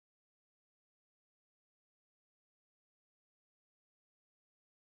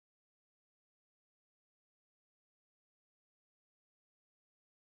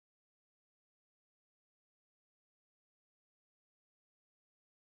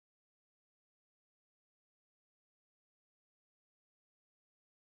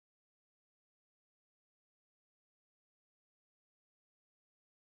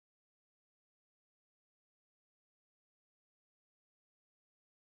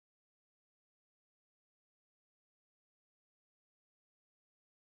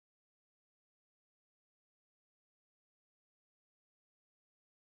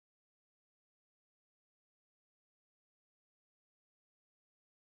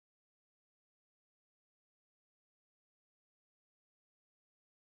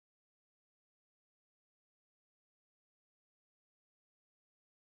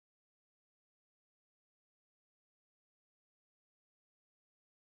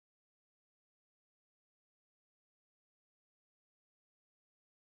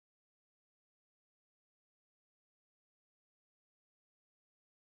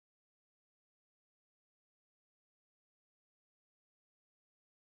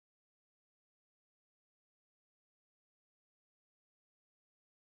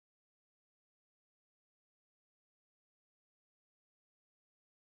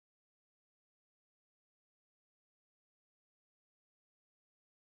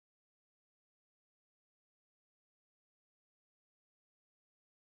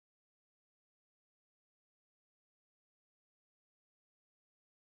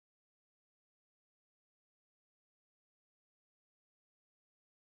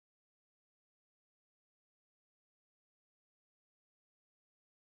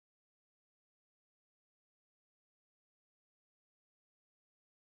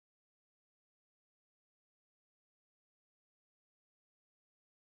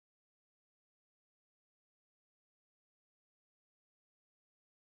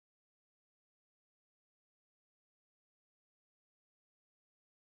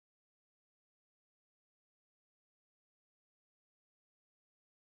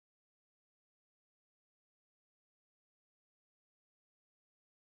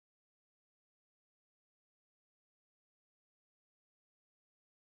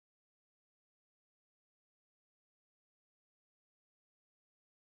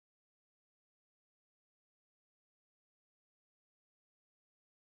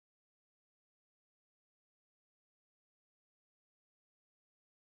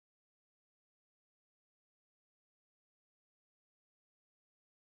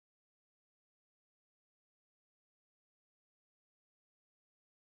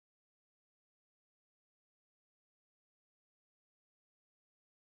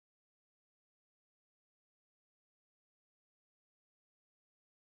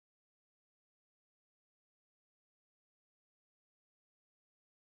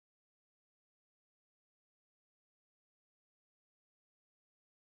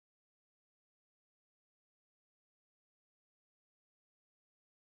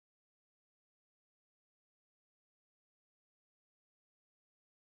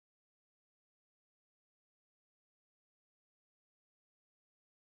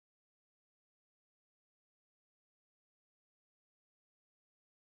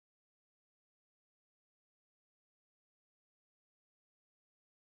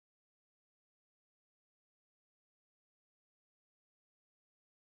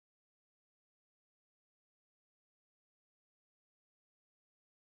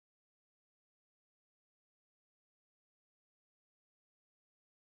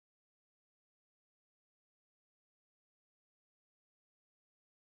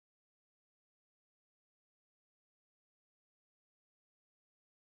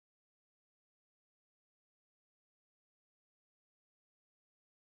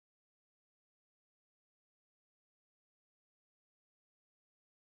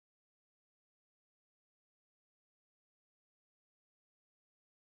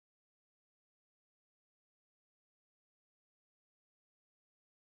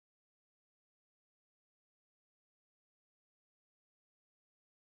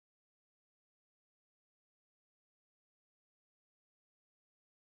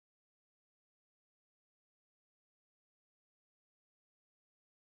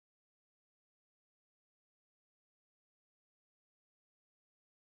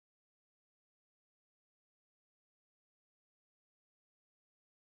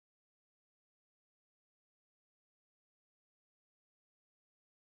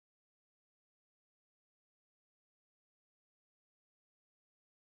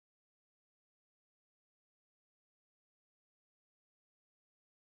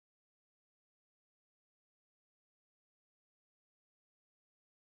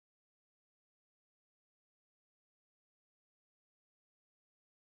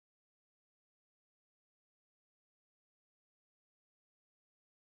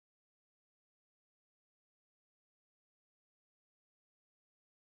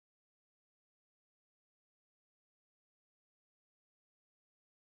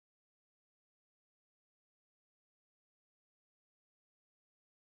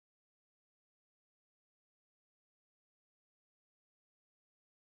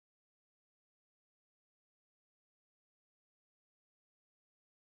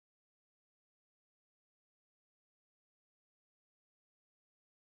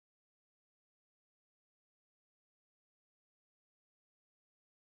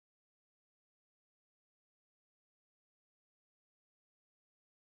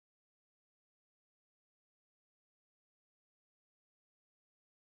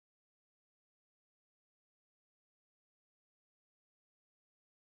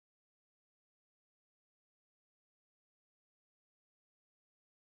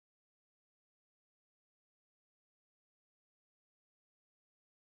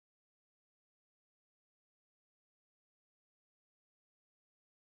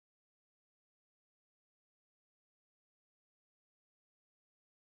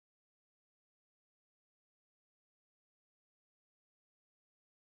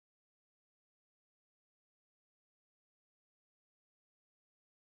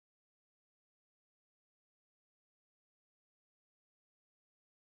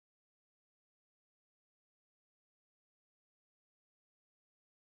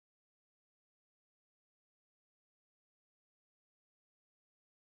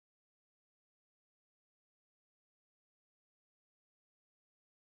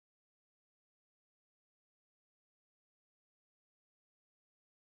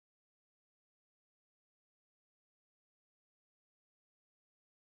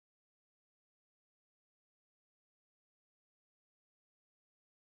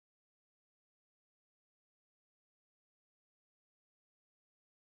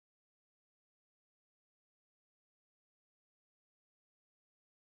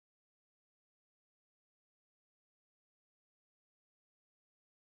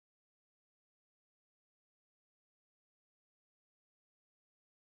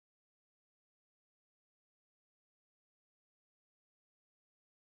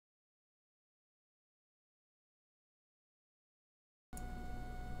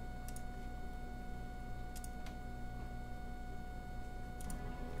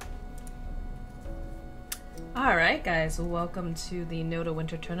Alright guys, welcome to the NotA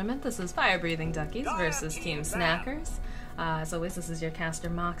Winter Tournament. This is Fire-Breathing Duckies versus Team Snackers. As always, this is your caster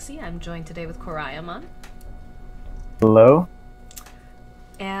Moxie. I'm joined today with Korayamon. Hello.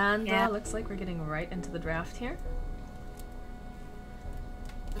 And looks like we're getting right into the draft here.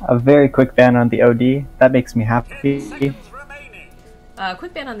 A very quick ban on the OD. That makes me happy.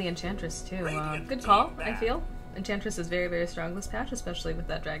 Quick ban on the Enchantress too. Good call, I feel. Enchantress is very, very strong this patch, especially with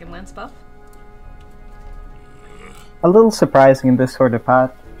that Dragonlance buff. A little surprising in this sort of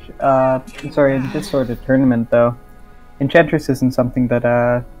patch. In this sort of tournament though. Enchantress isn't something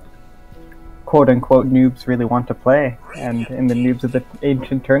that quote-unquote noobs really want to play. And in the noobs of the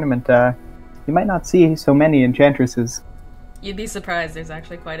ancient tournament, you might not see so many Enchantresses. You'd be surprised, there's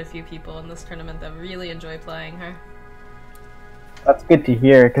actually quite a few people in this tournament that really enjoy playing her. That's good to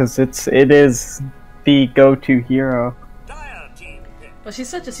hear, because it is the go-to hero. Well, she's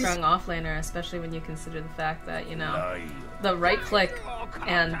such a strong offlaner, especially when you consider the fact that, you know, the right click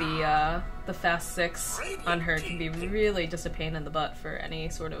and the fast 6 on her can be really just a pain in the butt for any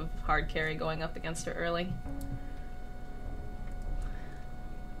sort of hard carry going up against her early.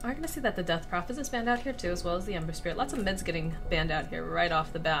 We're going to see that the Death Prophet is banned out here too, as well as the Ember Spirit. Lots of mids getting banned out here right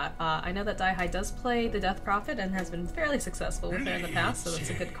off the bat. I know that DieHigh does play the Death Prophet and has been fairly successful with her in the past, so it's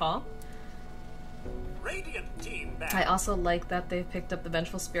a good call. I also like that they've picked up the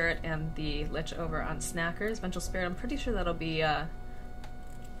Vengeful Spirit and the Lich over on Snackers. Vengeful Spirit, I'm pretty sure that'll be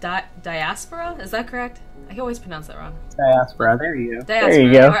Diaspora? Is that correct? I always pronounce that wrong. Diaspora, there you go. Diaspora. There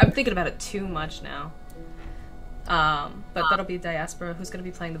you go. I'm thinking about it too much now. But that'll be Diaspora, who's going to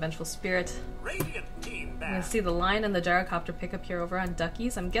be playing the Vengeful Spirit. We'll see the Lion and the Gyrocopter pick up here over on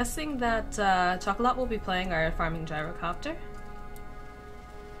Duckies. I'm guessing that Chocolat will be playing our Farming Gyrocopter.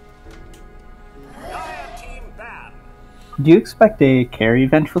 Do you expect a carry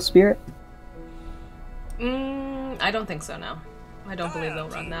Vengeful Spirit? I don't think so, no. I don't believe they'll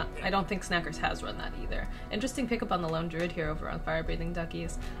run that. I don't think Snackers has run that either. Interesting pickup on the Lone Druid here over on Fire-Breathing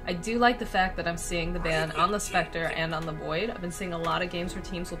Duckies. I do like the fact that I'm seeing the ban on the Spectre and on the Void. I've been seeing a lot of games where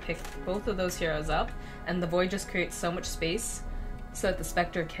teams will pick both of those heroes up, and the Void just creates so much space so that the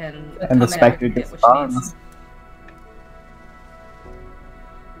Spectre can and the Spectre just spawns.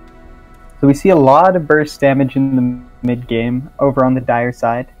 So we see a lot of burst damage in the mid-game over on the Dire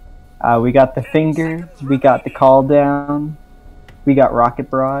side. We got the Finger, we got the Call Down, we got Rocket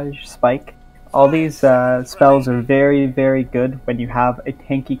Barrage, Spike. All these spells are very, very good when you have a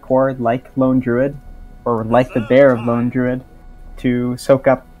tanky core like Lone Druid, or like the Bear of Lone Druid, to soak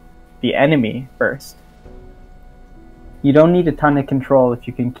up the enemy first. You don't need a ton of control if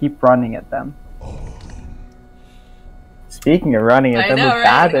you can keep running at them. Speaking of running at them with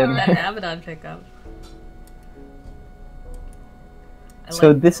Abaddon. That Abaddon pickup.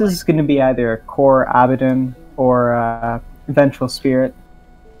 So this is going to be either a core Abaddon or Vengeful Spirit.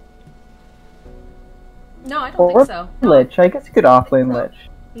 No, I don't think so. Lich. I guess you could offlane Lich.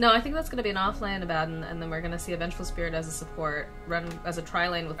 No, I think that's going to be an offlane Abaddon, and then we're going to see a Vengeful Spirit as a support, run as a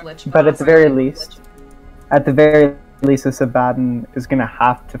tri-lane with Lich. But at the very least, this Abaddon is going to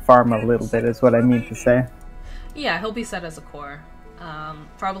have to farm a little bit, is what I mean to say. Yeah, he'll be set as a core.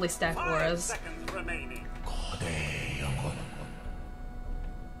 Probably stack auras.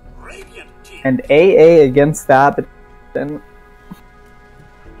 And AA against that, but then...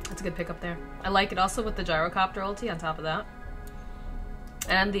 That's a good pickup there. I like it also with the Gyrocopter ulti on top of that.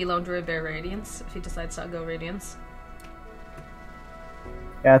 And the Lone Druid Bear Radiance, if he decides to go Radiance.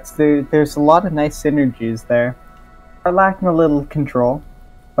 Yeah, there's a lot of nice synergies there. Are lacking a little control.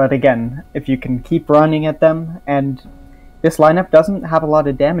 But again, if you can keep running at them, and this lineup doesn't have a lot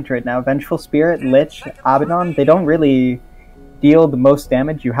of damage right now. Vengeful Spirit, Lich, Abaddon, they don't really deal the most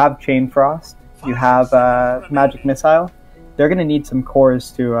damage. You have Chain Frost, you have Magic Missile. They're going to need some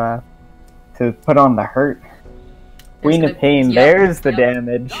cores to put on the hurt. Queen of Pain, there's the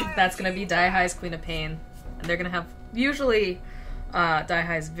damage. That's going to be DieHigh's Queen of Pain. And they're going to have, usually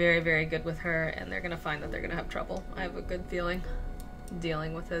DieHigh's very, very good with her, and they're going to find that they're going to have trouble. I have a good feeling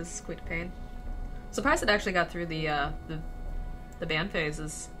dealing with his Queen of Pain. Surprised it actually got through the ban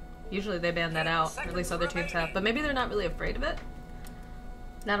phases. Usually they ban that out, or at least other teams have. But maybe they're not really afraid of it?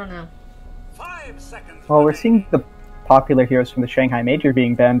 I don't know. Well, we're seeing the popular heroes from the Shanghai Major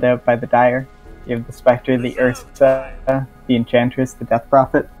being banned out by the Dire. You have the Spectre, the Ursa, the Enchantress, the Death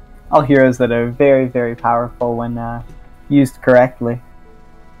Prophet. All heroes that are very, very powerful when used correctly.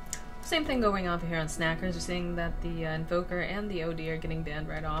 Same thing going on here on Snackers. We're seeing that the Invoker and the OD are getting banned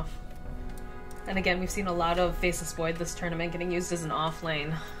right off. And again, we've seen a lot of Faceless Void this tournament getting used as an off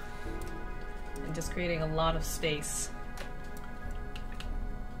lane. And just creating a lot of space.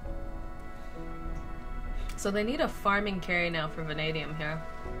 So they need a farming carry now for Vanadium here.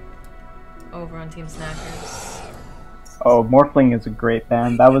 Over on Team Snackers. Oh, Morphling is a great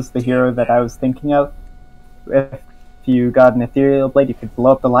ban. That was the hero that I was thinking of. If you got an Ethereal Blade, you could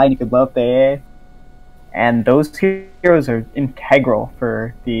blow up the line, you could blow up the AA. And those heroes are integral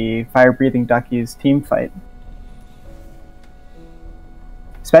for the Fire-Breathing Duckies team fight.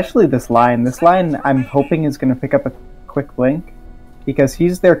 Especially this line. This line, I'm hoping, is going to pick up a quick blink, because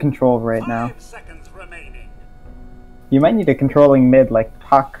he's their control right now. You might need a controlling mid like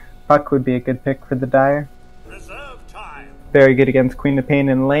Puck. Puck would be a good pick for the Dire. Very good against Queen of Pain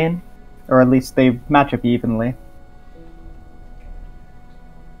in lane, or at least they match up evenly.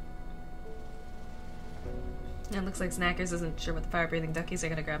 It looks like Snackers isn't sure what the Fire-Breathing Duckies are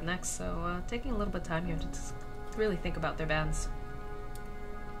going to grab next, so taking a little bit of time here to just really think about their bans.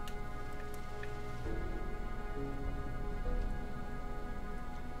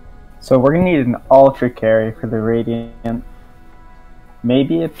 So we're going to need an Ultra carry for the Radiant.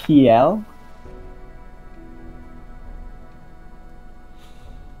 Maybe a PL?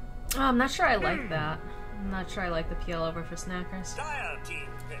 Oh, I'm not sure I like that. I'm not sure I like the PL over for Snackers.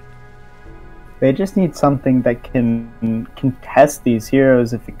 They just need something that can contest these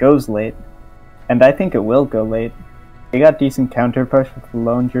heroes if it goes late. And I think it will go late. They got decent counter push with the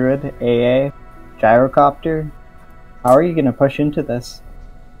Lone Druid, AA, Gyrocopter. How are you going to push into this?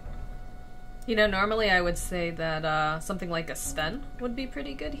 You know, normally I would say that something like a Sven would be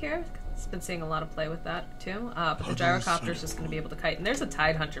pretty good here. It's been seeing a lot of play with that too. But the Gyrocopter is just going to be able to kite. And there's a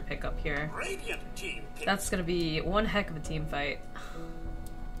Tidehunter pickup here. That's going to be one heck of a team fight.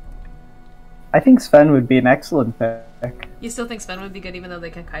 I think Sven would be an excellent pick. You still think Sven would be good even though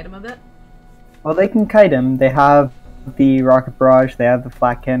they can kite him a bit? Well, they can kite him. They have the Rocket Barrage, they have the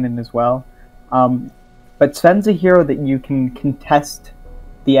Flat Cannon as well. But Sven's a hero that you can contest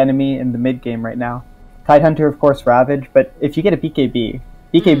the enemy in the mid game right now. Tidehunter, of course, Ravage, but if you get a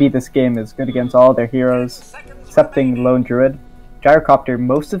BKB this game is good against all their heroes, excepting Lone Druid. Gyrocopter,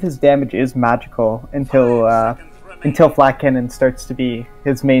 most of his damage is magical until Flat Cannon starts to be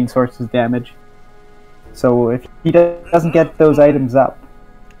his main source of damage. So if he doesn't get those items up,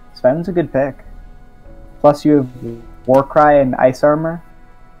 Sven's a good pick. Plus you have Warcry and Ice Armor.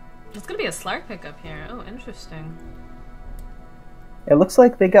 It's gonna be a Slark pickup here. Oh, interesting. It looks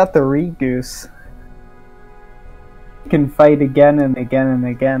like they got the Regoose. Can fight again and again and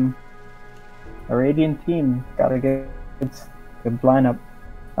again. A Radiant team got a good lineup.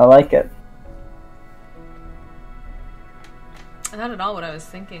 I like it. Not at all what I was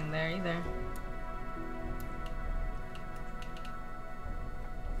thinking there either.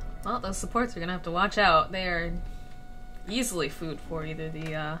 Well, those supports are gonna have to watch out. They are easily food for either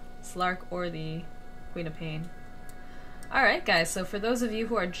the Slark or the Queen of Pain. Alright guys, so for those of you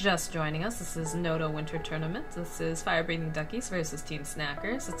who are just joining us, this is NotA Winter Tournament. This is Fire-Breathing Duckies versus Team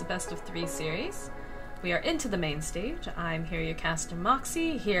Snackers. It's a best of 3 series. We are into the main stage. I'm here, your caster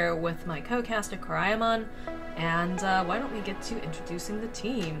Moxie, here with my co-caster Korayamon, and why don't we get to introducing the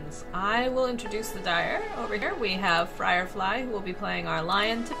teams. I will introduce the Dire. Over here we have Firefly, who will be playing our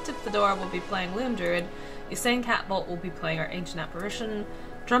Lion, Tip Tip the Door will be playing Loon Druid, Usain Catbolt will be playing our Ancient Apparition,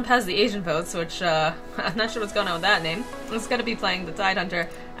 Trump has the Asian votes, which I'm not sure what's going on with that name. It's going to be playing the Tidehunter,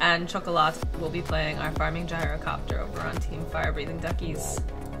 and Chocolat will be playing our Farming Gyrocopter over on Team Fire-Breathing Duckies.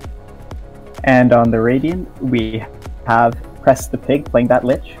 And on the Radiant, we have Press the Pig playing that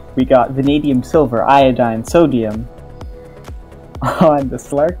Lich. We got Vanadium, Silver, Iodine, Sodium on the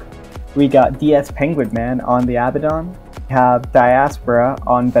Slark. We got DS Penguin Man on the Abaddon. We have Diaspora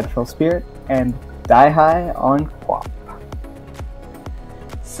on Vengeful Spirit, and Die-High on Quap.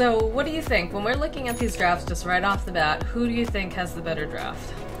 So what do you think? When we're looking at these drafts just right off the bat, who do you think has the better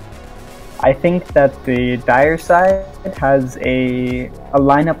draft? I think that the Dire side has a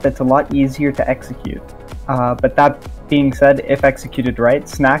lineup that's a lot easier to execute. But that being said, if executed right,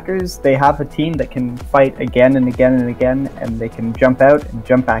 Snackers, they have a team that can fight again and again and again, and they can jump out and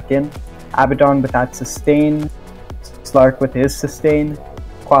jump back in. Abaddon with that sustain, Slark with his sustain,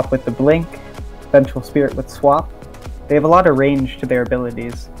 Quap with the blink, Vengeful Spirit with swap. They have a lot of range to their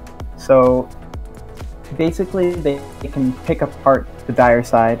abilities. So basically they can pick apart the Dire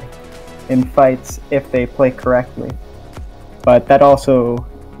side in fights if they play correctly. But that also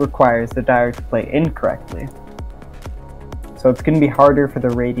requires the Dire to play incorrectly. So it's going to be harder for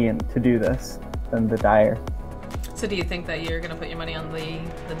the Radiant to do this than the Dire. So do you think that you're going to put your money on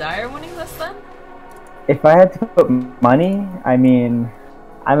the Dire winning this then? If I had to put money, I mean,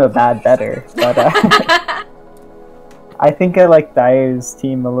 I'm a bad bettor, but I think I like Dire's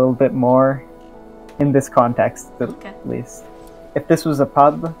team a little bit more in this context, at least. If this was a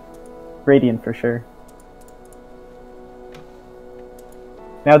pub, Radiant for sure.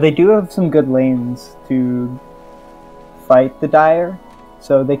 Now they do have some good lanes to fight the Dire,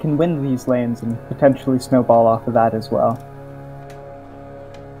 so they can win these lanes and potentially snowball off of that as well.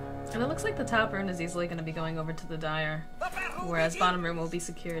 And it looks like the top rune is easily going to be going over to the Dire, whereas bottom rune will be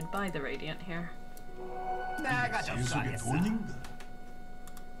secured by the Radiant here.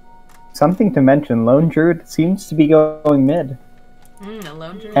 Something to mention, Lone Druid seems to be going mid. A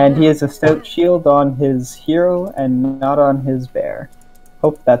Lone Druid. And he has a stout shield on his hero and not on his bear.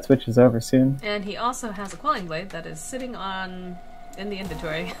 Hope that switches over soon. And he also has a Quelling Blade that is sitting in the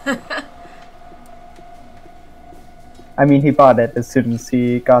inventory. I mean, he bought it as soon as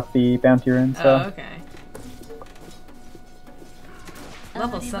he got the bounty rune, so... Oh, okay.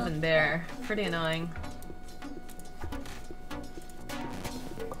 Level 7 bear. Pretty annoying.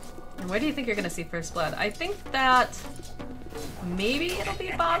 And where do you think you're going to see first blood? I think that maybe it'll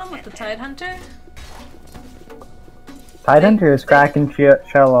be bottom with the Tidehunter. Tidehunter is cracking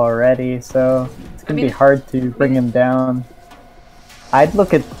shell already, so it's going to be hard to bring him down. I'd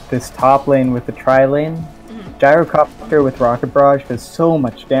look at this top lane with the tri-lane. Gyrocopter with Rocket Barrage does so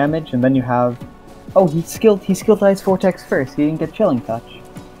much damage, and then you have... Oh, he skilled Ice Vortex first, he didn't get Chilling Touch.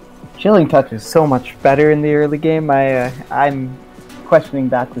 Chilling Touch is so much better in the early game, I'm questioning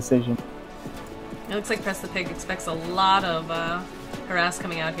that decision. It looks like Press the Pig expects a lot of harass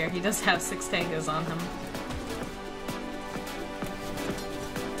coming out here. He does have 6 tangos on him.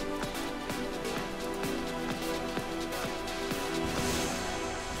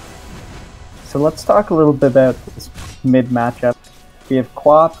 So let's talk a little bit about this mid matchup. We have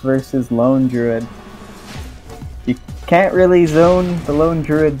Quap versus Lone Druid. You can't really zone the Lone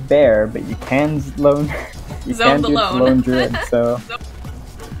Druid bear, but you can zone the Lone Druid, so...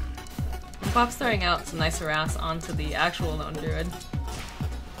 Quap's throwing out some nice harass onto the actual Lone Druid.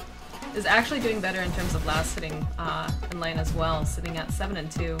 Is actually doing better in terms of last hitting in lane as well, sitting at 7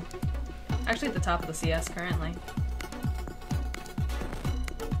 and 2. Actually at the top of the CS currently.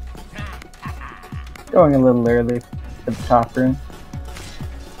 Going a little early for the top rune.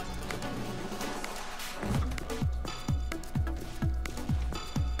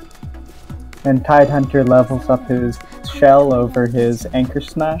 And Tidehunter levels up his shell over his Anchor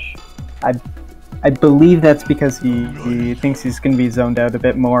Smash. I believe that's because he thinks he's going to be zoned out a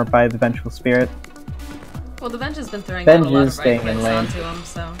bit more by the Vengeful Spirit. Well, the Venge has been throwing out a lot of right clicks onto him,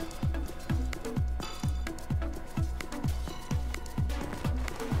 so...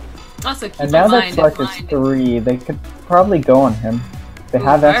 Also, keep and now in that mind, Slark is 3, they could probably go on him. They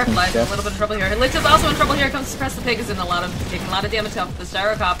have Firefly's in a little bit of trouble here. Lich is also in trouble here. Comes Press the Pig is in taking a lot of damage off the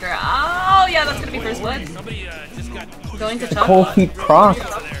Gyrocopter. Oh yeah, that's gonna be first blood. Going to chop. Cold Feet proc.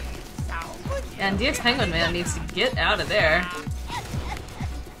 And DX Penguin Man needs to get out of there.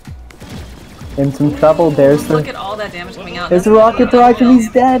 In some trouble. There's the. Look at all that damage coming out. There's a Rocket Barrage and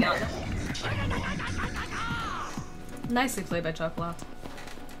he's dead. Nicely played by Chocolate.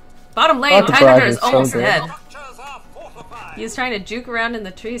 Bottom lane, Tidehunter is almost dead. He's trying to juke around in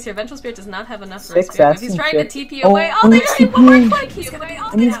the trees here. Vengeful Spirit does not have enough for his spirit. He's trying to TP away. Oh, they need one more click! He's gonna be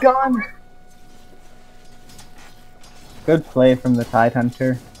off. And he's gone! Good play from the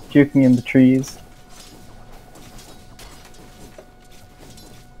Tidehunter, juking in the trees.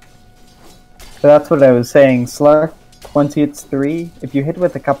 So that's what I was saying. Slark, once he hits 3, if you hit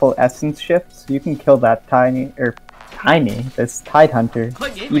with a couple Essence Shifts, you can kill that this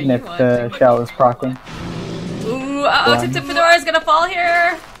Tidehunter, even if the shell is proccing. Ooh, uh-oh, Tip Fedora is gonna fall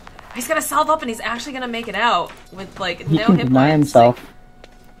here! He's gonna salve up and he's actually gonna make it out with, like, no hit points. He can deny himself.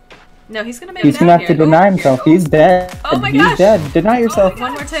 No, he's gonna make it out. He's gonna have to deny himself. He's dead. Oh my gosh! He's dead. Deny yourself.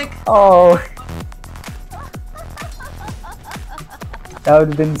 One more tick. Oh. That would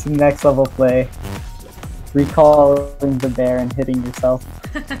have been some next level play. Recalling the bear and hitting yourself.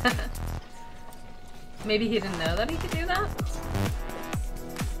 Maybe he didn't know that he could do that?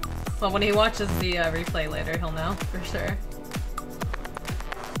 Well, when he watches the replay later, he'll know, for sure.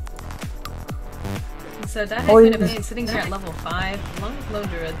 So that Queen of Pain sitting here at level 5, along with Lone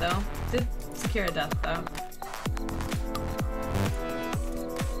Druid though. Did secure a death though.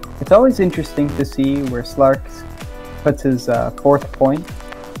 It's always interesting to see where Slark puts his 4th point.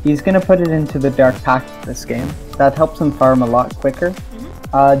 He's going to put it into the Dark Pact this game. That helps him farm a lot quicker.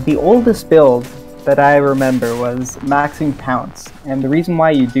 The oldest build that I remember was maxing Pounce, and the reason why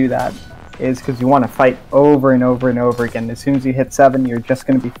you do that is because you want to fight over and over and over again. As soon as you hit 7, you're just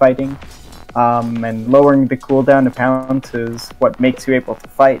going to be fighting, and lowering the cooldown to Pounce is what makes you able to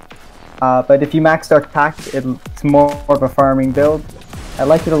fight. But if you max Dark Pact, it's more of a farming build. I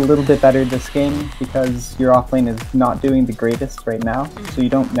like it a little bit better this game because your offlane is not doing the greatest right now, so you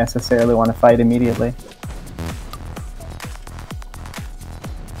don't necessarily want to fight immediately.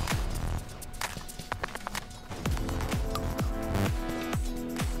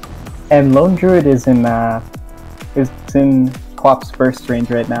 And Lone Druid is in Quap's burst range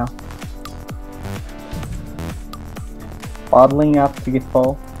right now. Bottling up to get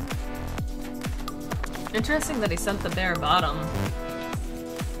full. Interesting that he sent the bear bottom.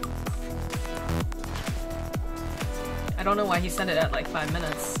 I don't know why he sent it at like 5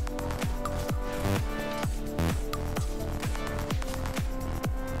 minutes.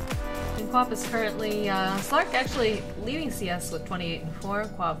 And Quap is currently, Slark actually leading CS with 28 and 4.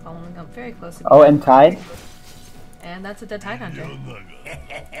 Quap following up very closely. Oh, and Tide? And that's a dead Tide Hunter.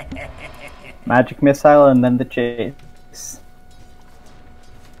 Magic Missile and then the chase.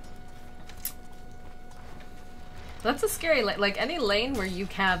 That's a scary, like any lane where you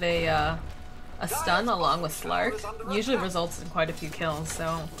have a stun along with Slark usually results in quite a few kills,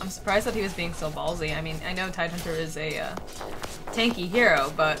 so I'm surprised that he was being so ballsy. I mean, I know Tidehunter is a tanky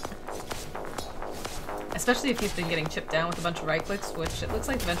hero, but especially if he's been getting chipped down with a bunch of right clicks, which it looks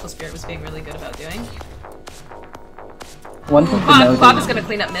like the Vengeful Spirit was being really good about doing. One thing to note Quap is gonna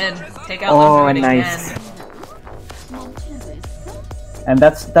clean up mid, take out oh, Lone Druid nice. again. And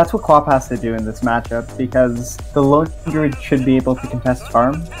that's what Quap has to do in this matchup, because the Lone Druid should be able to contest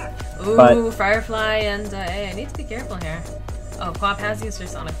farm. Ooh, but Firefly and hey, I need to be careful here. Oh, Quap has used her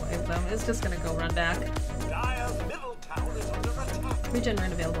Sonic Wave though. It's just gonna go run back. Regen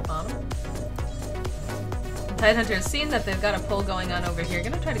rune available bottom. Tidehunter has seen that they've got a pull going on over here.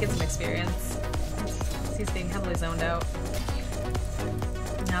 Gonna try to get some experience. He's being heavily zoned out.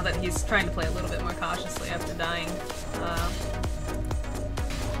 Now that he's trying to play a little bit more cautiously after dying.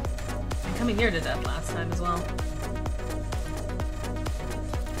 And coming near to death last time as well.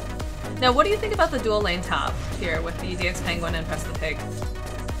 Now, what do you think about the dual lane top here with the DX Penguin and Press the Pig?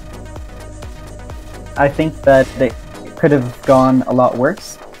 I think that it could have gone a lot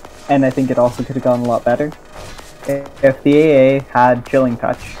worse, and I think it also could have gone a lot better. If the AA had Chilling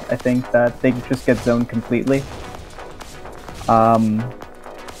Touch, I think that they could just get zoned completely.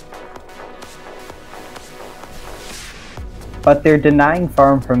 But they're denying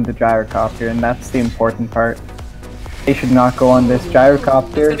farm from the gyrocopter, and that's the important part. They should not go on this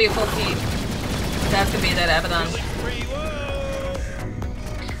gyrocopter. That's gonna be a full team. That's gonna be that Abaddon.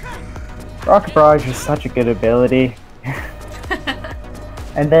 Rocket Barrage is such a good ability.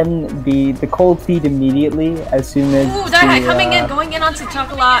 And then the cold feed immediately as soon as ooh, Die coming in, going in onto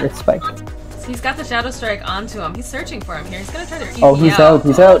Chocolat. It's spiked. So he's got the Shadow Strike onto him. He's searching for him here. He's gonna try to TP oh, he's out.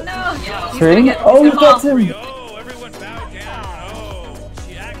 He's out. No. He's Three? Oh, he gets him. Oh,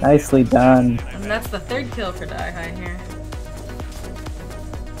 Nicely done. And that's the third kill for Die here.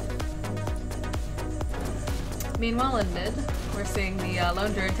 Meanwhile, in mid, we're seeing the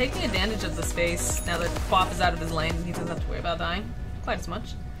Lone Druid taking advantage of the space now that Quap is out of his lane and he doesn't have to worry about dying quite as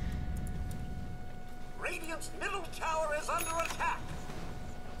much. Radiant's middle tower is under attack.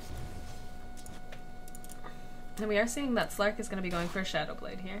 And we are seeing that Slark is going to be going for a Shadow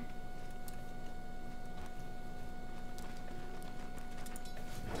Blade here.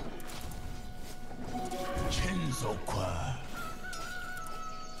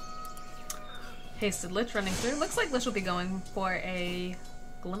 Hasted Lich running through. Looks like Lich will be going for a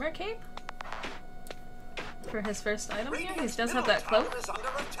Glimmer Cape for his first item here. He does have that cloak.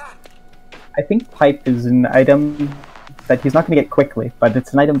 I think Pipe is an item that he's not going to get quickly, but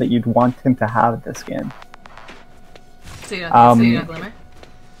it's an item that you'd want him to have this game. So you don't Glimmer?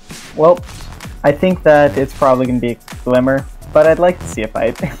 Well, I think that it's probably going to be a Glimmer, but I'd like to see a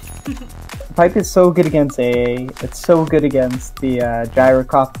Pipe. Pipe is so good against AA, it's so good against the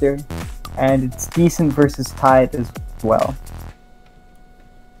Gyrocopter, and it's decent versus Tide as well.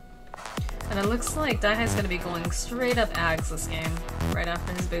 And it looks like Daihai's going to be going straight up Ags this game, right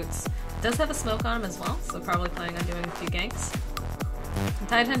after his boots. Does have a smoke on him as well, so probably planning on doing a few ganks. And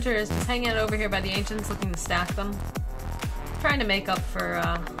Tidehunter is just hanging out over here by the Ancients, looking to stack them. Trying to make up for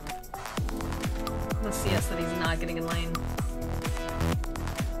the CS that he's not getting in lane.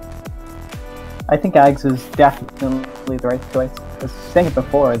 I think Ags is definitely the right choice. I was saying it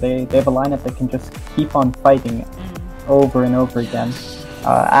before, they have a lineup that can just keep on fighting over and over again.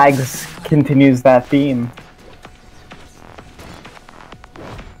 Ags continues that theme.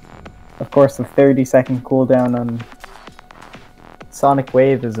 Of course, the 30-second cooldown on Sonic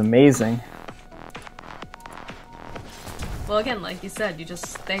Wave is amazing. Well, again, like you said,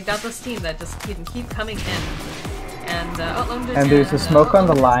 they got this team that just can keep coming in. And and there's a smoke on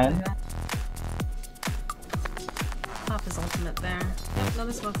the Lion. Pop his ultimate there. Yep,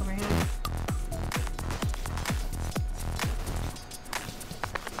 another smoke over here.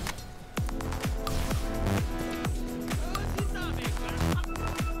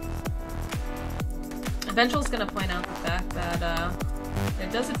 Eventual's gonna point out the fact that There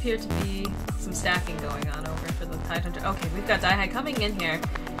does appear to be some stacking going on over for the Tide Hunter. Okay, we've got Daihai coming in here.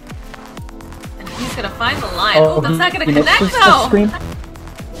 And he's gonna find the line. Oh, that's not gonna connect though!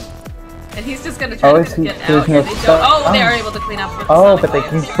 And he's just gonna try to get out. No oh, they are able to clean up with the Sonic but they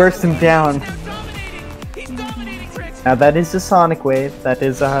can burst him down. Now that is the Sonic Wave. That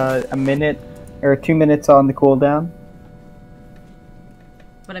is a minute or 2 minutes on the cooldown.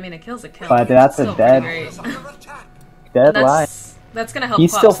 But I mean, a kill's a kill. But that's a dead line. That's gonna help.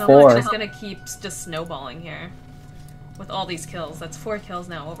 He's Quap still so much. 4. He's gonna keep just snowballing here with all these kills. That's 4 kills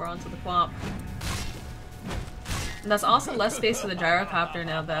now over onto the Quap. And that's also less space for the gyrocopter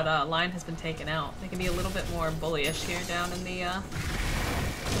now that line has been taken out. They can be a little bit more bullyish here down in the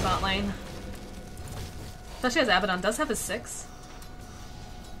bot lane. Especially as Abaddon does have his 6.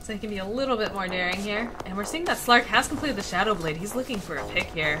 So he can be a little bit more daring here. And we're seeing that Slark has completed the Shadow Blade. He's looking for a pick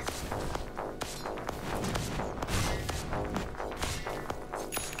here.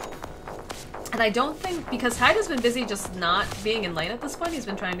 And I don't think, because Tide has been busy just not being in lane at this point, he's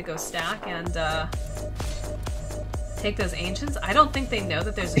been trying to go stack and take those Ancients. I don't think they know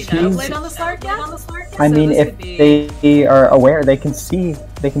that there's a Shadow Blade on the Slark yet. I mean, if they are aware, they can see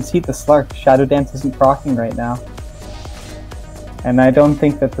the Slark. Shadow Dance isn't proccing right now. And I don't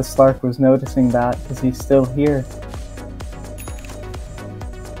think that the Slark was noticing that, because he's still here.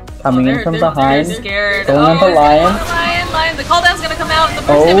 Coming in from behind, scared. going on the Lion. Lion. The call down's gonna come out, and the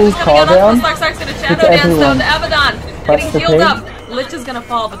burst damage is coming out on the Slark's gonna Shadow Dance though, the Abaddon getting healed up. Lich is gonna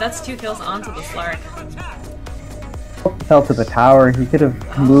fall, but that's 2 kills onto the Slark. Fell to the tower. He could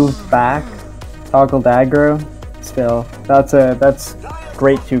have moved back, toggled aggro. Still, that's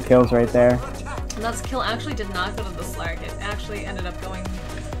great 2 kills right there. And that kill actually did not go to the Slark. It actually ended up going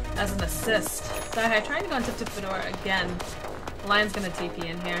as an assist. Daihai trying to go on tip to Fedora again. Lion's gonna TP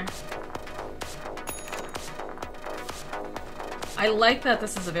in here. I like that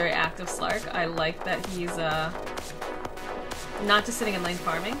this is a very active Slark. I like that he's not just sitting in lane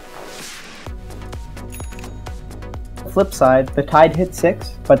farming. Flip side, the Tide hit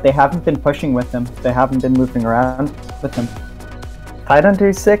 6, but they haven't been pushing with him. They haven't been moving around with him. Tide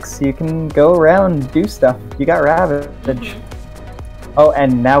Hunter 6, you can go around and do stuff. You got Ravage. Oh,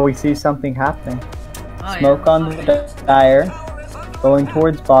 and now we see something happening. Smoke on the Dire, going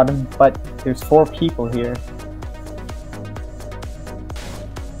towards bottom, but there's 4 people here.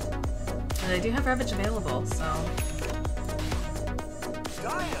 And they do have Ravage available, so...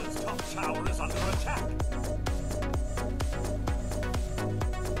 Dire's top tower is under attack.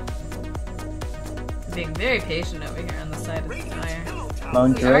 Being very patient over here on the side of the Dire.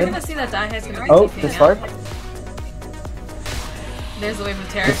 Lone We are Druid. gonna see that Daihai's gonna be Oh, TPing the out. Slark. There's the wave of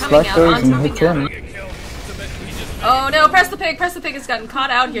terror The coming Slark out goes onto and hits him. Oh no, press the pig! Press the pig has gotten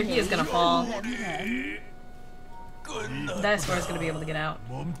caught out here. He is gonna fall. Dinosaur is gonna be able to get out.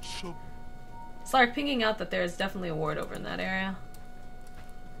 Slark pinging out that there is definitely a ward over in that area.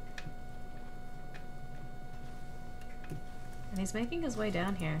 And he's making his way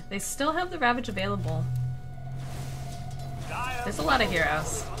down here. They still have the Ravage available. There's a lot of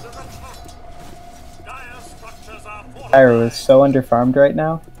heroes. Pyro is so underfarmed right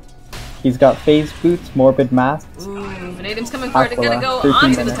now. He's got phase boots, morbid masks, Ooh, Vanadium's coming forward. They're gonna go 13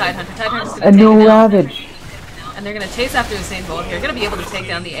 onto the minutes. Tide Hunter. Tide Hunter's gonna and take no him down. Ravage. And they're gonna chase after Usain Bolt here. Gonna be able to take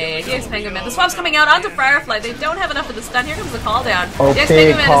down the AA. The X-Penguin Man. The swap's coming out onto Firefly. They don't have enough for the stun. Here comes the call down. The Okay,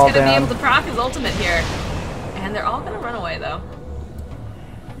 X-Penguin Man call is gonna be down. able to proc his ultimate here. And they're all gonna run away though.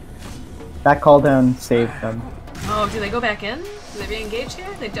 That call down saved them. Oh, do they go back in? Do they re-engage here?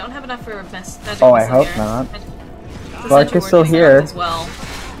 They don't have enough for magic Oh, I missile hope here. not. The Clark Sentry is still Ward is here. out as well.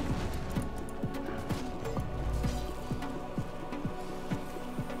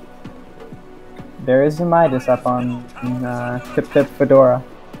 There is a Midas up on Tip Tip Fedora.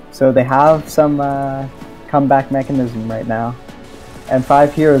 So they have some comeback mechanism right now. And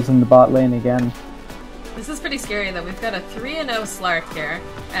 5 heroes in the bot lane again. This is pretty scary that we've got a 3-0 Slark here,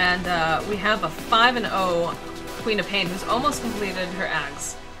 and we have a 5-0 Queen of Pain who's almost completed her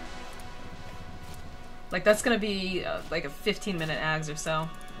Ags. Like, that's gonna be like a 15-minute Ags or so.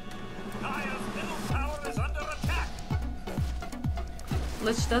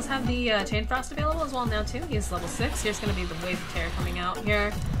 Lich does have the Chain Frost available as well now too. He is level 6. Here's gonna be the Wave of Terror coming out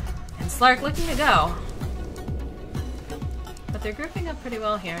here. And Slark looking to go. But they're grouping up pretty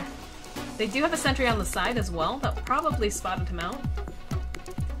well here. They do have a sentry on the side as well that probably spotted him out.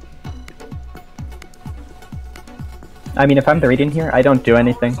 I mean, if I'm the Radiant here, I don't do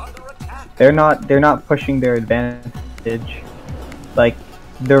anything. They're not pushing their advantage. Like,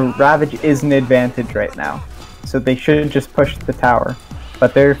 the Ravage is an advantage right now. So they should just push the tower.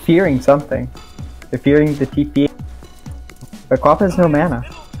 But they're fearing something. They're fearing the TP. But Quap has no mana.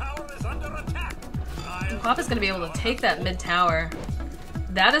 Tower is under attack. Quap is going to be able to take that mid tower.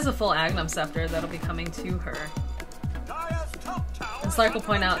 That is a full Agnum Scepter that'll be coming to her. Dire's top tower. And Slark will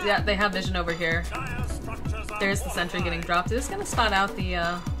point out, yeah, they have vision over here. Dire structures are There's the sentry getting dropped. It's going to spot out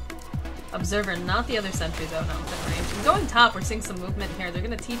the Observer, not the other sentry though, not within range. And going top, we're seeing some movement here. They're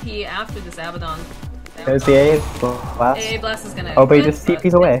going to TP after this Abaddon. There's the AA Blast. AA Blast is going to... Oh, but he just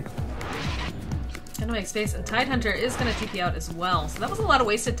TP's away. Gonna make space, and Tidehunter is gonna TP out as well. So that was a lot of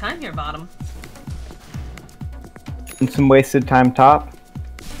wasted time here, bottom. And some wasted time top.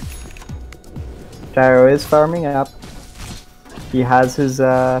 Gyro is farming up. He has his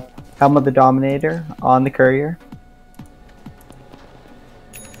Helm of the Dominator on the courier.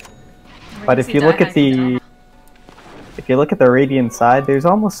 But if you look at the Radiant side, there's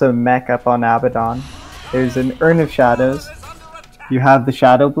almost a mech up on Abaddon. There's an Urn of Shadows. You have the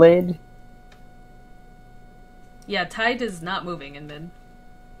Shadow Blade. Yeah, Tide is not moving in mid.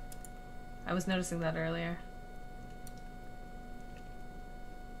 I was noticing that earlier.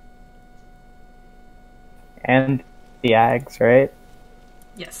 And the Ags, right?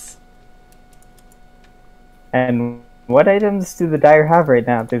 Yes. And what items do the Dire have right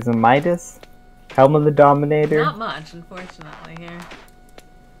now? There's a Midas, Helm of the Dominator, Not much, unfortunately, here.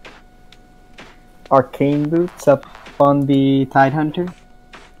 Arcane Boots up on the Tidehunter.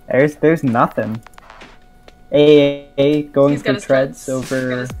 There's nothing. AA going He's got for his treads treads.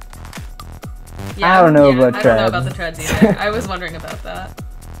 over... Yeah, I don't know yeah, about I don't know treads. about the treads either. I was wondering about that.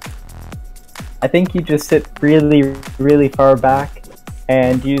 I think you just sit really, really far back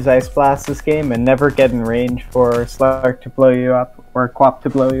and use Ice Blast this game and never get in range for Slark to blow you up or Quap to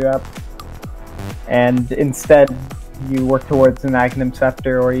blow you up. And instead, you work towards an Agnum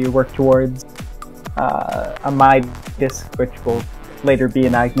Scepter or you work towards a Midas, which will later be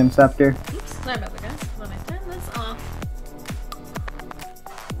an Agnum Scepter. Oops, sorry about that, guys. Let me turn this off.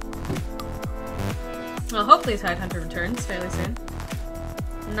 Well, hopefully Tidehunter returns fairly soon.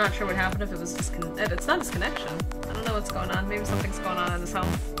 I'm not sure what happened if it was it's not disconnection. I don't know what's going on. Maybe something's going on in his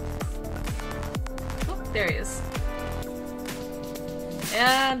home. Oh, there he is.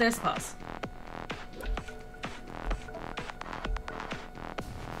 And there's the pause.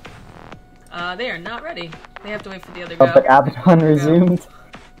 They are not ready. They have to wait for the other go. Oh, but Abaddon resumed.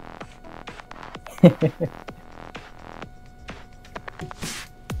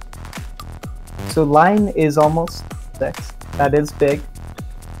 So line is almost 6. That is big.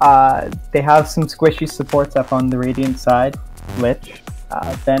 They have some squishy supports up on the Radiant side. Lich,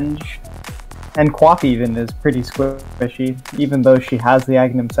 Venge, and Quap even is pretty squishy, even though she has the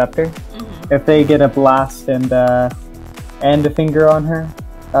Agnum Scepter. Mm-hmm. If they get a blast and a finger on her,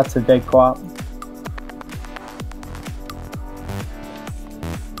 that's a big Quap.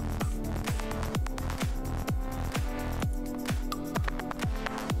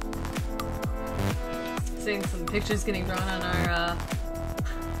 Seeing some pictures getting drawn on our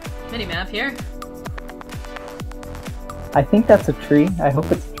mini-map here. I think that's a tree. I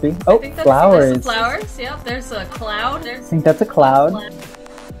hope it's a tree. I Oh, think that's, flowers. There's some flowers. Yep, there's a cloud. I think that's a cloud.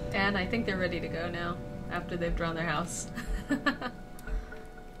 And I think they're ready to go now, after they've drawn their house.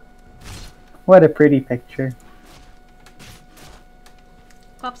 What a pretty picture.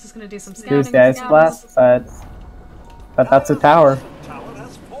 Pops is gonna do some scouting. Here's the Ice Blast, but that's a tower. Tower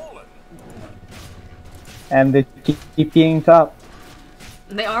has fallen. And the TPing top.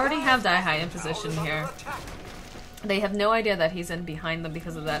 They already have Die High in position here. They have no idea that he's in behind them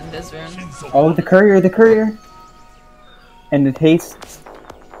because of that Invis rune. Oh, the courier! And it hastes.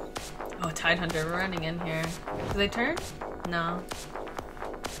 Oh, Tidehunter running in here. Do they turn? No.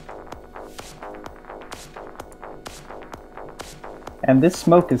 And this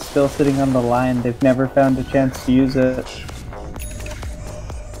smoke is still sitting on the line. They've never found a chance to use it.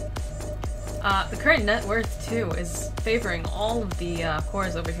 The current net worth, too, is favoring all of the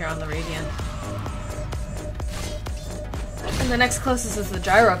cores over here on the Radiant. And the next closest is the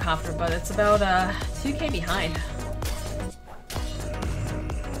Gyrocopter, but it's about 2k behind.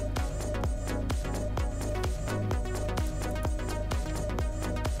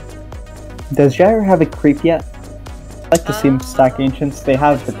 Does Gyro have a creep yet? I'd like to see him stack Ancients. They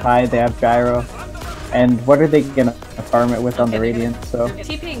have the Tide, they have Gyro. And what are they gonna farm it with on the Radiant, so... They're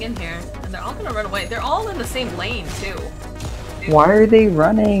TPing in here, and they're all gonna run away. They're all in the same lane, too. Why are they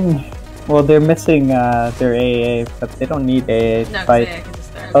running? Well, they're missing their AA, but they don't need AA to No, fight. I can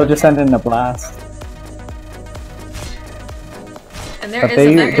just They'll just send in a blast. And there But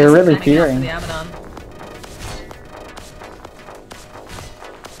is they're really timing out for fearing. the Abaddon.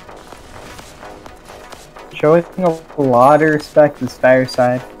 Showing a lot of respect to Dire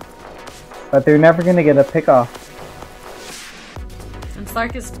side. But they're never gonna get a pick off.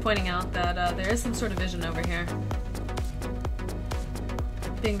 Slark is pointing out that there is some sort of vision over here.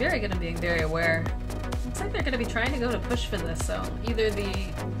 Being very good and being very aware. Looks like they're going to be trying to go to push for this, so either the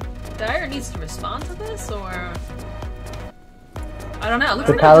Dire needs to respond to this, or... I don't know, it looks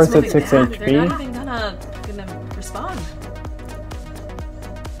The like tower's they're at just moving 6 back. HP. They're not even gonna respond.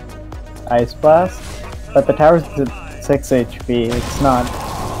 Ice Blast. But the tower's at 6 HP. It's not.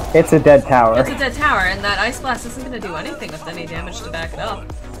 It's a dead tower. It's a dead tower, and that Ice Blast isn't going to do anything with any damage to back it up.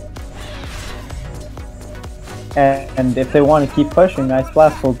 And if they want to keep pushing, Ice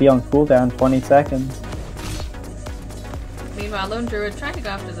Blast will be on cooldown 20 seconds. Meanwhile, Lone Druid trying to go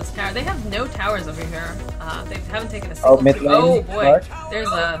after this tower. They have no towers over here. They haven't taken a Oh, single... mid lane, Oh boy, Clark. there's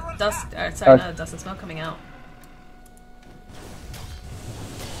a dust... sorry, not a dust and smoke coming out.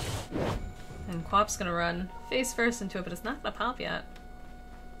 And Quap's gonna run face first into it, but it's not gonna pop yet.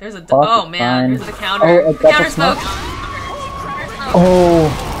 There's a... Quap Oh is man, fine. there's the counter. Oh, a double Counter smoke!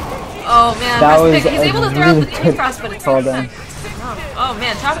 Oh, Oh man, that Rest was Pick. He's a able to throw out really the good cross, but it's call down. Oh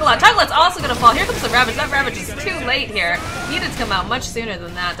man, Chocolatte's also gonna fall. Here comes the Ravage. That Ravage is too late here. Needed to come out much sooner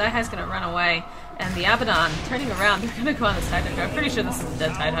than that. Daihi's gonna run away. And the Abaddon turning around. They're gonna go on this Tidehunter. I'm pretty sure this is a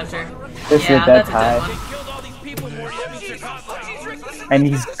dead Tidehunter. This is a Yeah, dead that's a dead Tide. one. And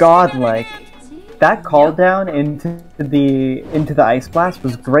he's godlike. That call down into the Ice Blast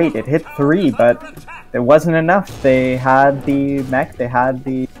was great. It hit 3, but it wasn't enough. They had the mech. They had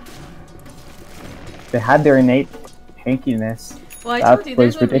their innate tankiness. Well, I That told you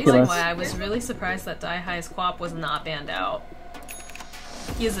was there's a reason ridiculous. why I was really surprised that Daihi's Quap was not banned out.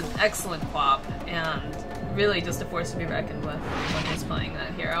 He is an excellent Quap, and really just a force to be reckoned with when he's playing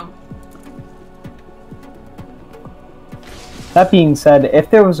that hero. That being said, if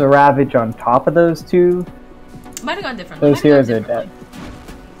there was a Ravage on top of those two, Might have gone differently. those heroes are dead.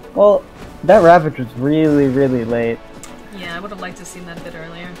 Well, that Ravage was really, really late. Yeah, I would have liked to have seen that a bit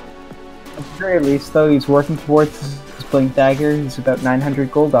earlier. At the very least, though, he's working towards his Blink Dagger. He's about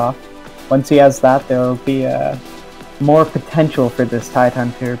 900 gold off. Once he has that, there will be more potential for this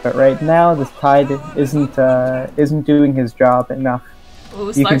Tidehunter. But right now, this Tide isn't doing his job enough. Ooh,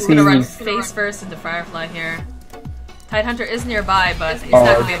 You can Slark's gonna see run he's- face first into Firefly here. Tidehunter is nearby, but he's not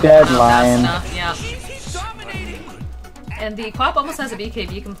gonna be able to dead come out fast lion. enough. Yeah. And the Quap almost has a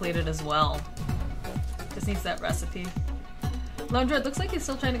BKB completed as well. Just needs that recipe. Lone Druid looks like he's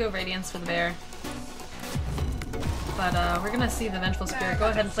still trying to go Radiance for the bear. But we're gonna see the Vengeful Spirit go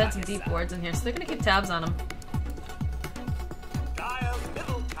ahead and plant some deep wards in here, so they're gonna keep tabs on him. Dire's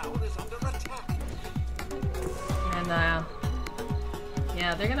middle tower is under attack. And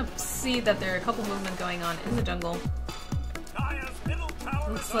yeah, they're gonna see that there are a couple movement going on in the jungle. Dire's middle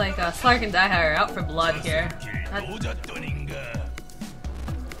tower Looks like Slark and Daihi are out for blood here.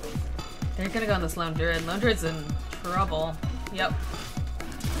 They're gonna go on this Lone Druid. Lone Druid's in trouble. Yep.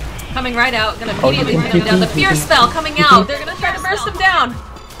 Coming right out, gonna immediately bring him down. The Fear Spell coming out! They're gonna try to burst him down!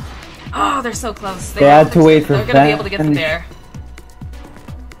 Oh, they're so close. They had to wait for They're gonna be able to get the Venge. bear.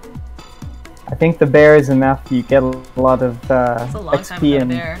 I think the bear is enough. You get a lot of a long time for XP the and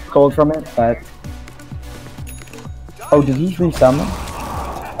bear. gold from it, but... Oh, did he resummon?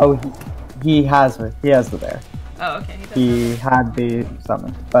 Oh, he has it. He has the bear. Oh, okay. He does He had the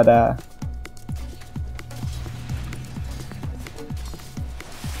summon, but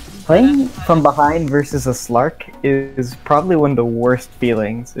playing from behind versus a Slark is probably one of the worst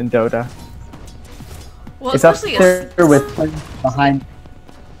feelings in Dota. well, It's up especially there with playing behind.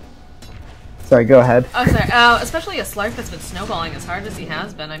 Sorry, go ahead. Oh, sorry. Especially a Slark that's been snowballing as hard as he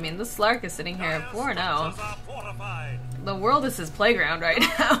has been. I mean, this Slark is sitting here 4-0. are fortified. The world is his playground right now.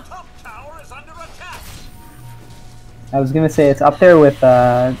 Top tower is under attack. I was gonna say it's up there with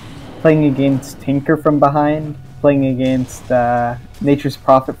playing against Tinker from behind, playing against Nature's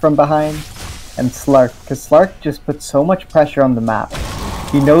Prophet from behind, and Slark, because Slark just puts so much pressure on the map.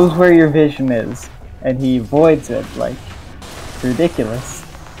 He knows where your vision is, and he avoids it, like, it's ridiculous.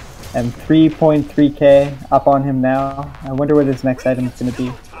 And 3.3k up on him now. I wonder what his next item is gonna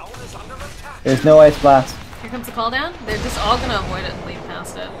be. Tower is under attack. There's no Ice Blast. Here comes the call down. They're just all gonna avoid it and leave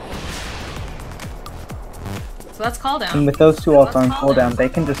past it. So that's call And down. with those two all Let's on call cooldown, down. they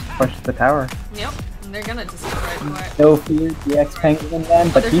can just push the tower. Yep. And they're gonna just go right for it. No fear, DX Penguin then,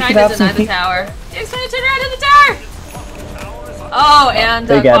 but They're he trying should have to some deny the fear. tower. DX trying to turn around to the tower! Oh, and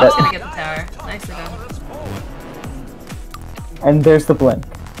They get Quap's it. gonna get the tower. Nicely done. And there's the blink.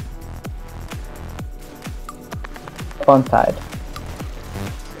 On Tide.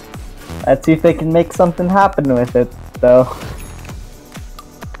 Let's see if they can make something happen with it, though.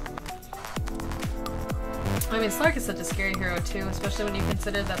 I mean, Slark is such a scary hero too, especially when you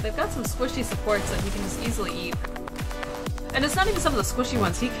consider that they've got some squishy supports that he can just easily eat. And it's not even some of the squishy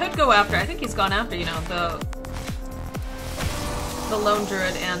ones. He could go after, I think he's gone after, you know, the lone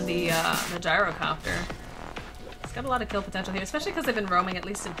druid and the gyrocopter. He's got a lot of kill potential here, especially because they've been roaming at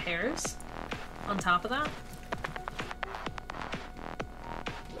least in pairs on top of that.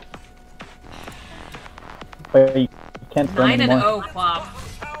 But you can't throw 9 and anymore. 0 Quap.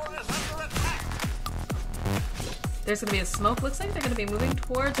 There's gonna be a smoke. Looks like they're gonna be moving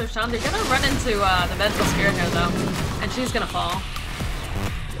towards Roshan. They're gonna run into the Vengeful Spirit here though, and she's gonna fall.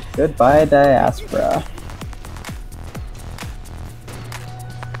 Goodbye, Diaspora.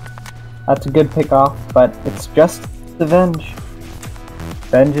 That's a good pick off, but it's just the Venge.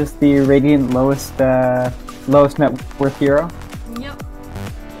 Venge is the Radiant lowest net worth hero. Yep.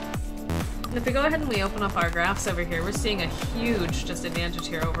 And if we go ahead and we open up our graphs over here, we're seeing a huge just advantage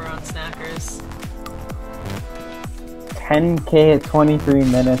here over on Snackers. 10k at 23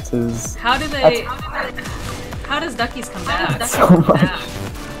 minutes is... How do they... How does Duckies come back? So much.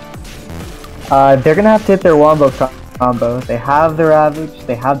 They're gonna have to hit their wombo combo. They have the Ravage,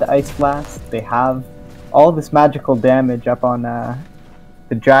 they have the Ice Blast, they have all this magical damage up on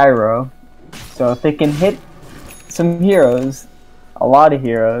the Gyro. So if they can hit some heroes, a lot of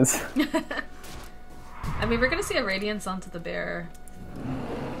heroes. I mean, we're gonna see a Radiance onto the bear.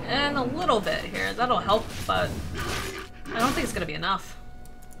 And a little bit here. That'll help, but I don't think it's gonna be enough.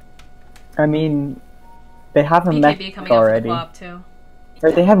 I mean, they have a BKB mech coming already. out for the Quap too.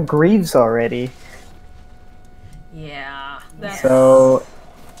 Or they have Greaves already. Yeah. That's... So,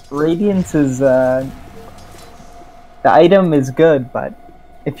 Radiance is, the item is good, but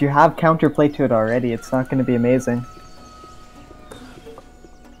if you have counterplay to it already, it's not going to be amazing.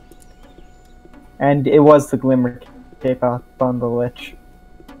 And it was the Glimmer Cape up on the Lich.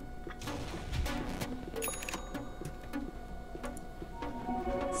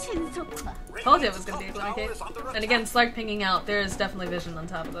 Told you it was gonna be a Glimmer Cape. And again, Slark pinging out. There is definitely vision on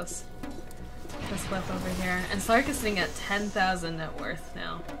top of this. This whip over here. And Slark is sitting at 10,000 net worth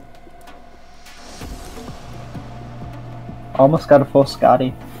now. Almost got a full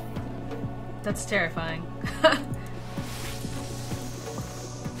Scotty. That's terrifying.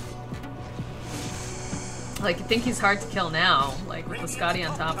 Like, you think he's hard to kill now, like with the Scotty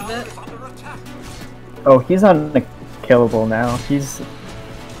on top of it. Oh, he's unkillable now. He's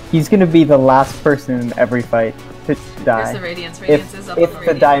gonna be the last person in every fight to die. Here's the Radiance. Radiance is up on the If the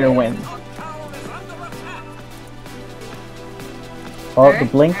Radiant. Dire wins. Well, the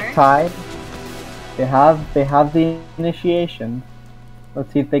Blink tied. They have the initiation.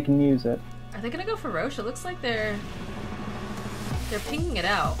 Let's see if they can use it. Are they gonna go for Roche? It looks like they're pinging it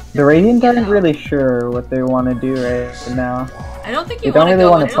out. The Radiant aren't really sure what they want to do right now. I don't think you They don't want to really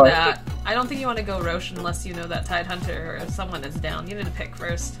go wanna into push. that. I don't think you want to go Roche unless you know that Tide Hunter or someone is down. You need to pick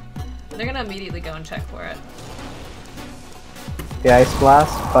first. They're gonna immediately go and check for it. The Ice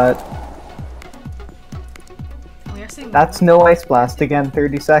Blast, but We are seeing that's no Ice Blast again,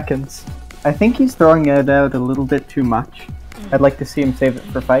 30 seconds. I think he's throwing it out a little bit too much. I'd like to see him save it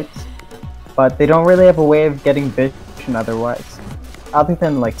for fights. But they don't really have a way of getting vision otherwise. Other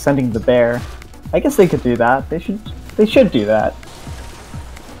than like sending the bear. I guess they could do that. They should do that.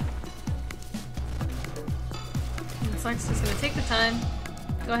 Slark's just gonna take the time.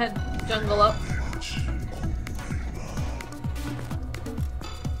 Go ahead, jungle up.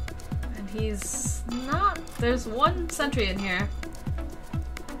 And he's not... There's one sentry in here.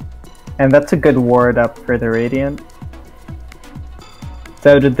 And that's a good ward up for the Radiant. It's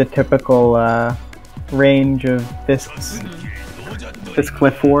out of the typical range of this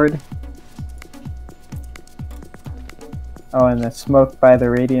cliff ward. Oh, and the smoke by the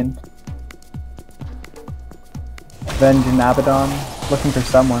Radiant. Venge and Abaddon looking for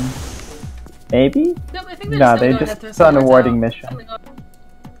someone. Maybe? Nope, I think they're No, just they're gonna go just ahead, throw on a some warding out. mission.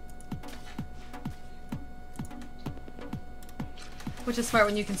 Which is smart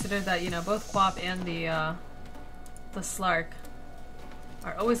when you consider that, you know, both Quap and the Slark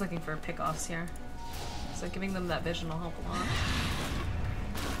are always looking for pickoffs here. So giving them that vision will help a lot.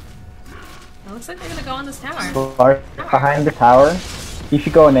 It looks like they're gonna go on this tower. Clark behind the tower. He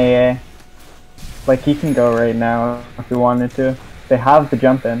should go in AA. Like, he can go right now if he wanted to. They have the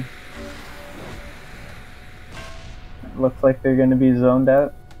jump in. Looks like they're going to be zoned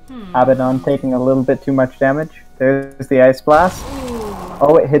out. Abaddon taking a little bit too much damage. There's the Ice Blast. Ooh.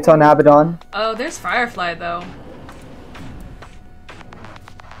 Oh, it hits on Abaddon. Oh, there's Firefly though.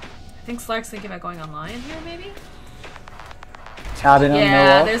 I think Slark's thinking about going on Lion here, maybe? Abaddon,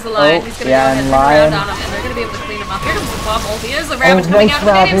 Yeah, no. there's the Lion. Oh, He's gonna yeah, go ahead and and turn Lion. around on him, and they're gonna be able to clean him up. Here comes the Quap ulti. Here's the Ravage Oh, coming nice out.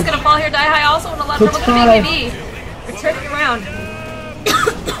 The Name's Ravage. gonna fall here. Die High also on the left. Look at the Good BKB. They're turning around.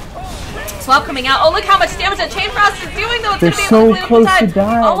 Swap coming out. Oh, look how much damage that Chain Frost is doing, though. It's They're gonna be so able to close to time.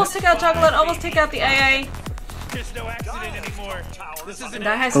 dying. Almost took out Chocolate. Almost took out the AA. There's no accident anymore. This isn't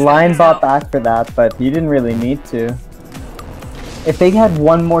The Lion bought back for that, but he didn't really need to. If they had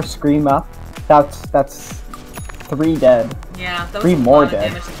one more Scream up, that's 3 dead. Yeah, that was 3 a more lot of dead.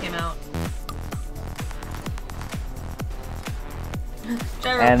 damage that came out.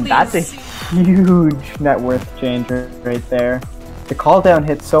 Gyro, And please. that's a huge net worth change right there. The call down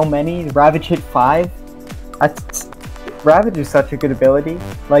hit so many. Ravage hit 5. Ravage is such a good ability.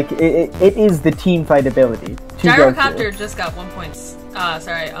 Like it is the team fight ability. To go Gyrocopter through. just got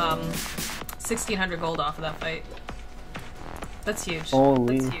 1600 gold off of that fight. That's huge.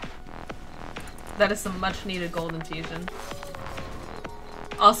 Holy. That's huge. That is some much needed gold infusion.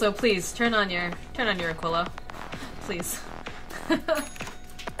 Also, please turn on your Aquila, please.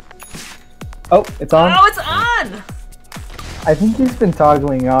 Oh, it's on. Oh, it's on! I think he's been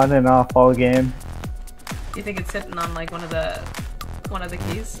toggling on and off all game. You think it's hitting on like one of the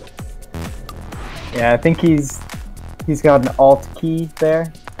keys? Yeah, I think he's got an alt key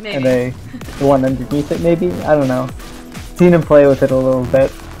there. Maybe. And the one underneath it maybe? I don't know. Seen him play with it a little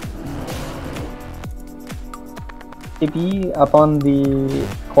bit. AB up on the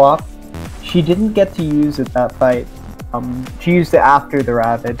Quap. She didn't get to use it that fight. She used it after the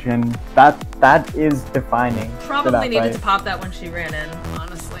Ravage, and that is defining. Probably needed to pop that when she ran in,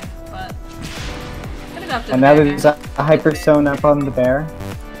 honestly. But gonna go after and the now bear there's here. a Hyper Stone up on the bear.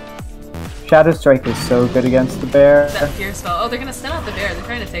 Shadow Strike is so good against the bear. That fear spell. Oh, they're gonna stun out the bear. They're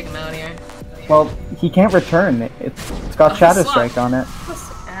trying to take him out here. Well, he can't return. It's got Oh, Shadow swap. Strike on it.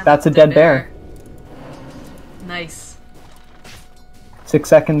 And That's a the dead bear. Nice. 6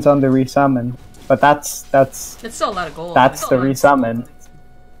 seconds on the resummon. But that's It's still a lot of gold. that's It's the still a lot of resummon. gold.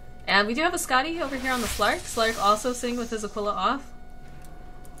 And we do have a Scotty over here on the Slark. Slark also sitting with his Aquila off.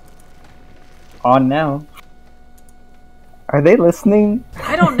 On now. Are they listening?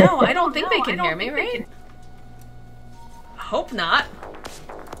 I don't know. I don't think they can hear me, right? Hope not.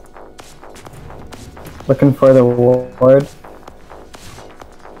 Looking for the ward.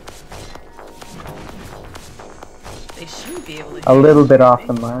 They shouldn't be able to hear A little me, bit should off they?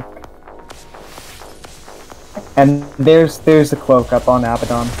 the mark. And there's a cloak up on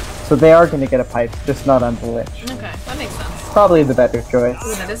Abaddon. So they are gonna get a pipe, just not on the Lich. Okay, that makes sense. Probably the better choice.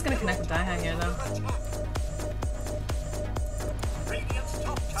 Ooh, that is gonna connect with Daihai here, though.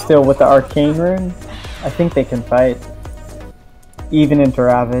 Still with the Arcane Rune, I think they can fight. Even into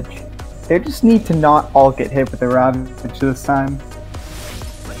Ravage. They just need to not all get hit with the Ravage this time.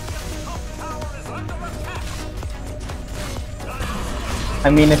 I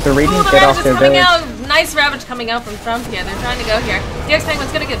mean, if the Ooh, Radiant the get Ravage off is their coming village, out! Nice Ravage coming out from front here. They're trying to go here. DX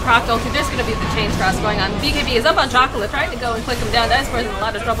Penguin's gonna get proc ulted. There's gonna be the Chain Cross going on. BKB is up on Chocolate, trying to go and click him down. Diaspor's in a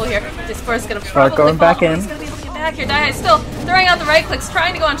lot of trouble here. Diaspor's gonna probably going fall. back in. He's gonna be able to get back here. Daihai still throwing out the right clicks,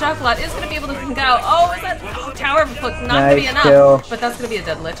 trying to go on Chocolate. Is gonna be able to click out. Oh, is that tower flick not gonna be Nice enough? kill. But that's gonna be a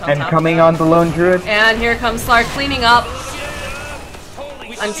dead Lich on and top coming of on the Lone Druid, And here comes Slark cleaning up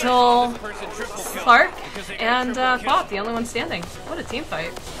until Clark and Quap, the only one standing. What a team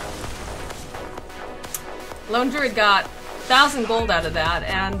fight. Lone Druid got 1,000 gold out of that,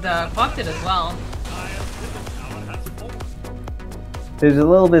 and Quap did as well. there's a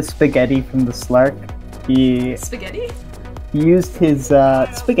little bit of spaghetti from the Slark. He Spaghetti? used his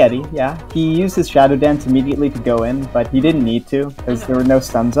spaghetti, yeah. He used his Shadow Dance immediately to go in, but he didn't need to because there were no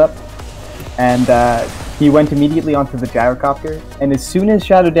stuns up. And he went immediately onto the Gyrocopter, and as soon as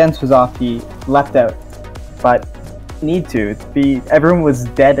Shadow Dance was off, he leapt out. But need to. Everyone was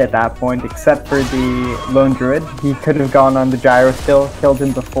dead at that point except for the Lone Druid. He could have gone on the Gyro still, killed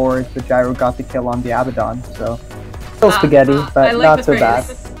him before the Gyro got the kill on the Abaddon. So still spaghetti, but I like not the so bad.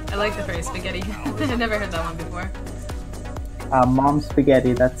 phrase. I like the phrase spaghetti. I never heard that one before. Mom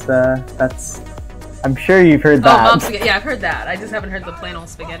spaghetti. That's. I'm sure you've heard Oh, that. mom spaghetti. Yeah, I've heard that. I just haven't heard the plain old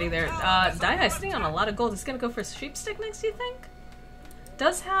spaghetti there. Daihai sitting on a lot of gold. Is gonna go for Sheep Stick next, you think?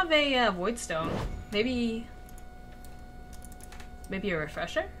 Does have a Void Stone. Maybe a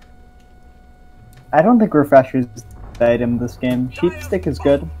refresher? I don't think Refresher's the item this game. Sheep Stick is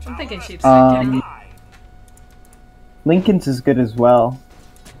good. I'm thinking Sheep Stick. Lincoln's is good as well.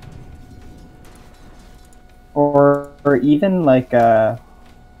 Or even like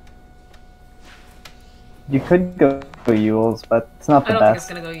you could go Yules, but it's not I the don't think it's best.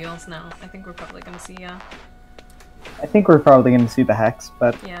 gonna go Yules now. I think we're probably gonna see, I think we're probably going to see the Hex,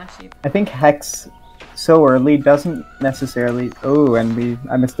 but yeah, Sheep. I think Hex so early doesn't necessarily. Oh, and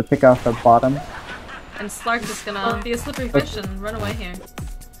I missed the pick off the bottom. And Slark is gonna be a slippery fish and run away here.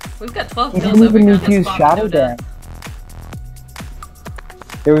 We've got 12 He kills didn't over even here need on to this use spot Shadow with no death. Dance.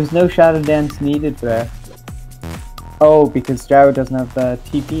 There was no Shadow Dance needed there. Oh, because Gyro doesn't have the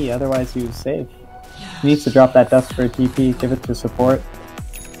TP, otherwise he was safe. He needs to drop that dust for a TP, give it to support.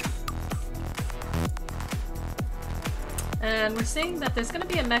 And we're seeing that there's going to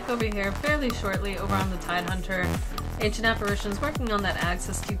be a mech over here fairly shortly over on the Tidehunter. Ancient Apparitions working on that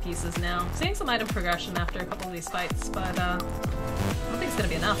Axis 2 pieces now. Seeing some item progression after a couple of these fights, but I don't think it's going to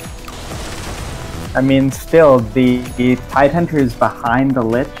be enough. I mean, still, the Tidehunter is behind the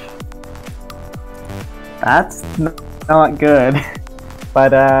Lich. That's not good.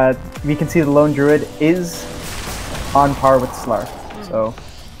 But we can see the Lone Druid is on par with Slark. So,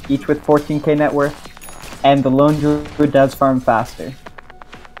 each with 14k net worth. And the Lone Druid does farm faster.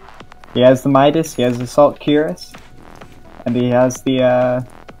 He has the Midas, he has the Assault Cuirass, and he has the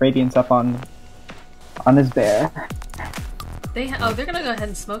Radiance up on his bear. They're gonna go ahead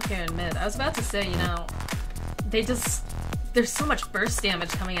and smoke here in mid. I was about to say, you know, there's so much burst damage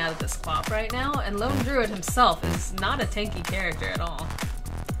coming out of this quap right now, and Lone Druid himself is not a tanky character at all.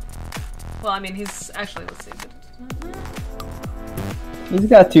 Well, I mean, he's actually, let's see. He's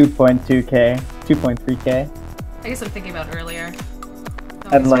got 2.2k, 2.3k. I guess I'm thinking about earlier.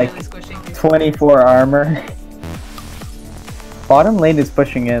 And like 24 armor. Bottom lane is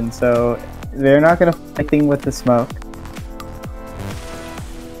pushing in, so they're not gonna fight anything with the smoke.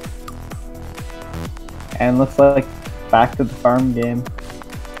 And looks like back to the farm game.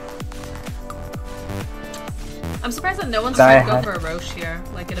 I'm surprised that no one's trying to go for a Roche here.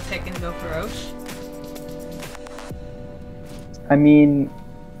 Like, get a pick and go for Roche. I mean,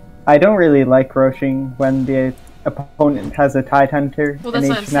 I don't really like roaching when the opponent has a Tidehunter. Well, that's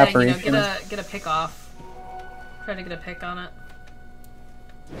what I'm saying, you know, get a pick off. Try to get a pick on it.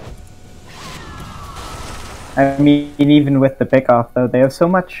 I mean, even with the pick off though, they have so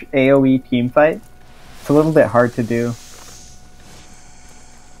much AoE teamfight. It's a little bit hard to do.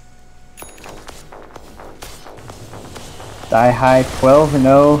 Die High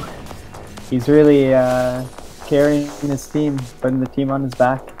 12-0. He's really carrying his team, putting the team on his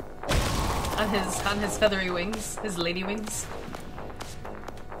back. On his feathery wings, his lady wings.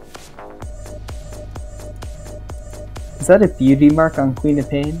 Is that a beauty mark on Queen of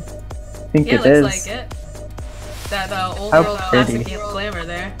Pain? I think it is. Looks like it. That old pretty. classic glamour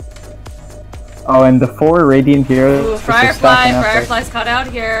there. Oh, and the 4 Radiant Heroes. Ooh, Firefly's caught out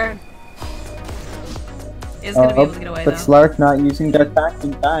here. Is gonna be able to get away but though. Slark not using Dark Pact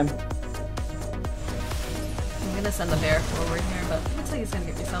in time. I'm gonna send the bear forward here, but it looks like he's gonna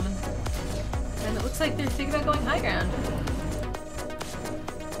get resummoned. And it looks like they're thinking about going high ground.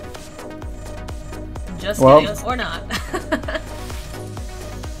 Just kidding, or not.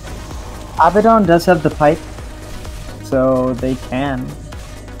 Abaddon does have the pipe, so they can.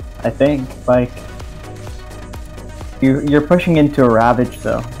 I think, like, you're pushing into a Ravage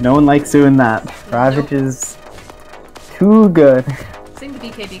though. No one likes doing that. Ravage is too good. Seeing the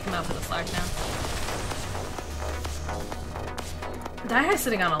BKB come out for the Slark now. Daihi's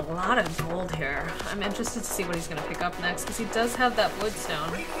sitting on a lot of gold here. I'm interested to see what he's gonna pick up next, because he does have that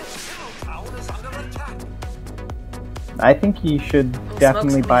Woodstone. I think he should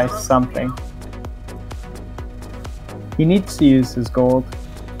definitely buy something. He needs to use his gold.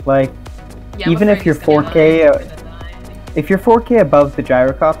 Like, Yeah, even if you're 4k, if you're 4k above the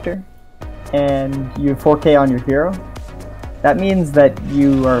gyrocopter, and you're 4k on your hero, that means that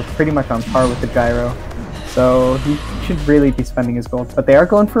you are pretty much on par with the gyro. So he should really be spending his gold. But they are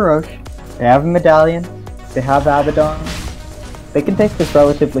going for Roche. They have a medallion. They have Abaddon. They can take this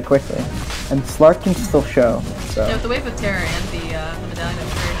relatively quickly. And Slark can still show. So. Yeah, with the Wave of Terror and the Medallion of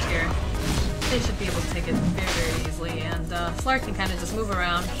Courage here, they should be able to take it very, very easily. And Slark can kind of just move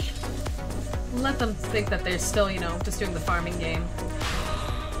around. Let them think that they're still, you know, just doing the farming game.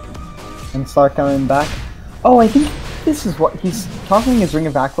 And Slark coming back. Oh, I think this is what he's talking his Ring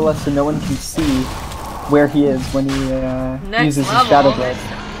of Aquila so no one can see where he is when he uses his Shadow Blade.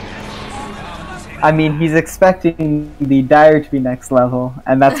 I mean, he's expecting the Dire to be next level,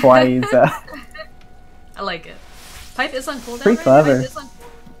 and that's why he's I like it. Pipe is on cooldown. Pretty clever.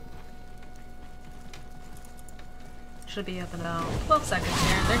 Should be up in about 12 seconds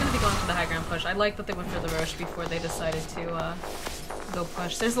here. They're going to be going for the high ground push. I like that they went for the Roche before they decided to go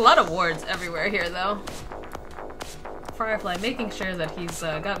push. There's a lot of wards everywhere here, though. Firefly making sure that he's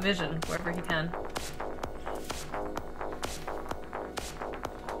got vision wherever he can.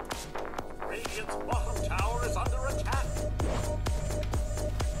 Radiant's bottom tower is under attack.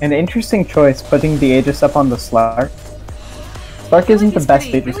 An interesting choice, putting the Aegis up on the Slark. Slark isn't the best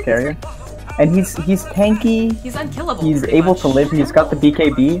Aegis carrier. And he's tanky. He's unkillable. He's able to live. He's got the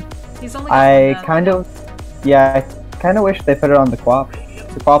BKB. He's only I kind of wish they put it on the Quap.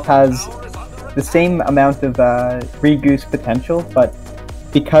 The Quap has the same amount of re-goose potential, but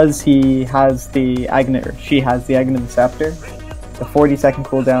because he has the Aghanim, or she has the Aghanim Scepter, the 40-second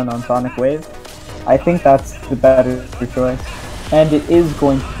cooldown on Sonic Wave, I think that's the better choice. And it is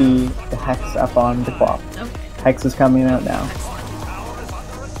going to be the Hex up on the Quap. Okay. Hex is coming out now.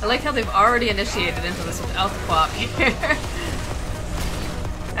 Excellent. I like how they've already initiated into this without the Quap here.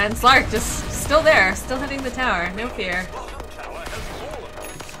 And Slark just still there, still hitting the tower, no fear.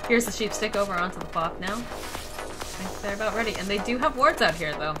 Here's the sheep stick over onto the Quap now. I think they're about ready. And they do have wards out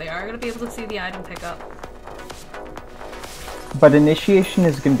here though. They are going to be able to see the item pick up. But initiation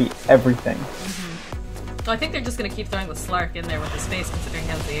is going to be everything. So I think they're just going to keep throwing the Slark in there with the space, considering he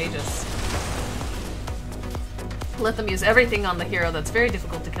has the Aegis. Let them use everything on the hero that's very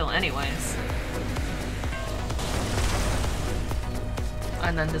difficult to kill anyways.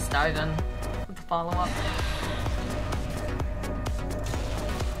 And then just dive in with the follow-up.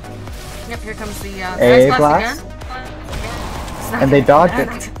 Yep, here comes the Ice Blast again. And they dodged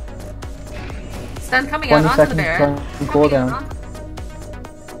it. Stun coming out onto the bear. Cooldown.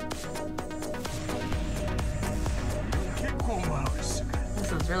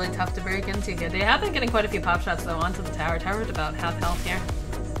 This is really tough to break into here. They have been getting quite a few pop shots though onto the tower. Tower's about half health here.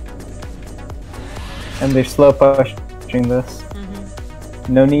 And they're slow pushing this.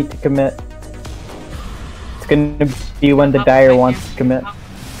 No need to commit. It's gonna be when the Dire wants to commit.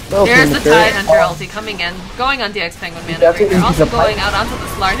 There's the Tide Hunter ulti coming in, going on DX Penguin Man over here, also going out onto the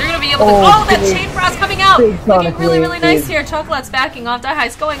Slark. They're gonna be able to— oh, that Chain Frost coming out! Looking really, really nice here. Chocolatte's backing off.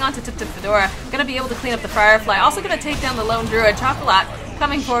 Daihi's going on to Tip Tip Fedora. Gonna be able to clean up the Firefly. Also gonna take down the Lone Druid. Chocolate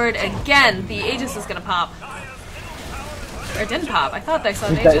coming forward again. The Aegis is gonna pop. Or it didn't pop. I thought I saw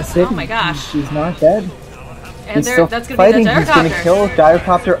an Aegis. Oh my gosh. She's not dead. And He's still that's gonna fighting. be the He's gonna Gyrocopter. kill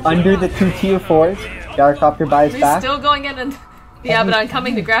Gyrocopter under the 2 TF4s. Gyrocopter buys He's back. still going in and the Abaddon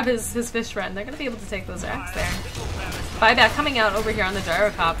coming to grab his fish friend. They're going to be able to take those racks there. Buyback coming out over here on the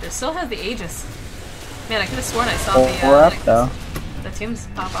Gyrocopter. Still has the Aegis. Man, I could have sworn I saw the tombs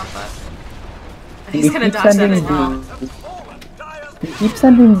pop off, but he's going to dodge that as well. He keeps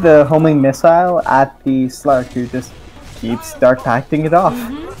sending the homing missile at the Slark, who just keeps dark packing it off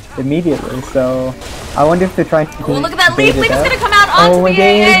immediately. So I wonder if they're trying to. Oh, look at that leap! Leap is going to come out onto the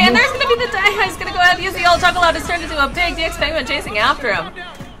AA, and there's going to be the Daihi. He's going to go ahead and use the old Chocolate. It's turned into a big DX Penguin chasing after him.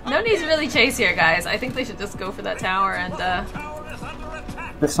 No need to really chase here, guys. I think they should just go for that tower and.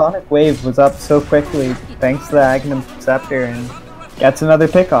 The Sonic Wave was up so quickly thanks to the Aghanim Scepter, and gets another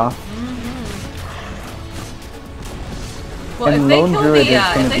pickoff. Well, and if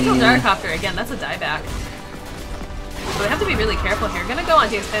they kill the Gyrocopter again, that's a dieback. So they have to be really careful here. Gonna go on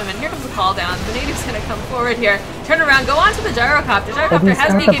to Experiment. Here comes the call down. The native's gonna come forward here. Turn around, go on to the Gyrocopter. Gyrocopter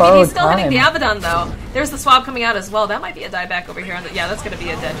has BKB. He's still hitting the Abaddon though. There's the swab coming out as well. That might be a dieback over here. Yeah, that's gonna be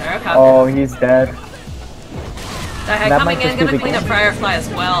a dead Gyrocopter. Oh, he's dead. Daihi coming in, gonna clean up Firefly as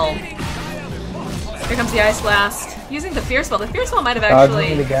well. Here comes the Ice Blast. Using the Fierce Ball. The Fierce Ball might have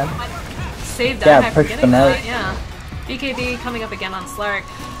actually saved Daihi from getting that. Yeah. BKB coming up again on Slark.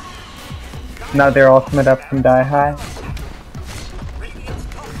 Another ultimate up from Daihi.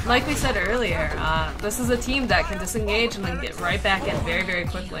 Like we said earlier, this is a team that can disengage and then get right back in very, very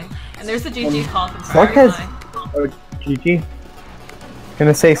quickly. And there's the GG call from Firefly. Oh, GG.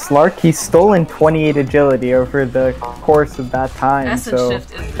 Gonna say Slark, he's stolen 28 agility over the course of that time. Essence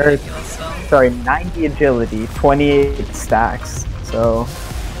shift is ridiculous, so. Sorry, 90 agility, 28 stacks. So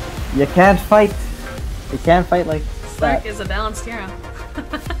you can't fight. You can't fight like Slark is a balanced hero.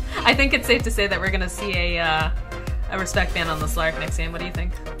 I think it's safe to say that we're gonna see a respect ban on the Slark next game. What do you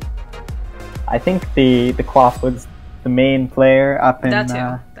think? I think the Quaff was the main player up in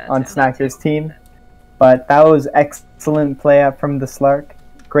on Snacker's team, but that was excellent play up from the Slark.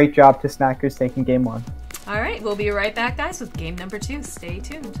 Great job to Snackers taking game 1. All right, we'll be right back, guys, with game number 2. Stay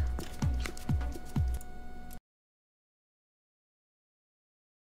tuned.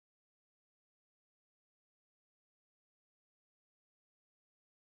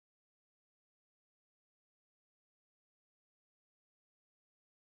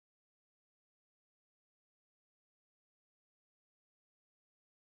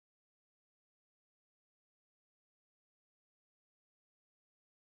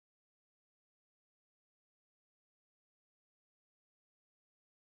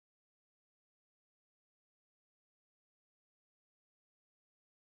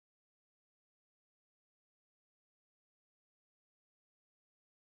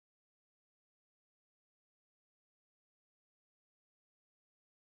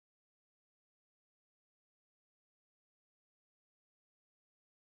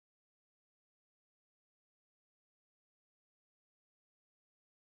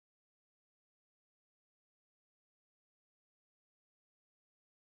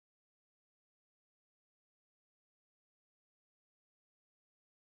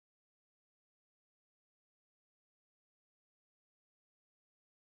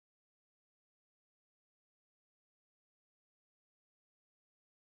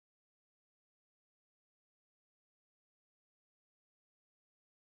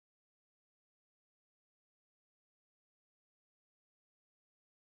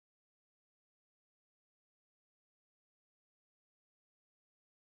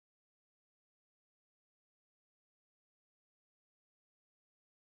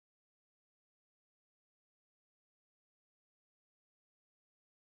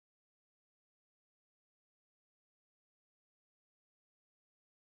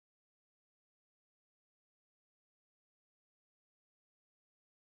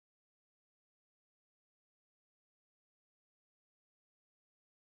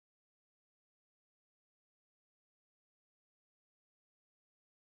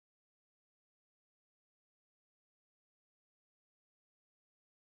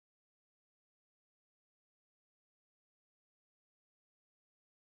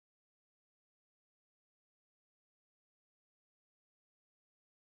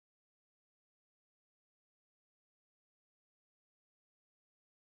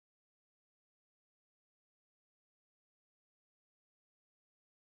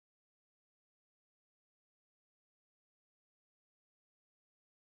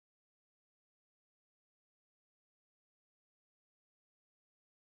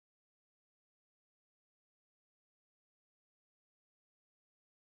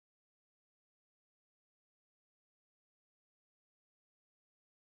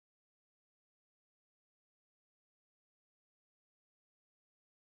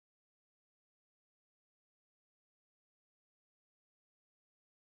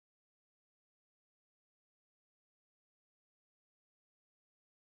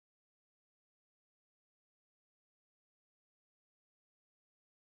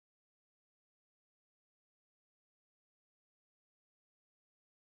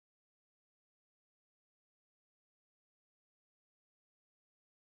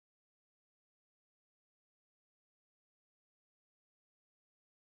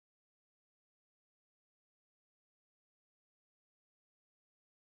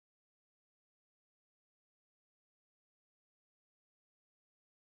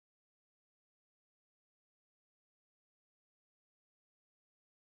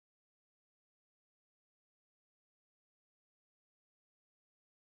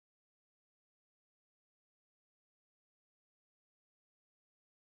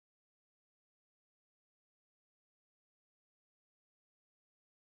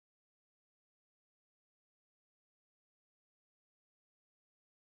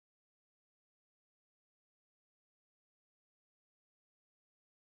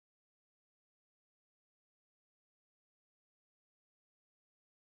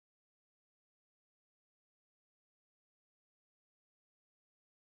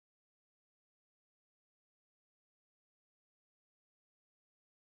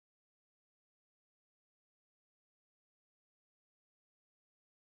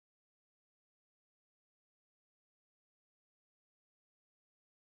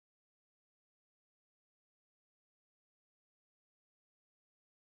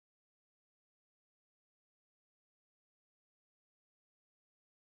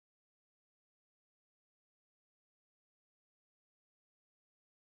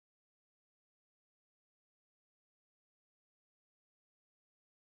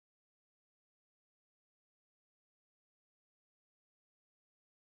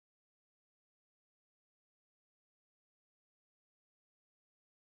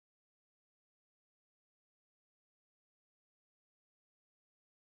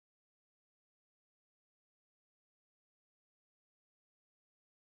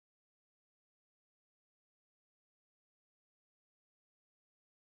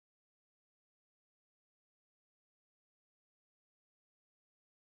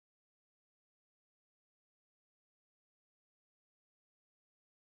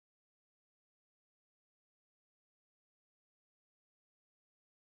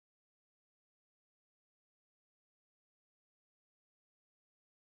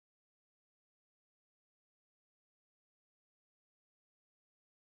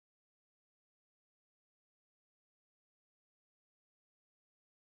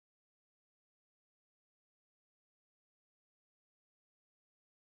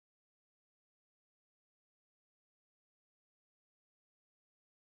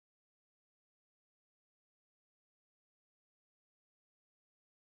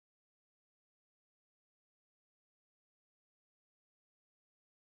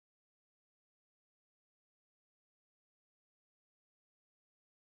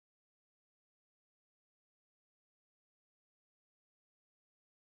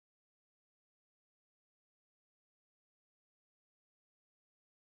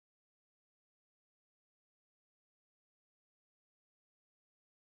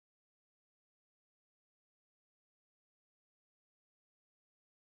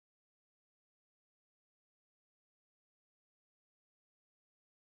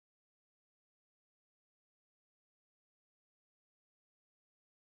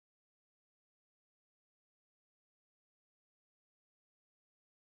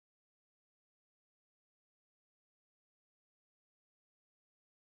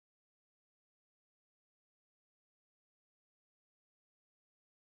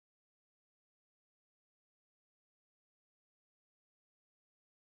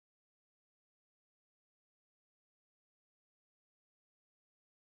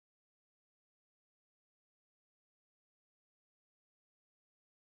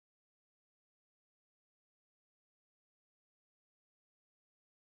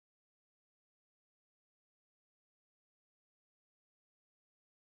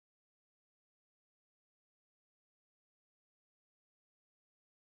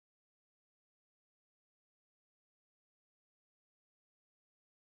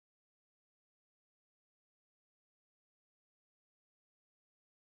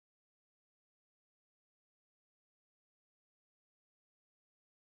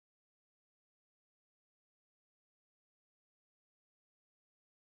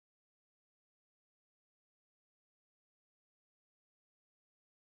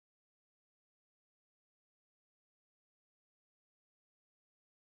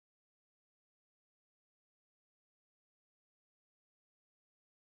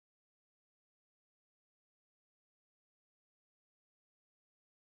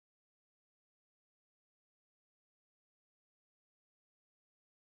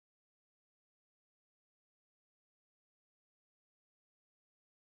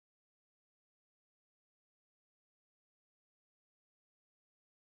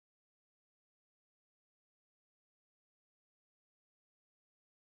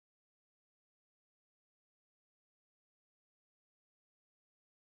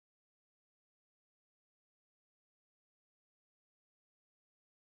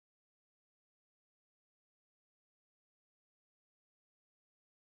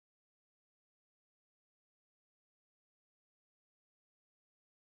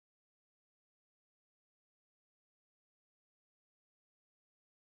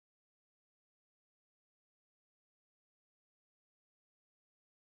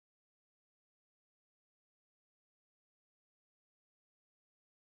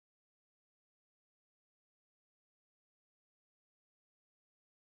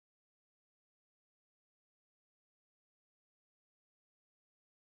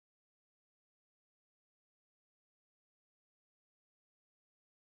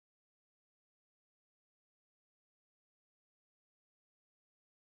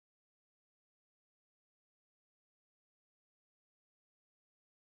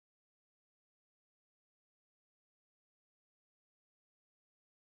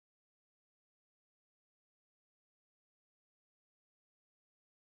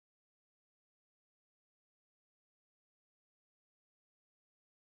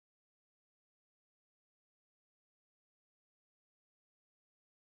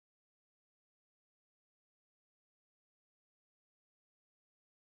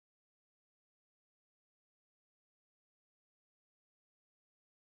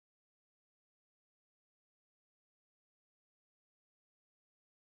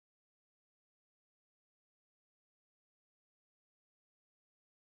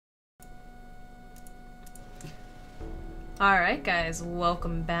 Alright guys,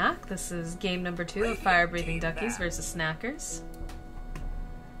 welcome back. This is game number 2 of Fire Breathing Duckies versus Snackers.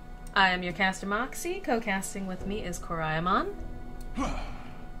 I am your caster Moxie. Co-casting with me is Korayamon.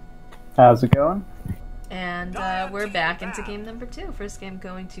 How's it going? And we're back into game number 2. First game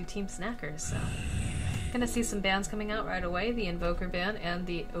going to Team Snackers. So, gonna see some bans coming out right away. The Invoker ban and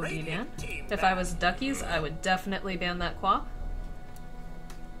the OD ban. If I was Duckies, I would definitely ban that Quap.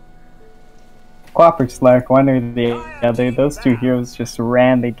 Quap or Slark, one or the other. Those two heroes just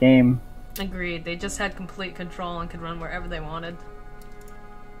ran the game. Agreed. They just had complete control and could run wherever they wanted.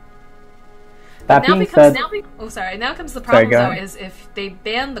 That being said, now comes the problem though, is if they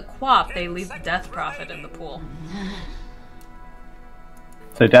ban the Quap, they leave the Death Prophet in the pool.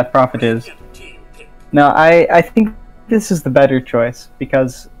 So Death Prophet is... No, I think this is the better choice,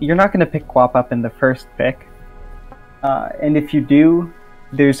 because you're not going to pick Quap up in the first pick. And if you do,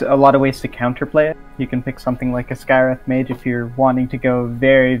 there's a lot of ways to counterplay it. You can pick something like a Skywrath Mage if you're wanting to go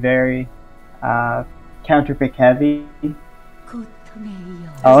very, very counterpick heavy.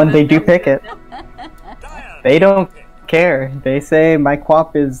 Oh, and they do pick it. They don't care. They say my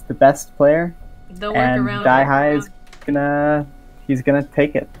Quap is the best player, They'll work and around Daihai is he's gonna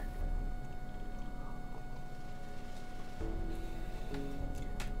take it.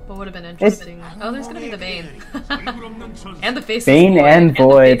 What would have been interesting? Oh, there's gonna be the Bane. And the Faceless Bane Void. and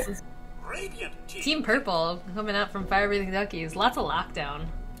Void. Team Purple coming out from Fire Breathing Duckies. Lots of lockdown.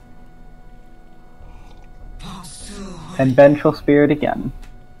 And Vengeful Spirit again.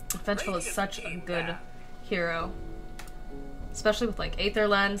 Vengeful is such a good hero. Especially with like Aether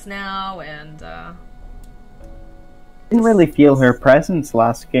Lens now and Didn't really feel her presence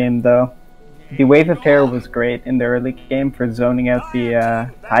last game though. The Wave of Terror was great in the early game for zoning out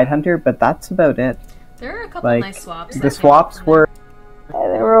the Tidehunter, but that's about it. There are a couple nice swaps. The swaps were they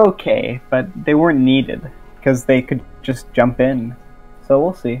were okay, but they weren't needed because they could just jump in. So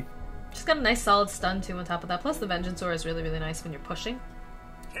we'll see. Just got a nice solid stun too on top of that. Plus the Vengeance Aura is really, really nice when you're pushing.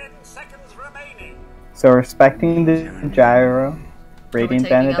 10 seconds remaining. So respecting the gyro, Radiant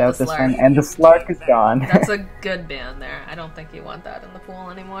banned out this one, and the Slark is gone. That's a good ban there. I don't think you want that in the pool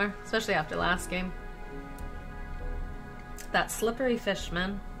anymore, especially after last game. That slippery fish,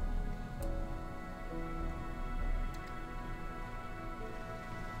 man.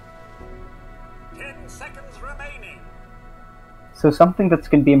 Seconds remaining. So something that's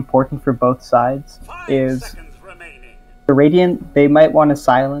going to be important for both sides 5 is seconds remaining. the Radiant, they might want to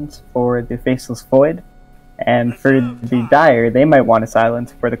silence for the Faceless Void, and for the Dire, they might want to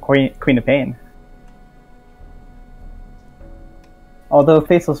silence for the Queen of Pain. Although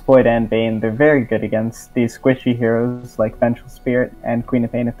Faceless Void and Bane, they're very good against these squishy heroes like Vengeful Spirit and Queen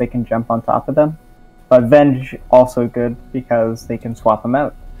of Pain if they can jump on top of them. But Venge also good because they can swap them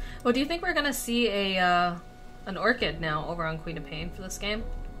out. Well, do you think we're gonna see an Orchid now over on Queen of Pain for this game?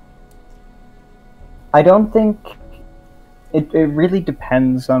 I don't think... It really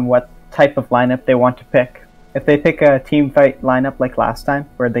depends on what type of lineup they want to pick. If they pick a team fight lineup like last time,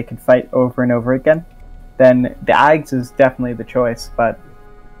 where they could fight over and over again, then the Ags is definitely the choice, but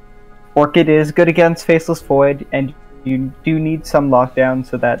Orchid is good against Faceless Void, and you do need some lockdown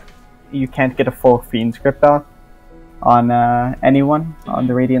so that you can't get a full Fiend script off on anyone on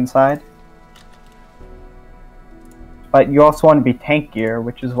the Radiant side. But you also want to be tankier,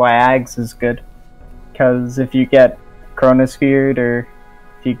 which is why Ags is good. Because if you get Chronosphered or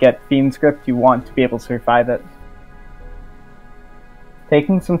if you get Fiend script, you want to be able to survive it.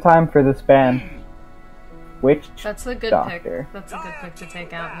 Taking some time for this ban. Witch That's a good Doctor. pick. That's a good pick to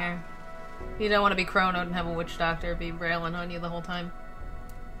take out here. You don't want to be chronoed and have a Witch Doctor be railing on you the whole time.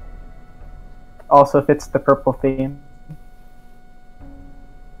 Also fits the purple theme.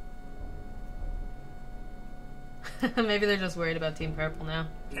 Maybe they're just worried about Team Purple now.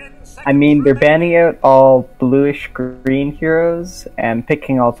 I mean, they're banning out all bluish-green heroes and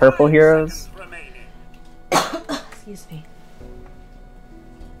picking all purple heroes. Excuse me.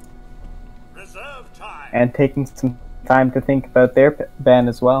 Reserve time. And taking some time to think about their ban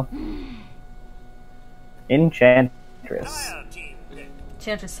as well. Enchantress. Fire team pick.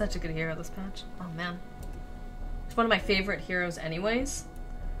 Enchantress is such a good hero this patch. Oh man. It's one of my favorite heroes anyways.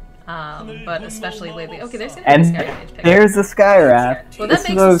 But especially lately. Okay, there's gonna be a And Skywrath Mage pick. there's a Skywrath. Well, This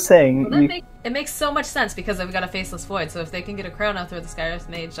is what I was saying. It makes so much sense because we've got a Faceless Void, so if they can get a Chrono, throw the Skywrath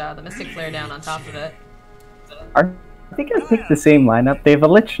Mage, the Mystic Flare down on top of it. Are they gonna pick the same lineup? They have a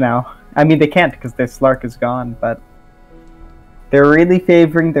Lich now. I mean, they can't because their Slark is gone, but they're really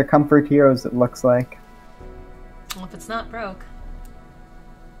favoring their comfort heroes, it looks like. Well, if it's not broke.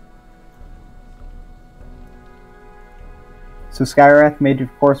 So Skywrath Mage, of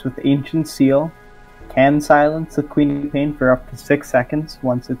course, with Ancient Seal. can silence the Queen of Pain for up to 6 seconds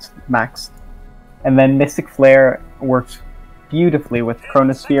once it's maxed. And then Mystic Flare works beautifully with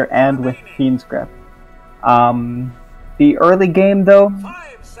Chronosphere and with Fiend's Grip. The early game, though,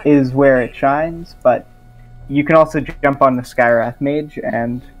 is where it shines, but you can also jump on the Skywrath Mage,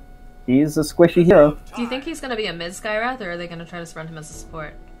 and he's a squishy hero. Do you think he's going to be a mid Skywrath, or are they going to try to run him as a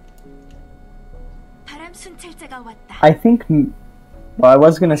support? I think, well, I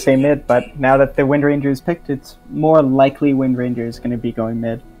was going to say mid, but now that the Wind Ranger is picked, it's more likely Wind Ranger is going to be going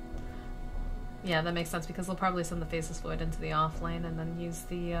mid. Yeah, that makes sense, because they'll probably send the Faceless Void into the off lane and then use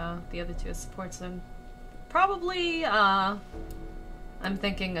the other two as supports. Then probably, I'm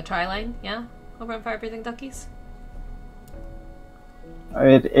thinking a tri-lane, yeah? Over on Fire Breathing Duckies?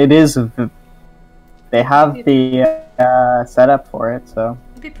 It is, they have the setup for it, so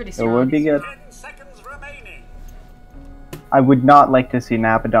It'd be pretty it strong. would be good. 10 seconds remaining. I would not like to see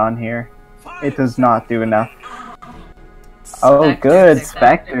Napadon here. It does not do enough. Oh, Spectre, good, exactly.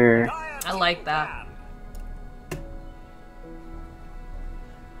 Spectre. I like that.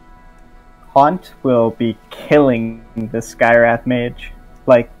 Haunt will be killing the Skywrath Mage.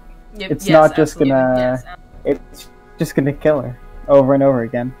 Like, Yep, it's yes, not just absolutely. gonna... Yes. It's just gonna kill her over and over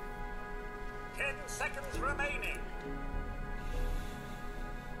again. 10 seconds remaining.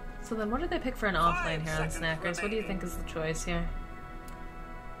 So then what do they pick for an off lane here on 5 seconds Snackers? What do you think is the choice here?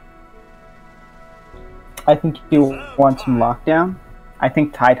 I think you want some lockdown. I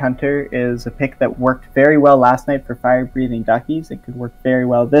think Tidehunter is a pick that worked very well last night for Fire Breathing Duckies. It could work very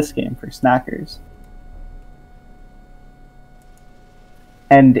well this game for Snackers.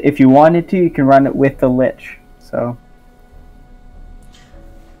 And if you wanted to, you can run it with the Lich. So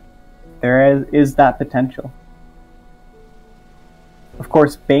there is that potential. Of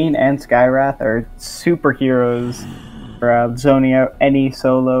course, Bane and Skywrath are superheroes for zoning out any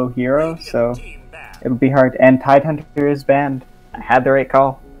solo hero, so Team back. it'll be hard. And Tidehunter is banned. I had the right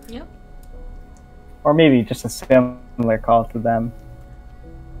call. Yep. Or maybe just a similar call to them.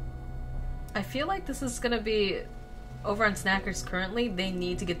 I feel like this is going to be... Over on Snackers currently, they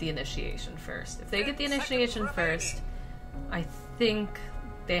need to get the initiation first. If they get the initiation first, I think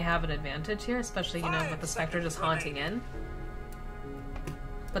they have an advantage here, especially, you know, with the Spectre just haunting in.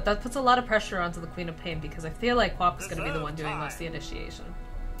 But that puts a lot of pressure onto the Queen of Pain, because I feel like Quap is going to be the one doing most of the initiation.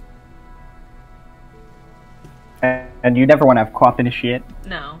 And you never want to have Quap initiate.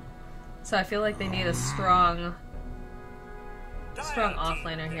 No. So I feel like they need a strong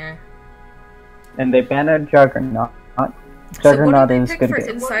offlaner here. And they ban a Juggernaut. So Juggernaut what do they is pick good for to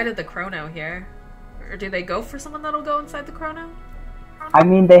get. inside of the Chrono here? Or do they go for someone that'll go inside the Chrono? I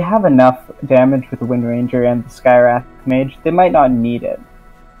mean, they have enough damage with the Wind Ranger and the Skywrath Mage. They might not need it.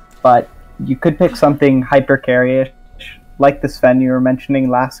 But you could pick something hyper carry-ish, like the Sven you were mentioning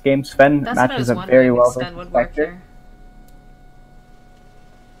last game. Sven That's what I matches was up very wondering well if Sven with would work Spectre.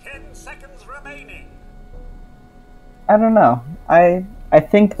 here. 10 seconds remaining. I don't know. I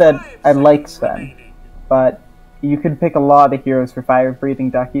think that 5 I like seconds Sven, remaining. but you could pick a lot of heroes for Fire Breathing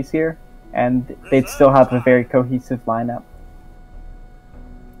Duckies here, and they'd still have a very cohesive lineup.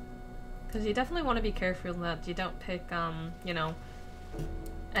 Because you definitely want to be careful that you don't pick, you know,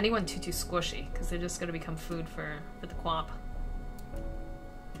 anyone too squishy, because they're just going to become food for the Quap.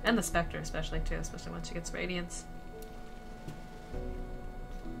 And the Spectre especially, too, especially once she gets Radiance.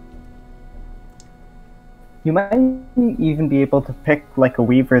 You might even be able to pick like a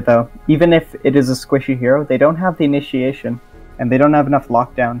Weaver though. Even if it is a squishy hero, they don't have the initiation, and they don't have enough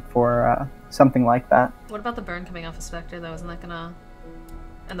lockdown for something like that. What about the burn coming off of Spectre, though? Isn't that gonna...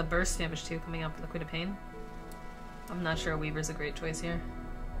 And the burst damage, too, coming off of the Queen of Pain? I'm not sure Weaver's a great choice here.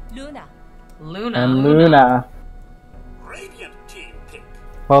 Luna. Luna. And Luna. Radiant team pick.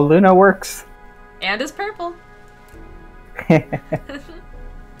 Well, Luna works. And is purple.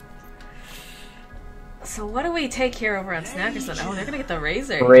 So what do we take here over on Snackerson? Oh, they're gonna get the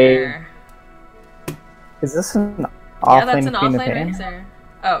Razor here. Is this an Yeah, offlane that's an Queen of offlane Pain? Razor.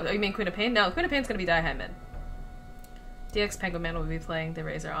 Oh, you mean Queen of Pain? No, Queen of Pain's gonna be die high mid. DX Penguin Man will be playing the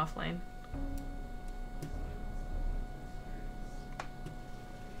Razor offlane.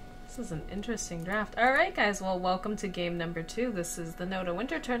 This is an interesting draft. Alright guys, well welcome to game number 2. This is the NotA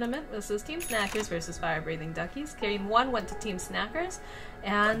Winter Tournament. This is Team Snackers versus Fire Breathing Duckies. Game 1 went to Team Snackers.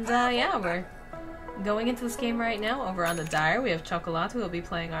 And yeah, we're going into this game right now. Over on the Dire, we have Chocolate, who will be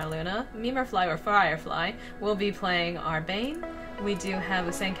playing our Luna. Memerfly or Firefly will be playing our Bane. We do have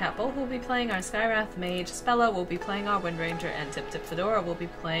Usain Cat Bull, who will be playing our Skywrath Mage. Spella will be playing our Wind Ranger, and Tip Tip Fedora will be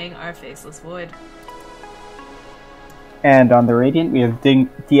playing our Faceless Void. And on the Radiant, we have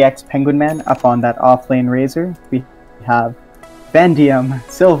DX Penguin Man up on that offlane Razor. We have Vanadium,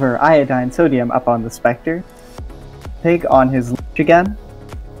 Silver, Iodine, Sodium up on the Spectre. Pig on his Lich again.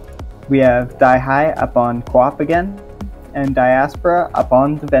 We have Die High up on Quap again. And Diaspora up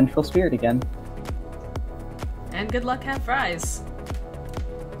on the Vengeful Spirit again. And good luck, have fries.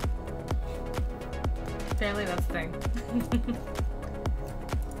 Apparently that's the thing.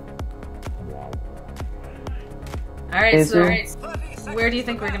 Alright, so where do you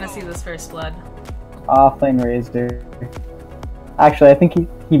think we're gonna see this first blood? Offlane Razor. Actually, I think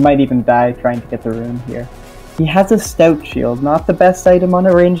he might even die trying to get the rune here. He has a Stout Shield, not the best item on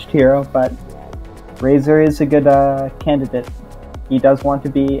a ranged hero, but Razor is a good candidate. He does want to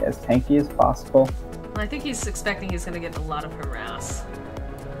be as tanky as possible. Well, I think he's expecting he's gonna get a lot of harass.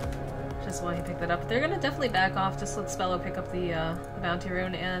 Which is why he picked that up. They're gonna definitely back off, just let Spello pick up the Bounty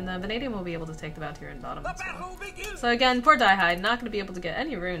Rune, and Vanadium will be able to take the Bounty Rune bottom as well. So again, poor Die Hide, not gonna be able to get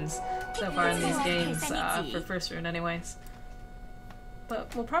any runes so far in these games, for first rune anyways.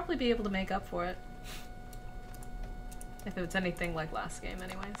 But we'll probably be able to make up for it. If it's anything like last game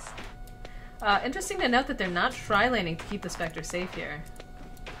anyways. Interesting to note that they're not tri-laning to keep the Spectre safe here.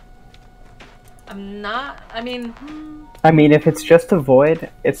 I mean, if it's just a Void,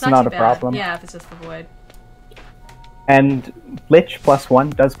 it's not a too bad. problem. Yeah, if it's just the Void. And Lich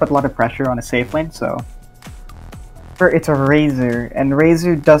 +1 does put a lot of pressure on a safe lane, so... It's a Razor, and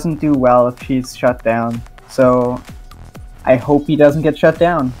Razor doesn't do well if she's shut down, so... I hope he doesn't get shut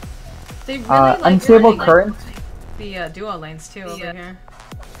down. They really like Unstable Current. The duo lanes too over here.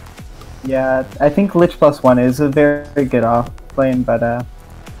 Yeah, I think Lich +1 is a very good off lane, but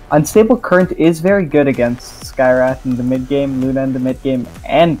Unstable Current is very good against Skywrath in the mid game, Luna in the mid game,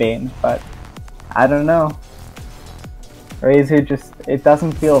 and Bane, but I don't know. Razor just, it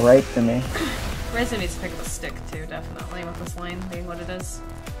doesn't feel right to me. Razor needs to pick up a stick too, definitely, with this lane being what it is.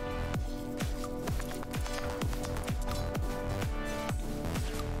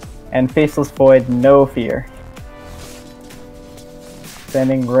 And Faceless Void, no fear.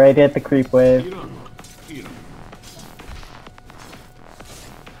 Standing right at the creep wave.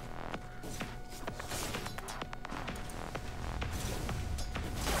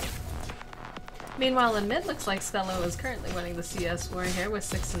 Meanwhile, in mid, looks like Spello is currently winning the CS war here with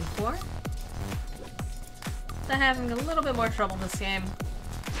 6 and 4. They're having a little bit more trouble this game,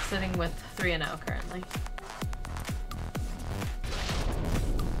 sitting with 3 and 0 currently.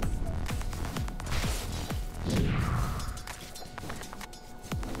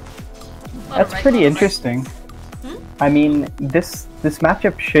 That's pretty interesting. I mean, this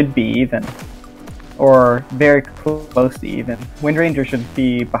matchup should be even. Or very close to even. Windranger should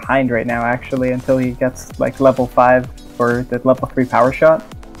be behind right now, actually, until he gets like level 5 for the level 3 power shot.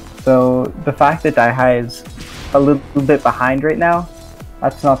 So the fact that Die High is a little bit behind right now,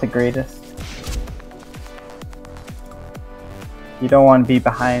 that's not the greatest. You don't want to be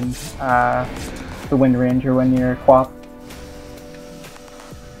behind the Windranger when you're Quap.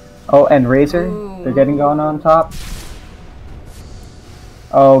 Oh, and Razor, they're getting going on top.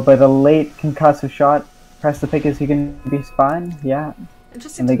 Oh, but a late concussive shot. Press the pick, is he going to be fine? Yeah.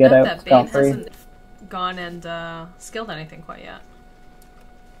 Interesting to note that Bane hasn't gone and skilled anything quite yet.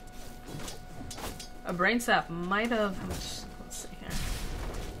 A Brain Sap might have... let's see here.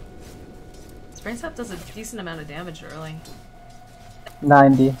 This Brain Sap does a decent amount of damage early.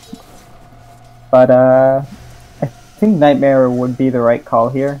 90. But I think Nightmare would be the right call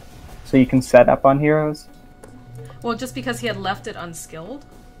here. So you can set up on heroes. Well, just because he had left it unskilled,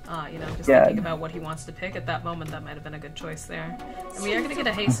 you know, just thinking about what he wants to pick at that moment, that might have been a good choice there. And we are going to get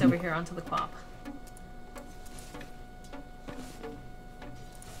a haste over here onto the Quap.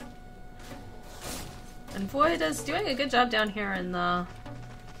 And Void is doing a good job down here in the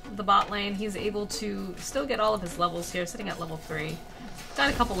bot lane. He's able to still get all of his levels here, sitting at level 3. Got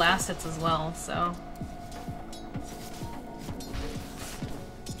a couple last hits as well, so...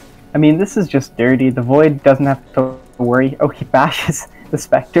 I mean, this is just dirty. The Void doesn't have to worry. Oh, he bashes the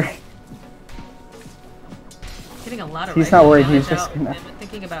Spectre. Getting a lot of he's not worried, he's just gonna...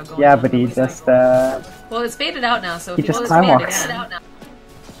 thinking about going yeah, but he just, Well, it's faded out now, so if he just time walks. again...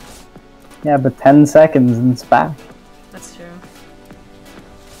 Yeah, but 10 seconds and it's back. That's true.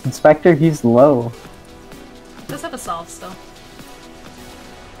 Inspector, he's low. Does have a solve still.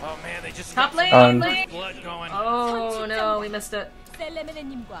 Oh man, they just Top lane! blood going. Oh no, we missed it.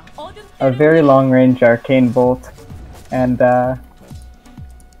 A very long range arcane bolt, and the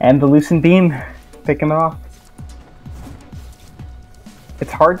Lucent Beam, pick him off.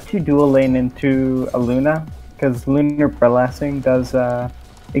 It's hard to dual lane into a Luna because Lunar Burlesting does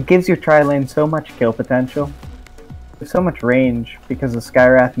it gives your tri lane so much kill potential. There's so much range because of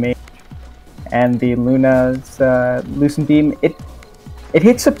Skywrath Mage, and the Luna's Lucent Beam, it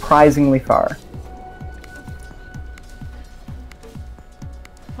hits surprisingly far.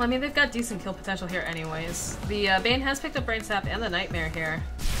 Well, I mean, they've got decent kill potential here anyways. The Bane has picked up Brain Sap and the Nightmare here,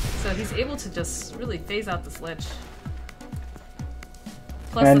 so he's able to just really phase out this Lich.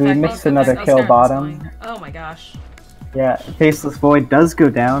 Plus And the we fact missed that another Skyrim kill is bottom. going- Oh my gosh. Yeah, Faceless Void does go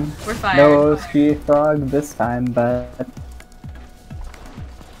down. We're fired. No Street Frog this time, but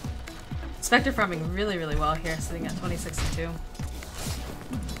Spectre farming really, really well here, sitting at 26-2.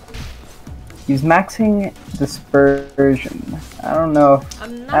 he's maxing Dispersion. I don't know.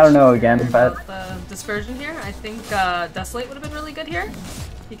 I'm not I don't know sure again, but about the dispersion here. I think Desolate would have been really good here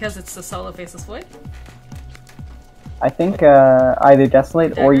because it's the solo Faceless Void. I think either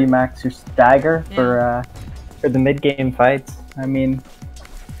Desolate or Dagger? you max your Stagger for the mid game fights. I mean,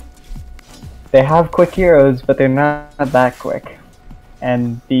 they have quick heroes, but they're not that quick.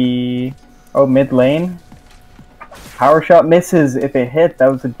 And the mid lane, power shot misses. If it hit, that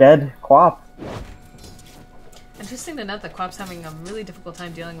was a dead Quap. Interesting to note that Quap's having a really difficult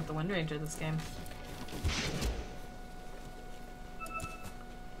time dealing with the Wind Ranger this game.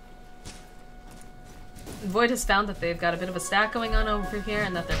 Void has found that they've got a bit of a stack going on over here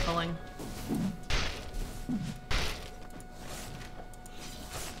and that they're pulling.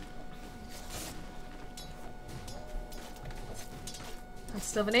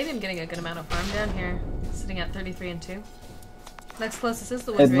 Still, Vanadium getting a good amount of farm down here, sitting at 33-2. Next closest is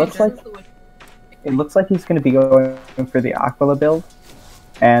the Wind Ranger. It looks like he's going to be going for the Aquila build,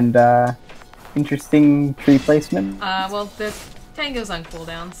 and interesting tree placement. Well, the Tango's on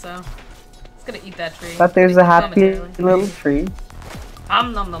cooldown, so it's gonna eat that tree. But there's a happy momentarily. little tree.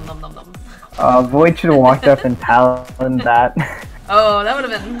 Nom nom nom nom nom nom. Void should have walked up and taloned that. Oh, that would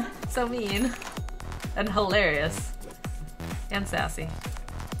have been so mean. And hilarious. And sassy.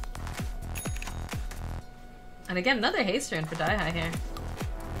 And again, another haste rune for Die here.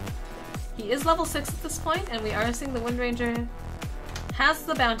 He is level 6 at this point, and we are seeing the Wind Ranger has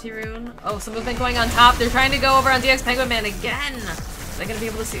the bounty rune. Oh, some movement going on top. They're trying to go over on DX Penguin Man again. Are they gonna be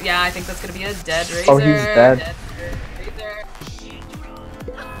able to see? Yeah, I think that's gonna be a dead Razor. Oh, he's dead.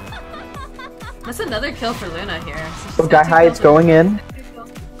 That's another kill for Luna here. So Die is going in.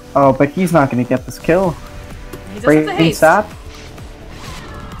 Oh, but he's not going to get this kill. He does have the haste. Sap?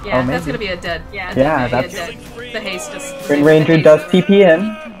 Yeah, Oh, that's maybe. gonna be a dead. Yeah, that's- dead. The haste just. Wind Ranger does TP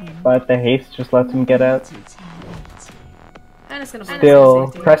in, but the haste just lets him get out. And it's gonna Still,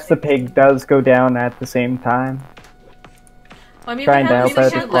 Press the Pig does go down at the same time. Well, I mean, trying to we help had out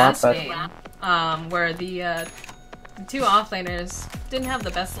this the issue last Quap, game, where the two offlaners didn't have the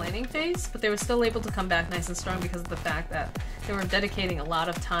best laning phase, but they were still able to come back nice and strong because of the fact that they were dedicating a lot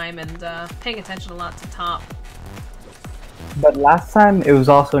of time and paying attention a lot to top. But last time it was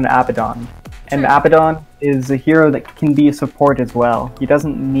also an Abaddon. And True. Abaddon is a hero that can be a support as well. He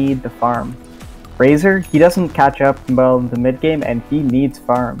doesn't need the farm. Razor, he doesn't catch up well in the mid game and he needs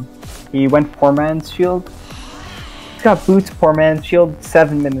farm. He went Poor Man's Shield. He's got Boots, Poor Man's Shield,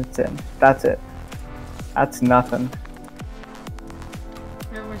 7 minutes in. That's it. That's nothing.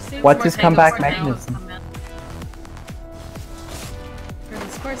 And we're seeing What's some his more comeback Tangos come mechanism? in. For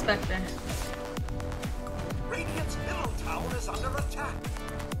the score Spectre. Radiant's middle tower is under attack.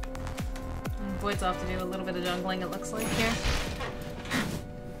 And Void's off to do a little bit of jungling, it looks like here.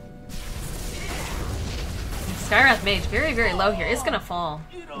 Skywrath Mage, very, very low here. It's gonna fall.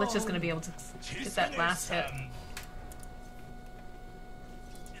 Lich is gonna be able to get that last hit.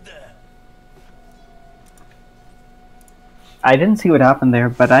 I didn't see what happened there,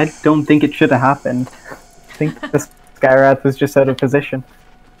 but I don't think it should have happened. I think the Skyrath was just out of position.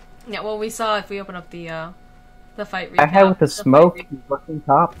 Yeah, well, we saw if we open up the fight recap. I had with the smoke, he's looking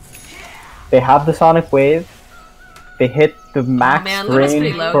top. They have the Sonic Wave. They hit the max man, Luna's pretty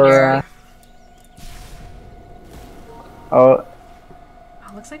range low for. here. Oh,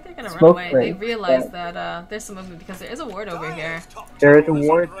 Oh, looks like they're gonna run Smoke away. break, They realize yeah. that there's some movement because there is a ward over here. there is a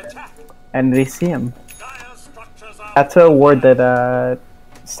ward, and they see him. Dire structures are That's a ward that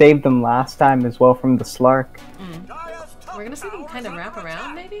saved them last time as well from the Slark. Dire's top We're gonna see them tower kind of is wrap under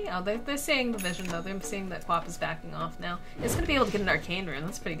around, attack. maybe? Oh, they're seeing the vision though. They're seeing that Quap is backing off now. It's gonna be able to get an arcane rune.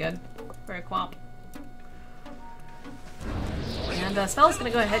 That's pretty good for a Quap. And Spell's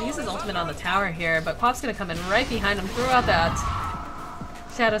gonna go ahead and use his ultimate on the tower here, but Quap's gonna come in right behind him, throw out that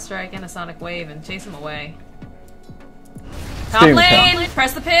Shadow Strike and a Sonic Wave and chase him away. Top Boom, lane!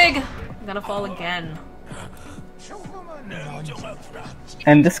 Press the pig! I'm gonna fall again.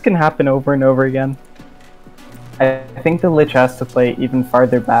 And this can happen over and over again. I think the Lich has to play even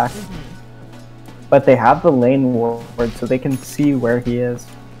farther back. But they have the lane ward, so they can see where he is.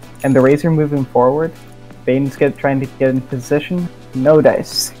 And the Razor moving forward. Bane's trying to get in position. No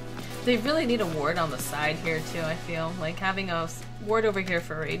dice. They really need a ward on the side here too, I feel. Like having a ward over here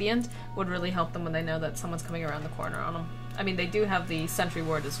for Radiant would really help them when they know that someone's coming around the corner on them. I mean, they do have the sentry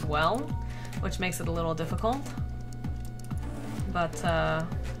ward as well, which makes it a little difficult. But I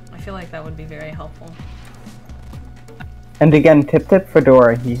feel like that would be very helpful. And again, tip for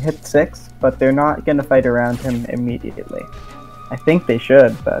Dora. He hit 6, but they're not going to fight around him immediately. I think they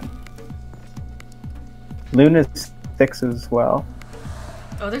should, but... Luna's 6 as well.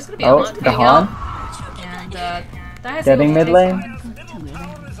 Oh, there's going to be a Haunt coming out. And that getting mid lane.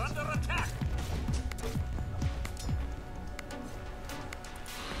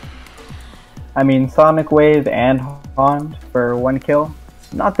 I mean, Sonic Wave and Haunt for 1 kill.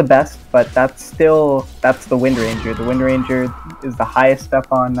 Not the best, but that's the Wind Ranger. The Wind Ranger is the highest up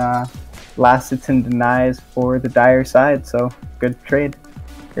on last hits and denies for the Dire side, so good trade.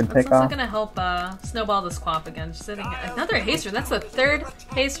 Good That's pick also off. going to help snowball this Quap again. Just sitting another haste rune. That's the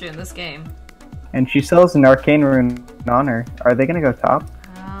 3rd haste rune in this game. And she sells an Arcane Rune on her. Are they going to go top?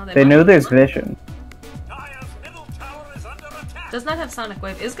 They know there's vision. Does not have Sonic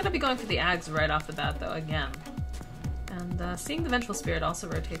Wave. Is going to be going for the Ags right off the bat, though, again. And seeing the Vengeful Spirit also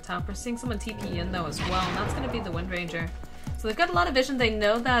rotate top. We're seeing someone TP in, though, as well, and that's going to be the Wind Ranger. So they've got a lot of vision. They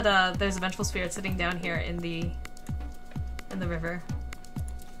know that there's a Vengeful Spirit sitting down here in the river.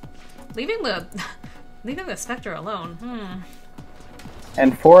 Leaving the Spectre alone.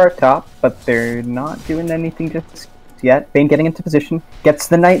 And 4 are top, but they're not doing anything just yet. Bane getting into position. Gets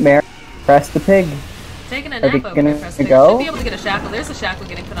the Nightmare. Press the pig. Taking a Are they nap over gonna here, Preston. go? Should be able to get a shackle. There's a shackle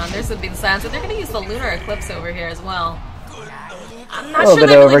getting put on. There's the Beam Silence. And they're going to use the Lunar Eclipse over here as well. I'm A not little sure bit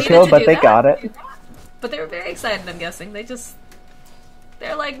they really needed overkill, to but do they that. got it. But they were very excited, I'm guessing.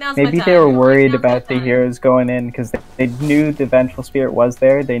 They're like, now's Maybe my time. they were Like, worried now's my about the time. heroes going in because they knew the Vengeful Spirit was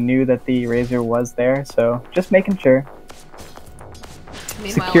there. They knew that the Razor was there, so just making sure.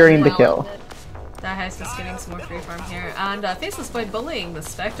 Meanwhile, Securing the kill. That Heist just getting some more free farm here. And Faceless Boy bullying the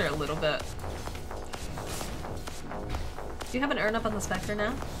Spectre a little bit. Do you have an urn up on the Spectre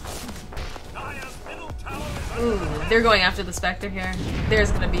now? Ooh, they're going after the Spectre here.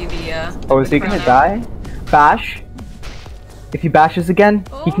 There's gonna be the Oh, is he gonna die? Bash? If he bashes again,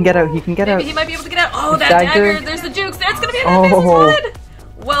 he can get out. He can get out. Maybe he might be able to get out. Oh, that Dagger. dagger! There's the jukes. That's gonna be a Oh. Faceless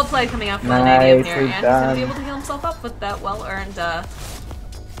Blood! Well played coming out from the Nadium here. Nicely And he's gonna be done. able to heal himself up with that well-earned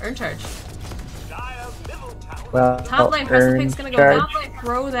urn charge. Well, Top lane, Preston Pig's gonna go charge. top lane,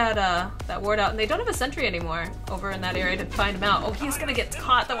 throw that ward out, and they don't have a sentry anymore over in that area to find him out. Oh, he's gonna get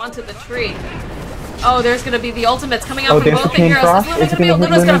caught though onto the tree. Oh, there's gonna be the ultimates coming out Oh, from there's both the the Chain heroes. Frost. Luna's Is it gonna, gonna hit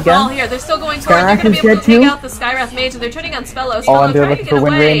Luna's Luna gonna fall again? here. They're still going for it. They're Skywrath gonna be is able to dead take too? out the Skywrath Mage, and they're turning on Spello. Oh, Spello and they're trying to looking get for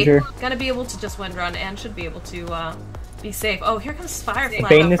Wind away. Ranger. Gonna be able to just wind run and should be able to be safe. Oh, here comes Firefly.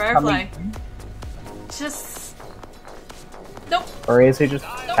 Bane though, is Firefly. coming. Just nope. Razor just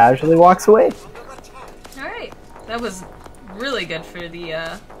casually walks away. Alright, that was really good for the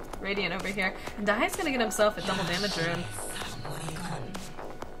Radiant over here. And Dai's gonna get himself a double damage rune.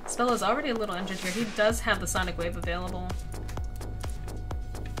 Spello's already a little injured here. He does have the Sonic Wave available.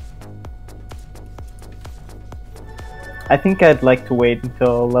 I think I'd like to wait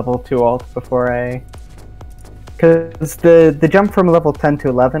until level 2 ult before I... Because the jump from level 10 to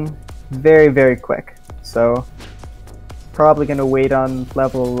 11, very, very quick. So, probably going to wait on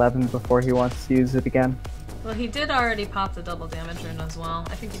level 11 before he wants to use it again. Well, he did already pop the double damage rune as well.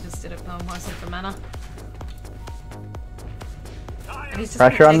 I think he just did it mostly for mana. And he's just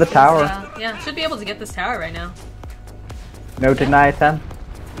Pressure gonna on the take tower. yeah, should be able to get this tower right now. No deny attempt.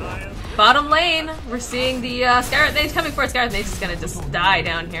 Bottom lane, we're seeing the Skywrath Mage coming for it. Skywrath Mage is gonna just die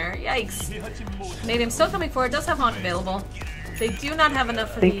down here. Yikes. Nadium still coming for it. Does have Haunt available. They do not have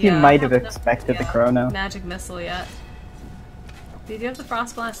enough for I think the he might have expected the chrono. magic missile yet. They do have the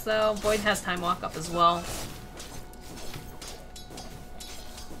Frost Blast though. Void has Time Walk up as well.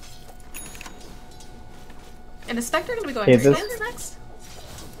 And is Spectre gonna be going Okay, for this- lands next?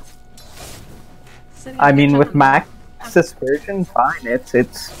 Sitting I on the mean, with top. Max Dispersion, fine.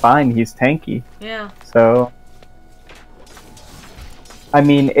 It's fine. He's tanky. Yeah. So, I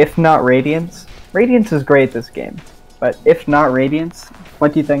mean, if not Radiance, Radiance is great this game. But if not Radiance,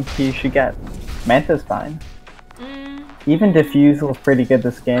 what do you think he should get? Manta's fine. Even Diffusal is pretty good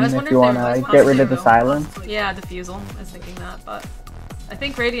this game was if wondering you if want they were to get rid of the possible. silence. Yeah, Diffusal. I was thinking that, but I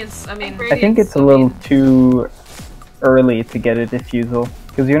think Radiance. I mean, I think it's a little too early to get a Diffusal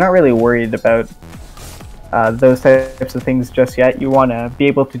because you're not really worried about those types of things just yet. You want to be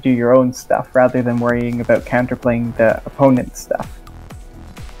able to do your own stuff rather than worrying about counterplaying the opponent's stuff.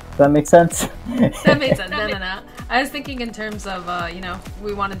 Does that make sense? That made sense. No. I was thinking in terms of, you know,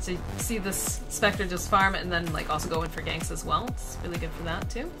 we wanted to see this Spectre just farm and then, like, also go in for ganks as well. It's really good for that,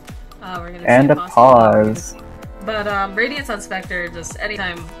 too. We're gonna And see a pause. But, Radiance on Spectre, just any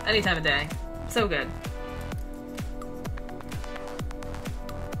time of day. So good.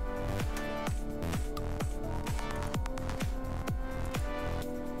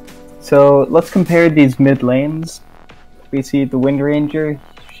 So let's compare these mid lanes. We see the Wind Ranger,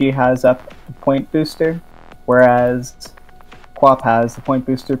 she has up the point booster, whereas Quap has the point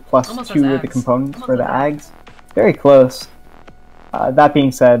booster plus Almost 2 has of the Ags. components Almost for the has Ags. Very close. That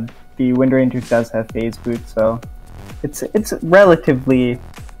being said, the Wind Ranger does have phase boot, so it's relatively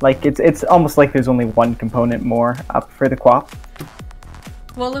like it's almost like there's only one component more up for the Quap.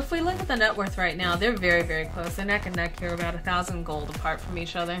 Well, if we look at the net worth right now, they're very, very close. They're neck and neck here, about 1,000 gold apart from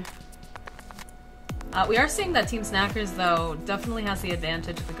each other. We are seeing that Team Snackers, though, definitely has the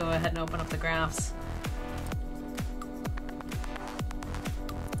advantage if we go ahead and open up the graphs.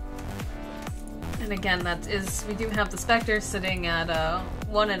 And again, that is, we do have the Spectre sitting at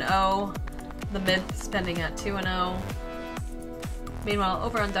 1-0, the mid spending at 2-0. Meanwhile,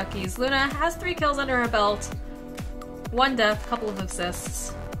 over on Duckies, Luna has 3 kills under her belt, 1 death, couple of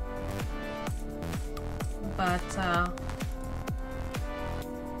assists. But,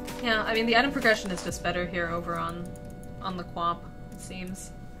 yeah, I mean, the item progression is just better here over on the Quap, it seems.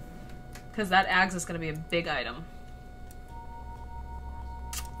 Because that Ags is going to be a big item.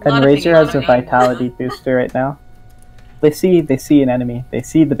 And Razor has a vitality booster right now. They see an enemy. They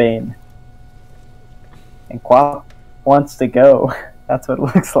see the Bane. And Quap wants to go. That's what it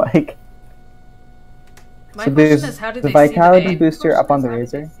looks like. My so question there's is, how did the they vitality see the booster up on the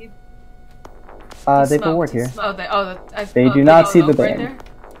Razor. They have a ward here. They do not see the Bane.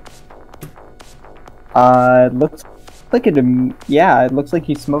 It looks like it. Yeah, it looks like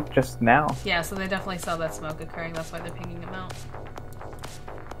he smoked just now. Yeah, so they definitely saw that smoke occurring. That's why they're pinging him out.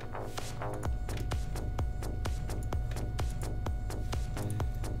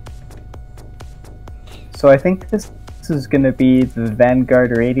 So I think this is going to be the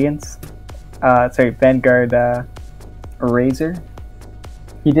Vanguard Radiance. Vanguard Razor.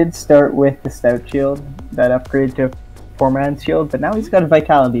 He did start with the Stout Shield, that upgrade to 4-man shield, but now he's got a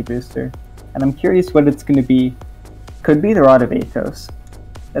Vitality booster. And I'm curious what it's going to be. Could be the Rod of Athos.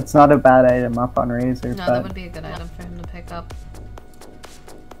 It's not a bad item up on Razor. No, but that would be a good item for him to pick up.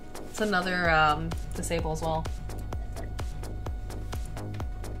 It's another disable as well.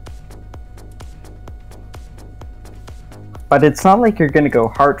 But it's not like you're going to go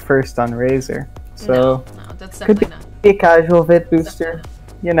heart first on Razor. So No, that's definitely not. Could be a casual Vit booster.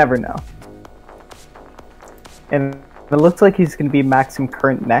 You never know. And it looks like he's going to be maxing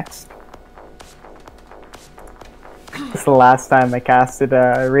current next. This is the last time I casted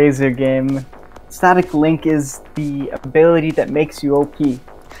a Razor game. Static Link is the ability that makes you OP.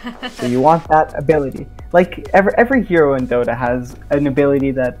 So you want that ability. Like, every hero in Dota has an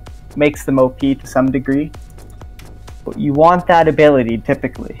ability that makes them OP to some degree. But you want that ability,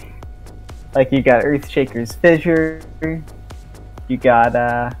 typically. Like, you got Earthshaker's Fissure, you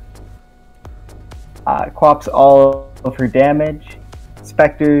got Quap's all of her damage,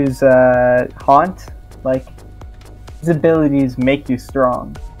 Spectre's Haunt. Like, these abilities make you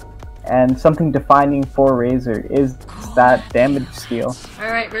strong. And something defining for Razor is that damage steal.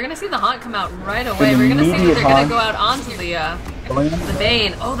 Alright, we're gonna see the Haunt come out right away. We're gonna see that they're gonna go out onto the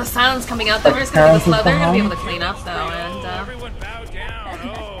Bane. Oh, the silence coming out. They're just gonna be the slow. They're gonna be able to clean up though, and Everyone bow down.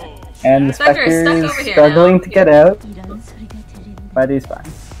 Oh. And the Spectre is Spectre stuck is over here struggling now. to get out, but he's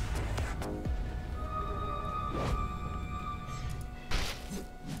fine.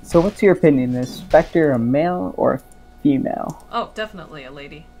 So what's your opinion? Is Spectre a male or a female? oh, definitely a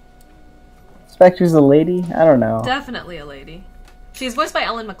lady. Spectre's a lady? I don't know. Definitely a lady. She's voiced by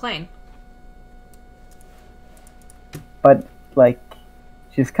Ellen McLean. But, like,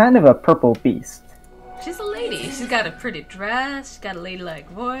 she's kind of a purple beast. She's a lady. She's got a pretty dress. She's got a ladylike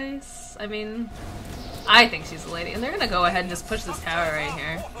voice. I mean, I think she's a lady. And they're gonna go ahead and just push this tower right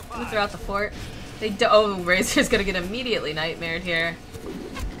here. Gonna throw out the fort. Oh, Razor's gonna get immediately nightmared here.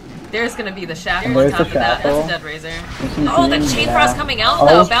 There's gonna be the shackle on top of that. That's a dead Razor. Oh, the chain frost coming out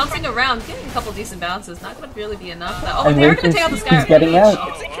though, bouncing around, getting a couple decent bounces. Not gonna really be enough though. Oh, And they're gonna take out the Sky. he's getting out.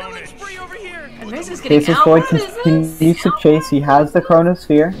 And Razor's getting Chase's out. going What to is continue this? to chase. He has the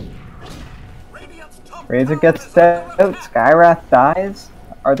Chronosphere. Razor gets out. Skywrath dies.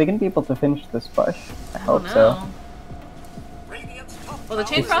 Are they going to be able to finish this push? I hope so. Well, the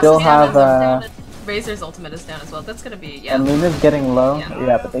chain They frost still is down. have, Razor's ultimate is down as well. That's gonna be, yeah. And Luna's getting low. Yeah.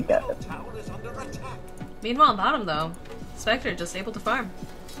 Yeah, but they get it. Meanwhile, bottom though, Spectre just able to farm.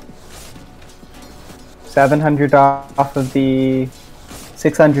 700 off of the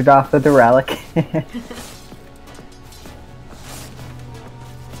 600 off of the relic.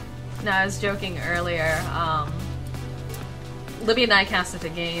 No, I was joking earlier. Libby and I casted a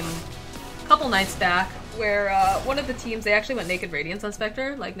game a couple nights back where one of the teams, they actually went Naked Radiance on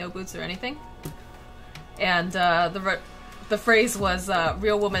Spectre, like no boots or anything. And the phrase was,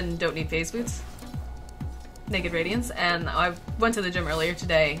 real women don't need phase boots. Naked Radiance. And I went to the gym earlier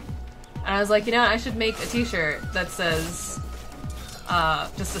today, and I was like, you know, I should make a t-shirt that says,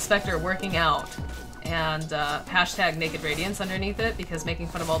 just a Spectre working out, and hashtag Naked Radiance underneath it, because making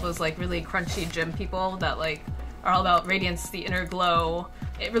fun of all those like really crunchy gym people that like are all about radiance, the inner glow,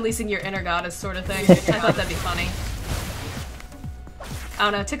 releasing your inner goddess sort of thing. I thought that'd be funny. I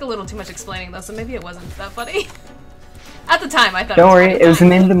don't know, it took a little too much explaining though, so maybe it wasn't that funny. At the time, I thought Don't it was worry, funny. it was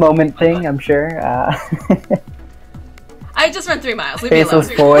an in-the-moment thing, I'm sure. I just ran 3 miles, leave me alone.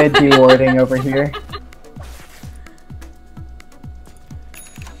 Faceless Void rewarding over here.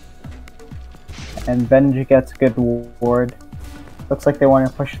 And Benji gets a good ward. Looks like they want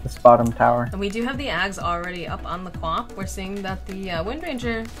to push this bottom tower. And we do have the Ags already up on the Quap. We're seeing that the Wind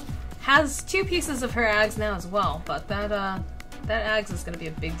Ranger has 2 pieces of her Ags now as well, but that Ags is going to be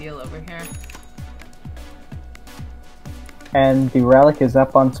a big deal over here. And the relic is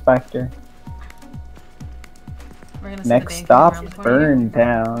up on Spectre. We're gonna see Next the bank stop, around the corner. burn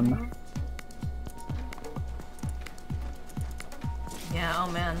down. Yeah,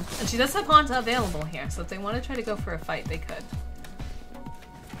 oh man. And she does have Haunt available here, so if they want to try to go for a fight, they could.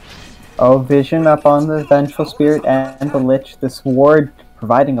 Oh, Vision up on the Vengeful Spirit and the Lich. This ward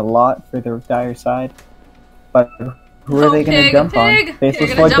providing a lot for the dire side. But who are they going to jump on?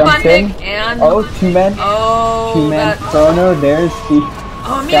 Faceless Void jumps in. And... Oh, 2 men. Oh, 2 men. Chrono, there's the...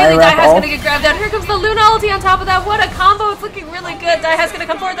 Oh, immediately Daihat's gonna get grabbed out. Here comes the Luna ulti on top of that. What a combo. It's looking really good. Daihat's gonna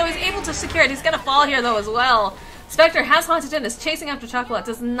come forward, though. He's able to secure it. He's gonna fall here, though, as well. Spectre has Haunted in, is chasing after Chocolate.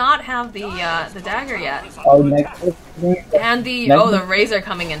 Does not have the dagger yet. Oh, negative. And the Razor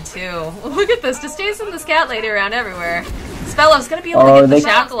coming in, too. Look at this. Just chasing this cat lady around everywhere. Spellow's gonna be able to get the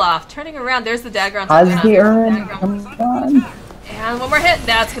shackle off. Turning around. There's the dagger on top of Has the urn. Come on. And when we're hit,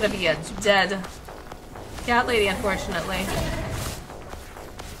 that's gonna be a dead cat lady, unfortunately.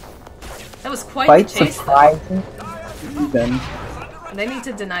 That was quite the chase, surprising. And they need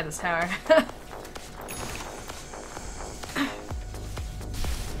to deny this tower.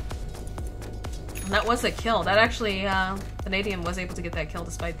 And that was a kill. That actually, Vanadium was able to get that kill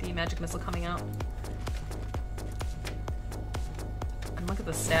despite the magic missile coming out. And look at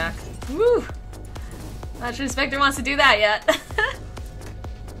the stack. Woo! Not sure Spectre wants to do that yet. I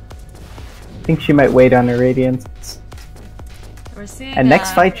think she might wait on her Radiance. We're seeing, and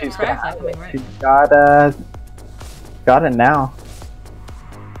next fight she's got it now.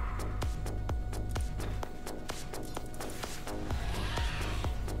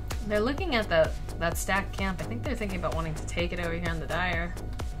 They're looking at that stacked camp. I think they're thinking about wanting to take it over here on the Dire.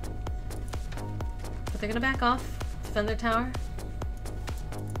 But they're gonna back off, defend their tower.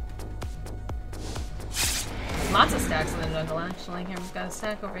 Lots of stacks in the jungle, actually. Here, we've got a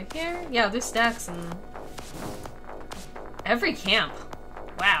stack over here. Yeah, there's stacks in every camp.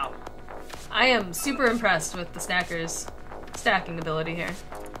 Wow. I am super impressed with the stackers' stacking ability here.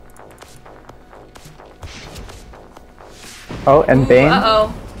 Oh, and Bane.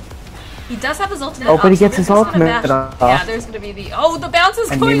 Uh-oh. He does have his ultimate. Oh, but he gets his ultimate off. Yeah, there's gonna be the... Oh, the bounce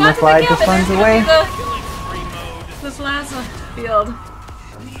is and going on to the camp, just runs away. The plasma field.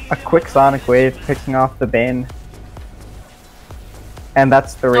 A quick Sonic Wave picking off the Bane. And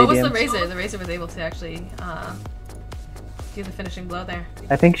that's the Radiance. Oh, it was the Razor. The Razor was able to actually do the finishing blow there.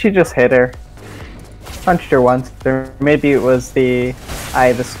 I think she just hit her. Punched her once. Or maybe it was the Eye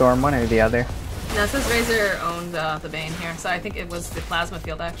of the Storm, one or the other. No, it says Razor owned the Bane here, so I think it was the plasma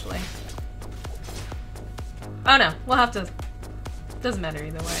field actually. Oh no, we'll have to... Doesn't matter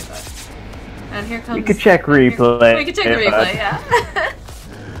either way, but... And here comes... You could check replay. We could check the replay, yeah.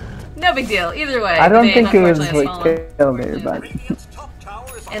 No big deal, either way. I don't think it was what killed her, but...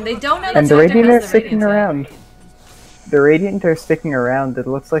 And they don't know that and the Spectre Radiant has are the sticking Radiance around. The Radiant are sticking around. It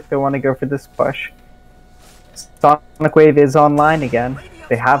looks like they want to go for this push. Sonic Wave is online again.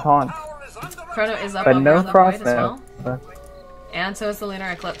 They have Haunt. Chrono is up but on no the cross Void as now. well. And so is the Lunar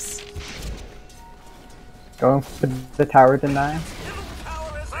Eclipse. Going for the tower deny.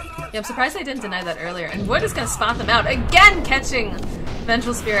 Yeah, I'm surprised they didn't deny that earlier. And Void is going to spot them out. Again, catching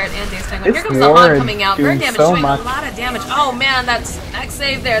Vengeful Spirit and Daze Penguin. Here comes the Haunt coming out. Burn damage, doing a lot of damage. Oh man, that's next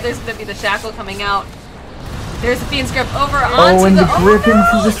save there. There's going to be the Shackle coming out. There's the Fiend's Grip over onto and the oh, grip no!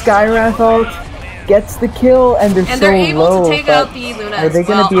 into the Skywrath ult. Gets the kill, and they're And so they're able low. to take but out the Luna are as they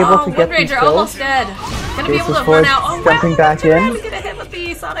well. gonna be able to Wind get these Ranger kills? almost dead. Gonna be able Ace to of run Swords out. Oh jumping wow, back in. We get a hit with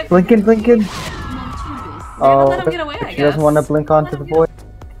the Sonic. Blinking. We're gonna let him get away, I She doesn't want to guess. blink onto the void.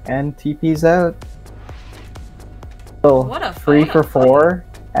 And TP's out. So, What a 3 fight. for 4,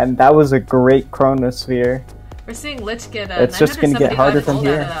 and that was a great Chronosphere. We're seeing Lich get a It's just gonna get harder 975 from gold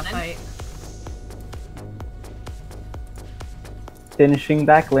out here. of that fight. Finishing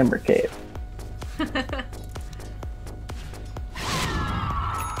that Glimmer Cave.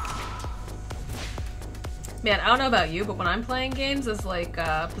 Man, I don't know about you, but when I'm playing games as like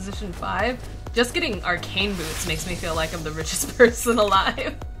position 5, just getting arcane boots makes me feel like I'm the richest person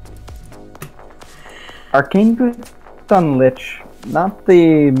alive. Arcane Boots on Lich, not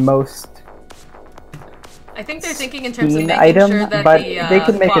the most I think they're thinking in terms of keen making item, sure that but the they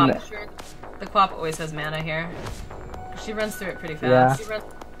could make Quap, an... the Quap always has mana here. She runs through it pretty Yeah. fast.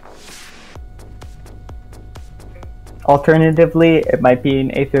 Alternatively, it might be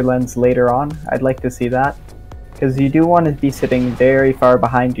an Aether Lens later on. I'd like to see that. Because you do want to be sitting very far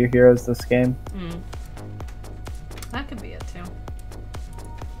behind your heroes this game. That could be it too.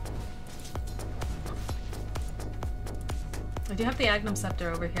 I do have the Agnum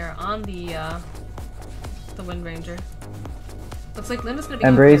Scepter over here on the Wind Ranger. Looks like Luna's gonna be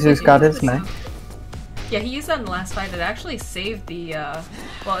And going for a Razor's big got use. his mech. Yeah, he used that in the last fight. It actually saved the,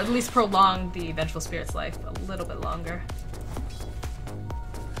 well, at least prolonged the Vengeful Spirit's life a little bit longer.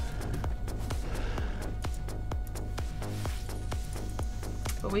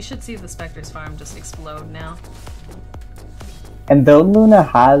 But we should see the Spectre's farm just explode now. And though Luna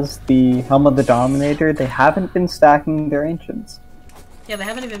has the Helm of the Dominator, they haven't been stacking their Ancients. Yeah, they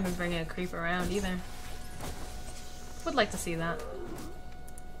haven't even been bringing a creep around either. Would like to see that.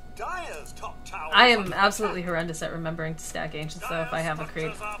 Dire's top tower I is am under absolutely attack. horrendous at remembering to stack Ancients though if I have a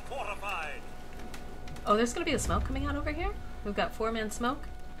creep. Structures are fortified. Oh, there's gonna be a smoke coming out over here? We've got 4-man smoke,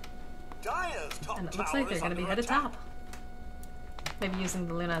 Dire's top and it looks tower like they're is gonna be under headed attack. top. Maybe using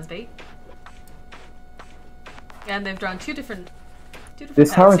the Luna as bait. And they've drawn two different This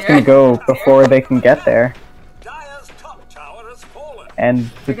paths tower's here. gonna go before they can get there. Dire's top tower has fallen. And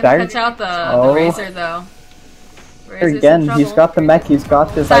the They're gonna Dire... catch out the Oh. Razor though. Razor's in Again, he's trouble. got the mech, he's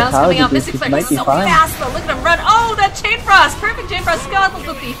got the Silence coming Vitality out. boost, Mystic he Spectre might is be so fine. fast though. Look at him run. Oh, that Chain Frost! Perfect Chain Frost. God, look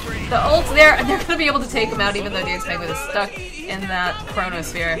at the ult's there, and they're gonna be able to take him out even though Dude's Penguin is stuck in that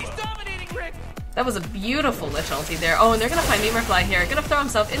Chronosphere. That was a beautiful Lich ulti there. Oh, and they're gonna find Memerfly here. Gonna throw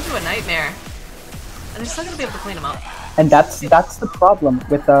himself into a nightmare. And they're still gonna be able to clean him up. And that's the problem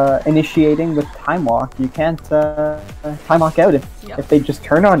with initiating with Time Walk. You can't Time Walk out if they just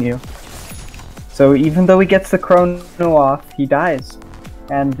turn on you. So even though he gets the Chrono off, he dies.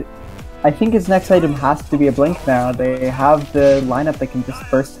 And I think his next item has to be a Blink now. They have the lineup that can just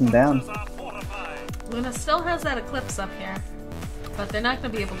burst him down. Luna still has that Eclipse up here. But they're not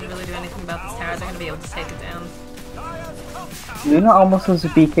going to be able to really do anything about this tower. They're going to be able to take it down. Luna almost has a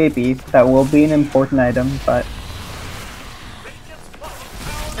BKB. That will be an important item, but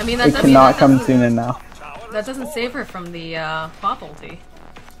I mean, that it doesn't, cannot come soon enough. that doesn't save her from the Quap ulti.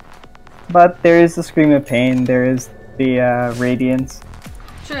 But there is the Scream of Pain, there is the Radiance,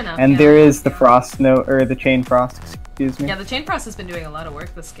 Sure enough. and yeah. there is the Frost Note, or the Chain Frost, excuse me. Yeah, the Chain Frost has been doing a lot of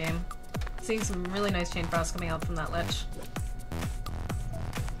work this game. Seeing some really nice Chain Frost coming out from that Lich.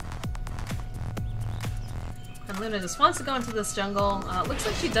 And Luna just wants to go into this jungle. Looks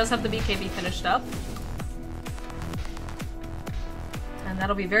like she does have the BKB finished up. And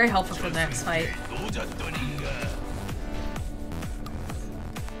that'll be very helpful for the next fight.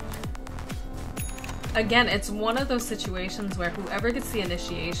 Again, it's one of those situations where whoever gets the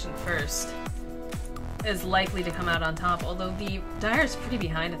initiation first is likely to come out on top, although the Dire's pretty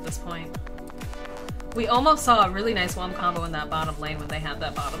behind at this point. We almost saw a really nice Wom combo in that bottom lane when they had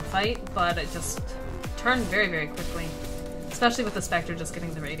that bottom fight, but it just turned very, very quickly. Especially with the Spectre just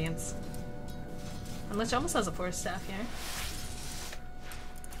getting the Radiance. And Lich almost has a Force Staff here.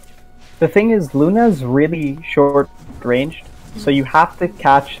 The thing is, Luna's really short ranged, so you have to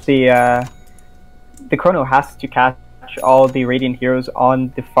catch the Chrono has to catch all the Radiant heroes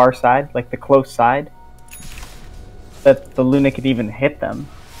on the far side, like the close side, that the Luna could even hit them.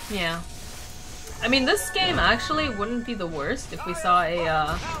 Yeah. I mean, this game actually wouldn't be the worst if we saw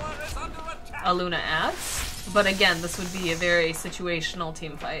a Luna Axe, but again, this would be a very situational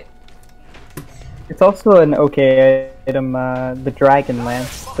team fight. It's also an okay item, the Dragon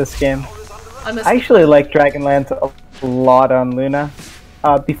Lance, this game. I I actually like Dragon Lance a lot on Luna,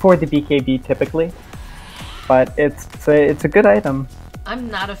 before the BKB typically, but it's a good item. I'm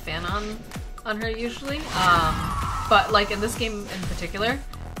not a fan on her usually, but like in this game in particular,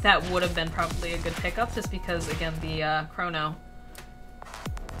 that would have been probably a good pickup, just because, again, the chrono.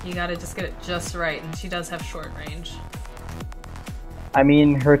 You gotta just get it just right, and she does have short range. I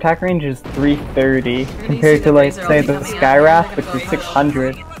mean, her attack range is 330 gonna compared see to, the like, Razor say, ulti the coming out. Skywrath, They're which gonna is go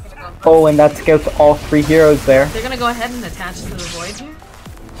 600. They're gonna Oh, and that scouts all 3 heroes there. They're gonna go ahead and attach to the Void here.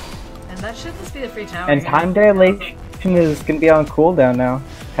 And that should just be the free tower. And here. time dilation is gonna be on cooldown now.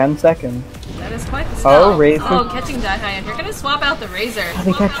 10 seconds. That is quite the spell. Oh, Razor. Oh, catching Daihai, and you're gonna swap out the Razor. Oh,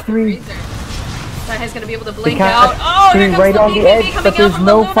 they catch 3. Daihai's gonna be able to They blink out. catch Oh, 3 here comes right the on the BKB edge, coming but out there's from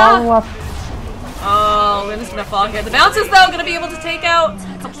no the Luna. follow-up. Oh, Luna's gonna fall here. The bounces, though, gonna be able to take out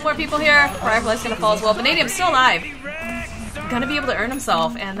a couple more people here. Firefly's gonna fall as well. Vanadium's still alive. Gonna be able to earn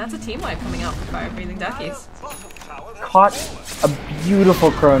himself, and that's a team wipe coming out for Fire Breathing Duckies. Caught a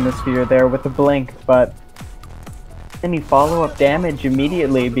beautiful Chronosphere there with the blink, but any follow-up damage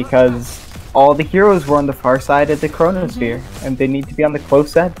immediately because all the heroes were on the far side of the Chronosphere, and they need to be on the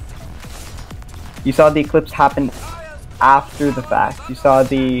close end. You saw the Eclipse happen after the fact. You saw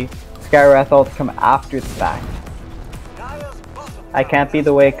the Skywrath ult come after the fact. I can't be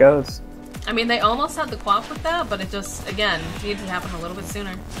the way it goes. I mean, they almost had the quap with that, but it just, again, needed to happen a little bit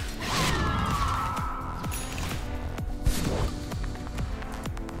sooner.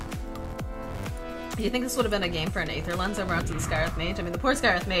 Do you think this would have been a game for an Aether Lens over onto the Skywrath Mage? I mean, the poor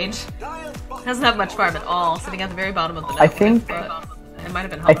Skywrath Mage doesn't have much farm at all, sitting at the very bottom of the net. I think it might have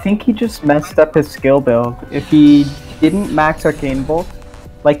been I helpful. think he just messed up his skill build. If he didn't max Arcane Bolt,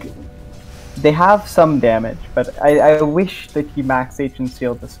 like, they have some damage, but I wish that he maxed Ancient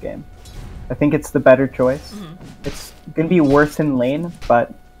Seal this game. I think it's the better choice. It's gonna be worse in lane,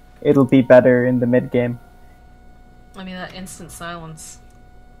 but it'll be better in the mid game. I mean, that instant silence.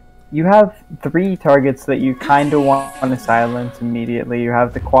 You have 3 targets that you kind of want to silence immediately. You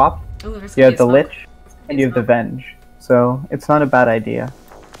have the Quap, Ooh, there's you gonna have the be a smoke. Lich, and you have the Venge. So it's not a bad idea.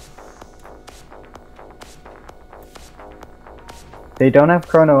 They don't have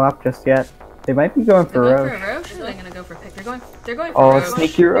Chrono up just yet. They might be going for They're going Roche. for a Roche, or are they gonna go for Pick? They're going for Oh, Roche.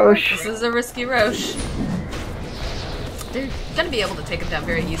 sneaky Roche. This is a risky Roche. They're gonna be able to take him down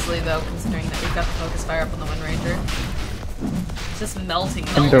very easily, though, considering that we've got the Focus Fire up on the Wind Ranger. It's just melting.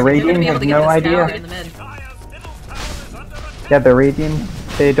 And the They're gonna Radiant be able have to get no this idea. tower in the mid. Yeah, the Radiant,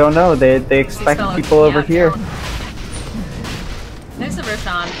 they don't know. They expect fellows people over can here. out. There's a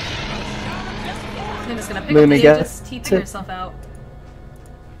Roshan. I'm just gonna pick Luna up the gets Aegis, TP it. yourself out.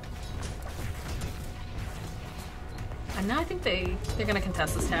 And now I think they're gonna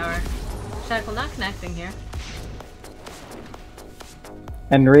contest this tower. Shackle not connecting here.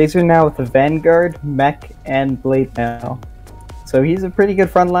 And Razor now with the Vanguard, Mech, and Blade now. So he's a pretty good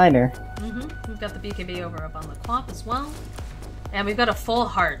frontliner. We've got the BKB over up on the Quap as well. And we've got a full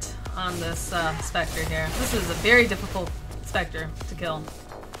heart on this Spectre here. This is a very difficult Spectre to kill.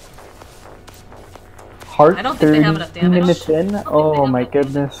 Heart I don't think they have enough 30 damage. minutes in? think they Oh have my enough damage.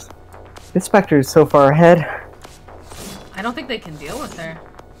 goodness. This Spectre is so far ahead. I don't think they can deal with her.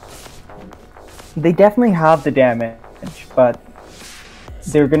 They definitely have the damage, but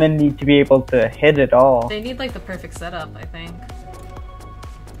they're gonna need to be able to hit it all. They need like the perfect setup, I think.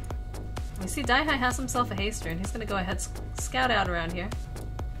 We see Daihai has himself a haster, and he's gonna go ahead scout out around here.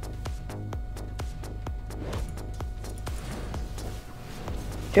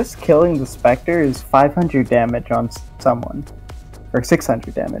 Just killing the Spectre is 500 damage on someone. Or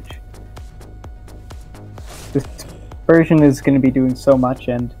 600 damage. This version is going to be doing so much,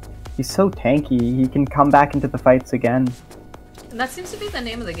 and he's so tanky, he can come back into the fights again. And that seems to be the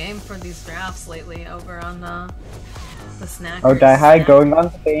name of the game for these drafts lately over on the snack. Oh, Daihai going on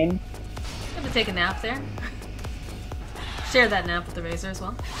the Bane. Gonna take a nap there. Share that nap with the Razor as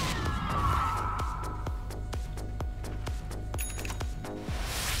well.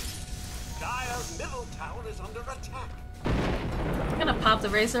 Dire's middle tower is under attack. I'm gonna pop the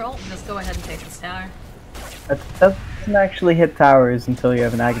Razor ult and just go ahead and take this tower. That doesn't actually hit towers until you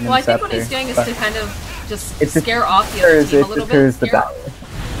have an Aghanim Well, I think Scepter. what he's doing is but to kind of just it scare off the other team a little deters bit. the Dire.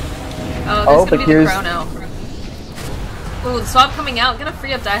 Oh, Oh, there's but gonna be the here's- Chrono. Ooh, the swap coming out. Gonna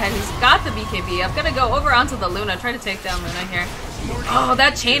free up Daihai. He's got the BKB. I'm gonna go over onto the Luna. Try to take down Luna here. Oh,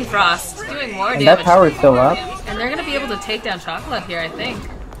 that Chain Frost doing more And that damage. tower's still up. And they're gonna be able to take down Chocolate here, I think.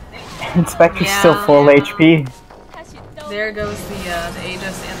 And Spectre's Yeah. still full HP. There goes the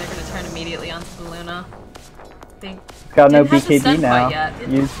Aegis, and they're gonna turn immediately onto the Luna. They Got no didn't have the stun BKB now. quite yet.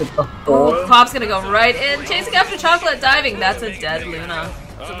 Used it Oh, before. Pop's gonna go right in, chasing after Chocolate, diving. That's a dead Luna.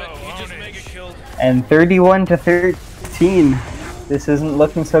 You just mega killed. And 31 to 13. This isn't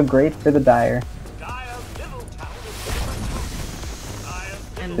looking so great for the Dire. Dire's middle tower is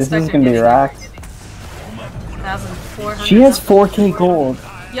And This is Spectre gonna be getting racked. 1,400. She has 4k gold.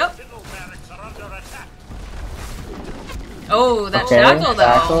 Yep. Oh, that Okay, shackle though.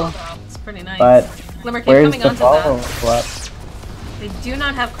 shackle. It's pretty nice. But Glimmer Cape where's coming the onto that. follow-up? They do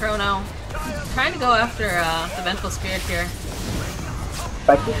not have Chrono. Trying to go after the Vengeful Spirit here.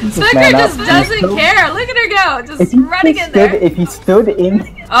 Spectre Spectre just doesn't care. Look at her go, just running in there. If he stood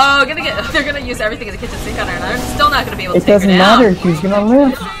in, Oh, they're gonna use everything in the kitchen sink on her, and they're still not gonna be able to it take her doesn't down. matter. She's gonna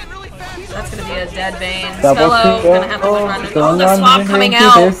live. That's gonna be a dead Bane. Double Spello kill. gonna have to run. Don't Oh, the run swap into coming it.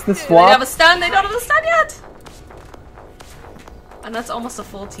 out. There's the They swap. have a stun. They don't have the stun yet. And that's almost a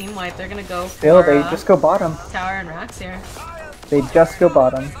full team wipe. They're gonna go Still, for they just go bottom. Tower and Rax here. They just go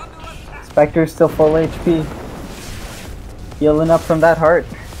bottom. Spectre's still full HP. Healing up from that heart.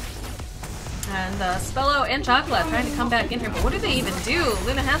 And Spello and Chocolate trying to come back in here, but what do they even do?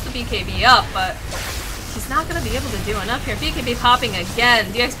 Luna has the BKB up, but she's not gonna be able to do enough here. BKB popping again.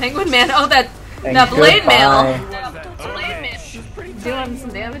 DX Penguin Man. Oh, that blade mail. Doing some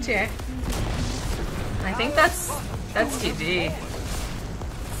damage here. I think that's GG.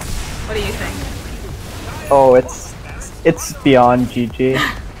 What do you think? Oh, it's beyond GG.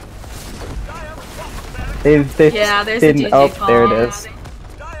 They've Yeah, there's a GG oh, call. there it is.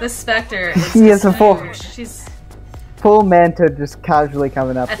 The Spectre is He is a full huge. She's full Manta just casually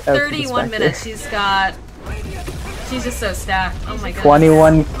coming up. at out to the 31 Spectre. minutes. She's just so stacked. Oh my goodness.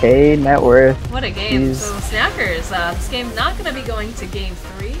 21k net worth. What a game. Jeez. So Snackers, this game not going to be going to game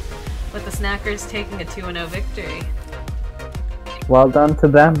 3, with the Snackers taking a 2-0 victory. Well done to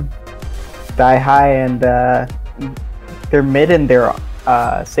them. Die High and their mid and their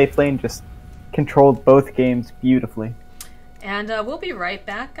safe lane just controlled both games beautifully. And we'll be right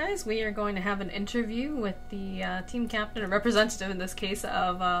back, guys. We are going to have an interview with the team captain, or representative in this case,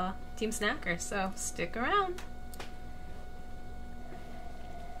 of Team Snacker. So stick around.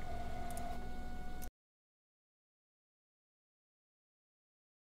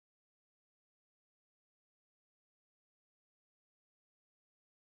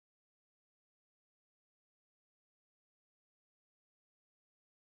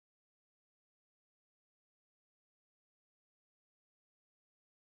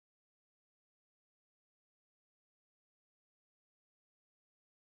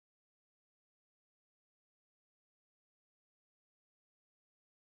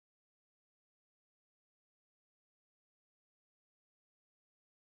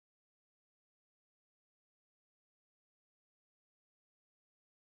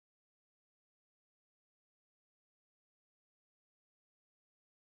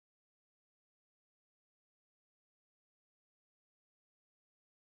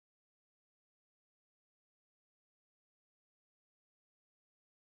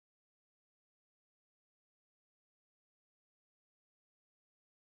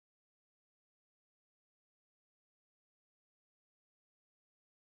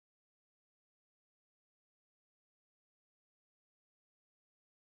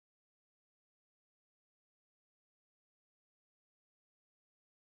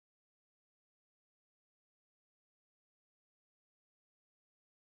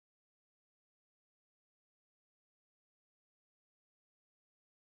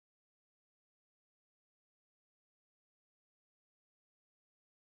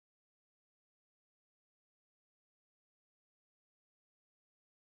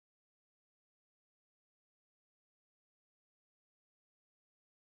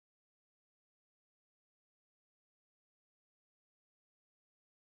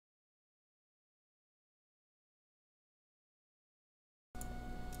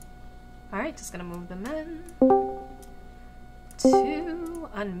 Alright, just gonna move them in to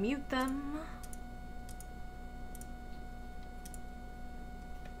unmute them.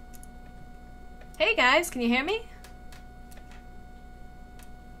 Hey guys, can you hear me?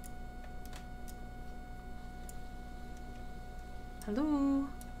 Hello?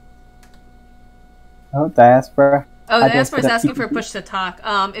 Oh, Diaspora. Oh, I Diaspora's just- asking for push to talk.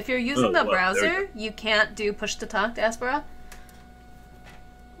 If you're using the browser, you can't do push to talk, Diaspora.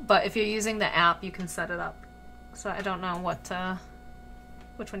 But if you're using the app, you can set it up. So I don't know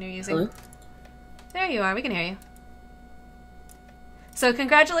which one you're using. Hello? There you are, we can hear you. So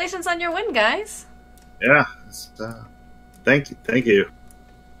congratulations on your win, guys. Yeah. Thank you.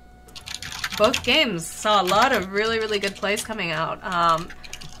 Both games saw a lot of really, really good plays coming out.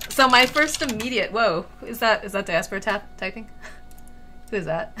 So my first immediate, whoa, is that Diaspora typing? Who is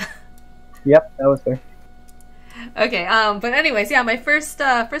that? Yep, that was her. Okay, but anyways, yeah, my first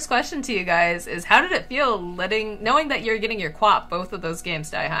question to you guys is, how did it feel knowing that you're getting your quap both of those games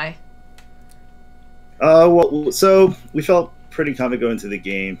Die High? Well, so we felt pretty confident going into the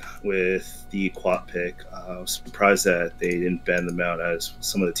game with the quad pick. I was surprised that they didn't ban them out, as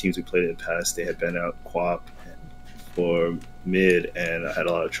some of the teams we played in the past, they had banned out quap and for mid, and I had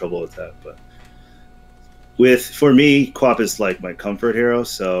a lot of trouble with that. But for me, Quap is like my comfort hero,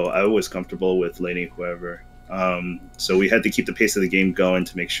 so I was comfortable with laning whoever. So we had to keep the pace of the game going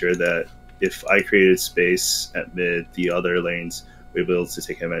to make sure that if I created space at mid, the other lanes were able to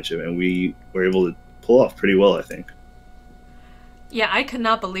take advantage of it, and we were able to pull off pretty well, I think. Yeah, I could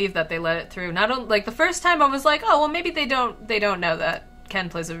not believe that they let it through. Not only, like, the first time I was like, oh well, maybe they don't know that Ken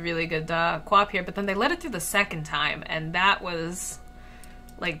plays a really good Quap here, but then they let it through the second time, and that was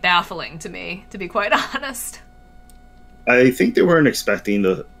like baffling to me, to be quite honest. I think they weren't expecting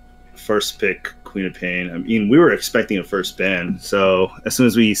the first pick Queen of Pain. I mean, we were expecting a first ban, so as soon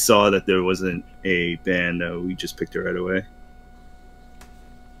as we saw that there wasn't a ban, we just picked it right away.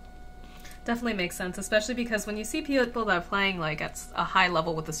 Definitely makes sense, especially because when you see people that are playing like at a high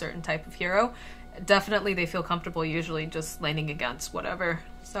level with a certain type of hero, definitely they feel comfortable usually just laning against whatever.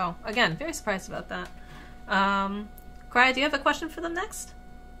 So again, very surprised about that. Krya, do you have a question for them next?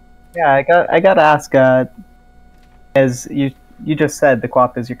 Yeah, I got to ask. As you just said, the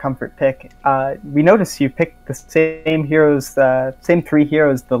Quap is your comfort pick. We noticed you picked the same heroes, same three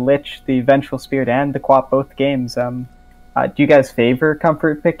heroes: the Lich, the Vengeful Spirit, and the Quap both games. Do you guys favor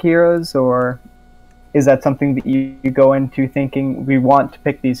comfort pick heroes, or is that something that you go into thinking we want to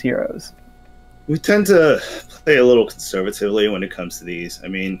pick these heroes? We tend to play a little conservatively when it comes to these. I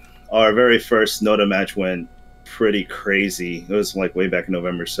mean, our very first NotA match went pretty crazy. It was like way back in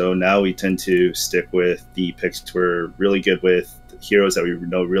November, so now we tend to stick with the picks we're really good with, heroes that we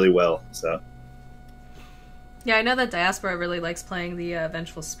know really well. So yeah, I know that Diaspora really likes playing the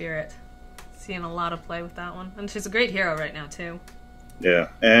Vengeful Spirit. Seeing a lot of play with that one, and she's a great hero right now too. Yeah,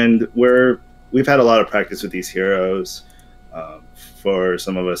 and we've had a lot of practice with these heroes. For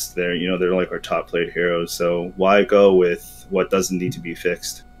some of us, they're like our top played heroes. So why go with what doesn't need to be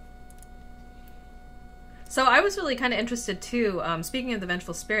fixed? So I was really kind of interested too. Speaking of the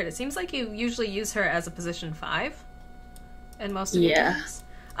Vengeful Spirit, it seems like you usually use her as a position 5 in most of your games.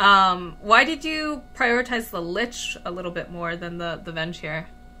 Why did you prioritize the Lich a little bit more than the Venge here?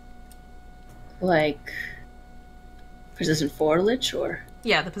 Like position 4 Lich, or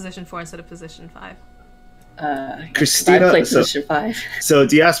yeah, the position 4 instead of position 5. Christina, I play position 5. So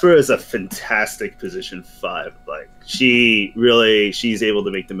Diaspora is a fantastic position 5. Like she's able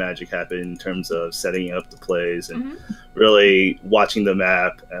to make the magic happen in terms of setting up the plays and really watching the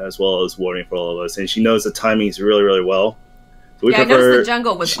map as well as warding for all of us. And she knows the timings really, really well. So I noticed the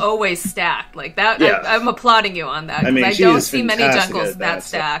jungle was always stacked like that. Yeah. I'm applauding you on that. I mean, I don't see many jungles that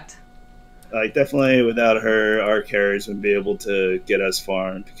stacked. Like, definitely without her, our carries wouldn't be able to get us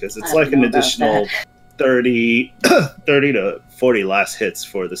farm, because it's like an additional 30 to 40 last hits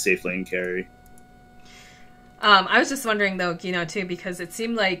for the safe lane carry. I was just wondering, though, too, because it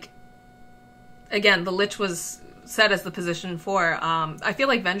seemed like, again, the Lich was set as the position 4. I feel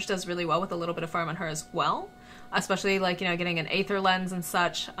like Venge does really well with a little bit of farm on her as well, especially, like, getting an Aether Lens and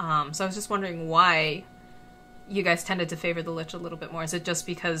such. So I was just wondering why you guys tended to favor the Lich a little bit more. Is it just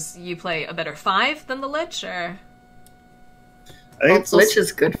because you play a better 5 than the Lich, or? I think Lich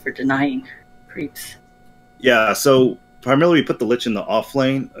is good for denying creeps. Yeah, so primarily we put the Lich in the off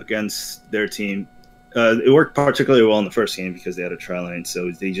lane against their team. It worked particularly well in the first game because they had a tri lane,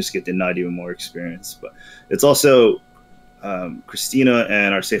 so they just get denied even more experience. But it's also Christina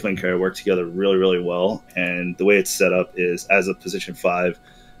and our safe lane carrier work together really, really well. And the way it's set up is, as a position 5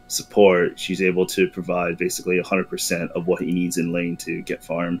 support, she's able to provide basically 100% of what he needs in lane to get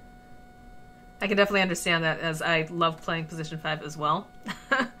farm. I can definitely understand that, as I love playing position 5 as well.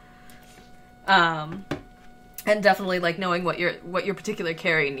 And definitely like knowing what your particular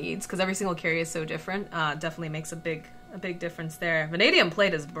carry needs, because every single carry is so different. Definitely makes a big difference there. Vanadium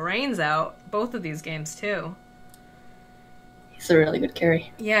played his brains out both of these games too. He's a really good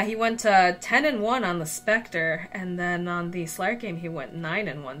carry. Yeah, he went 10-1 on the Spectre, and then on the Slark game he went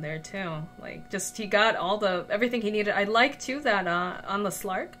 9-1 there too. Like, just he got everything he needed. I like too that on the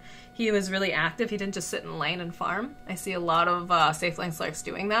Slark he was really active. He didn't just sit in lane and farm. I see a lot of safe lane Slarks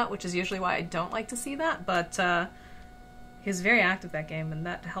doing that, which is usually why I don't like to see that. But he was very active that game, and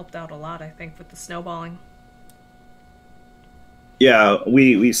that helped out a lot, I think, with the snowballing. Yeah,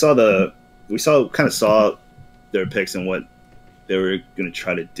 we saw their picks and what they were going to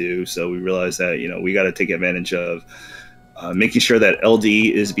try to do. So we realized that, we got to take advantage of making sure that LD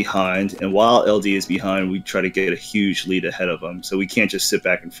is behind. And while LD is behind, we try to get a huge lead ahead of them. So we can't just sit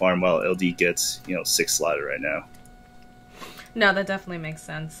back and farm while LD gets, 6 slotted right now. No, that definitely makes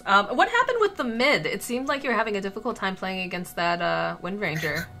sense. What happened with the mid? It seemed like you were having a difficult time playing against that Wind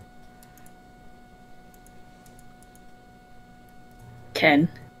Ranger. Ken.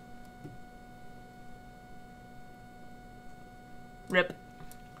 Rip.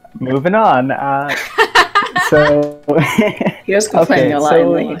 Moving on. So He was complaining a lot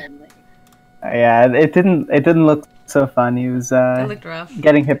in lane. yeah, it didn't look so fun. He was It looked rough.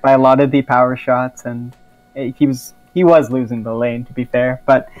 getting hit by a lot of the power shots, and he was losing the lane, to be fair.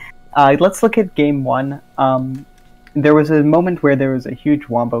 But let's look at game one. There was a moment where there was a huge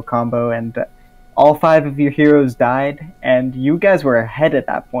wombo combo, and all 5 of your heroes died, and you guys were ahead at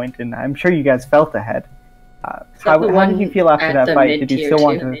that point, and I'm sure you guys felt ahead. How did you feel after that fight? Did you still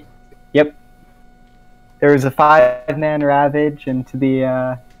want to? Yep. There was a 5-man ravage into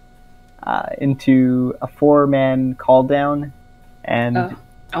the into a 4-man call down, and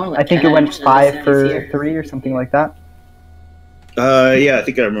I think it went 5 for 3 or something like that. Yeah, I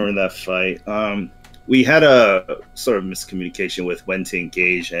think I remember that fight. We had a sort of miscommunication with when to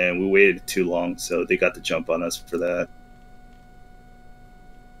engage, and we waited too long, so they got the jump on us for that.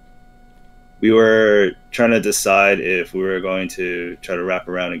 We were trying to decide if we were going to try to wrap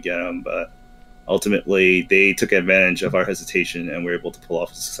around and get them, but ultimately they took advantage of our hesitation and were able to pull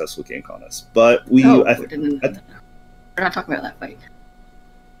off a successful gank on us. But we... we're not talking about that fight.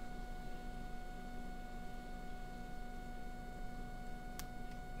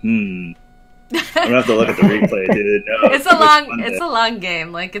 I'm gonna have to look at the replay, dude. No, it's a long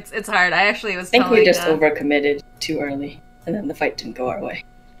game. Like it's hard. I actually was. I think we just overcommitted too early, and then the fight didn't go our way.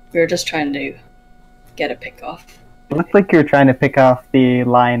 We were just trying to get a pick off. It looked like you were trying to pick off the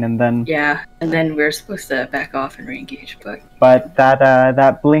line, and then and then we were supposed to back off and re-engage, but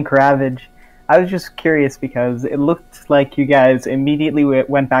that blink ravage. I was just curious because it looked like you guys immediately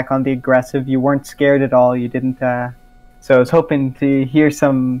went back on the aggressive. You weren't scared at all. You didn't. So I was hoping to hear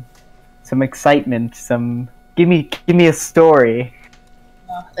some excitement. Give me a story.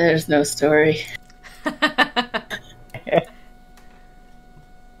 Oh, there's no story.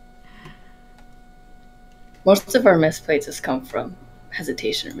 Most of our misplays has come from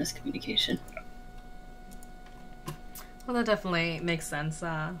hesitation or miscommunication. Well, that definitely makes sense.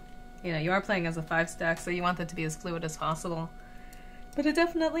 You are playing as a 5-stack, so you want that to be as fluid as possible. But it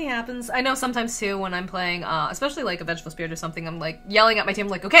definitely happens. I know sometimes, too, when I'm playing, especially like a Vengeful Spirit or something, I'm like yelling at my team,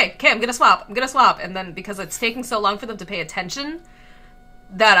 like, okay, I'm gonna swap. And then because it's taking so long for them to pay attention,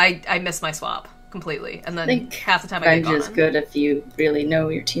 that I miss my swap completely. And then half the time I get gone. Revenge is good if you really know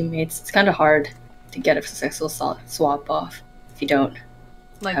your teammates. It's kind of hard to get a successful swap off if you don't.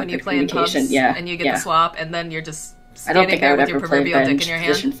 Like when you play in pubs and you get the swap, and then you're just standing there with your proverbial dick in your hand.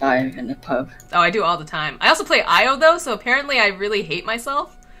 Position 5 in a pub. Oh, I do all the time. I also play IO though, so apparently I really hate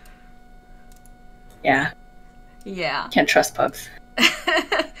myself. Yeah. Can't trust pubs.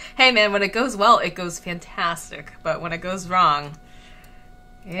 Hey man, when it goes well, it goes fantastic. But when it goes wrong,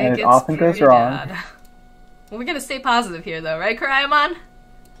 it often goes wrong. Bad. Well, we're gonna stay positive here, though, right, Karayamon?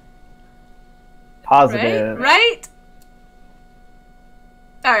 Positive. Right?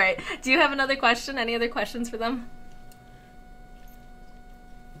 All right. Do you have another question? Any other questions for them?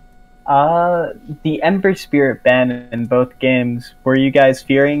 The Ember Spirit ban in both games, were you guys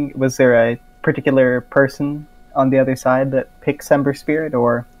fearing? Was there a particular person on the other side that picks Ember Spirit,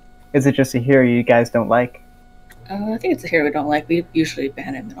 or is it just a hero you guys don't like? I think it's a hero we don't like. We usually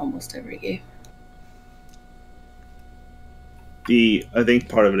ban him in almost every game. I think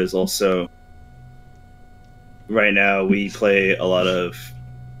part of it is also, right now we play a lot of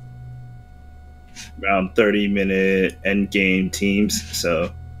around 30-minute end game teams,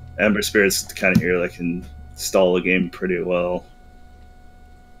 so Ember Spirit's the kind of hero that can stall a game pretty well.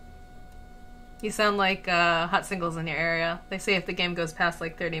 You sound like hot singles in your area. They say if the game goes past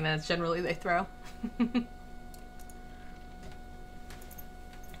like 30 minutes, generally they throw.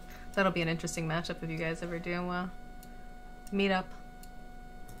 That'll be an interesting matchup if you guys ever do meet up.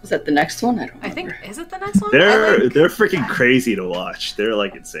 Is that the next one? I don't remember. Is it the next one? They're freaking crazy to watch. They're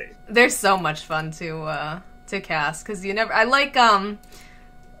like insane. They're so much fun to cast because I like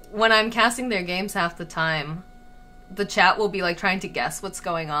when I'm casting their games half the time. The chat will be like trying to guess what's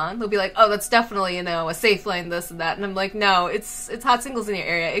going on. They'll be like, "Oh, that's definitely a safe lane, this and that," and I'm like, "No, it's hot singles in your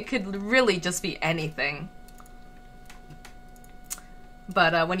area. It could really just be anything."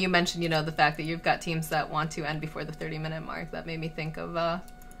 But when you mentioned, the fact that you've got teams that want to end before the 30-minute mark, that made me think of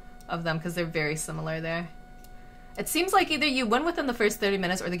them because they're very similar there. It seems like either you win within the first 30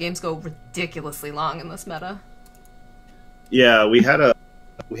 minutes or the games go ridiculously long in this meta. Yeah, we had a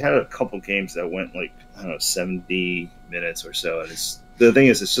couple games that went like 70 minutes or so, and the thing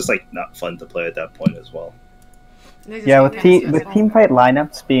is, it's just like not fun to play at that point as well. Yeah, with team fight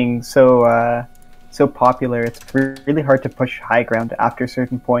lineups being so popular, it's really hard to push high ground after a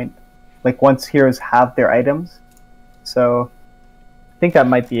certain point. Like once heroes have their items, so I think that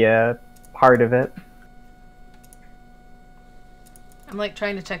might be a part of it. I'm like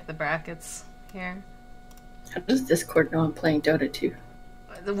trying to check the brackets here. How does Discord know I'm playing Dota 2?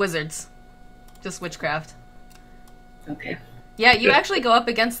 The Wizards. Just Witchcraft. Okay. Yeah, you actually go up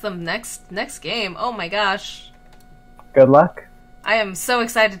against them next game. Oh my gosh. Good luck. I am so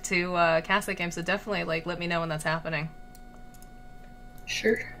excited to cast that game, so definitely let me know when that's happening.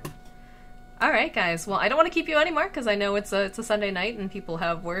 Sure. Alright, guys. Well, I don't want to keep you anymore, because I know it's a Sunday night and people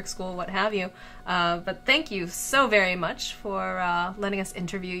have work, school, what have you. But thank you so very much for letting us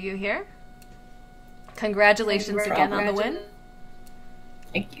interview you here. Congratulations again on the win.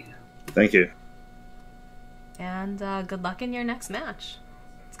 Thank you. Thank you. And good luck in your next match.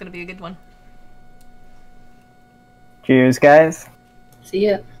 It's going to be a good one. Cheers, guys. See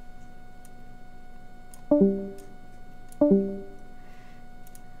ya.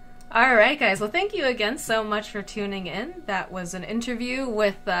 Alright, guys. Well, thank you again so much for tuning in. That was an interview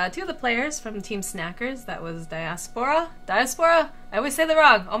with two of the players from Team Snackers. That was Diaspora? I always say that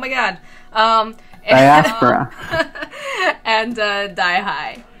wrong. Oh my god. Diaspora. And Die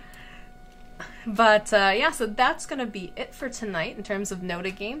High. But yeah, so that's going to be it for tonight in terms of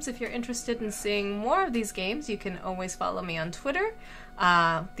NotA games. If you're interested in seeing more of these games, you can always follow me on Twitter.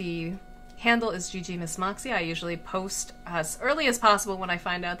 The handle is GGMissMoxie. I usually post as early as possible when I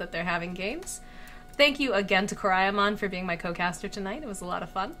find out that they're having games. Thank you again to Korayamon for being my co-caster tonight. It was a lot of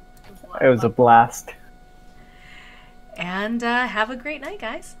fun. It was a blast. And have a great night,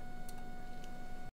 guys.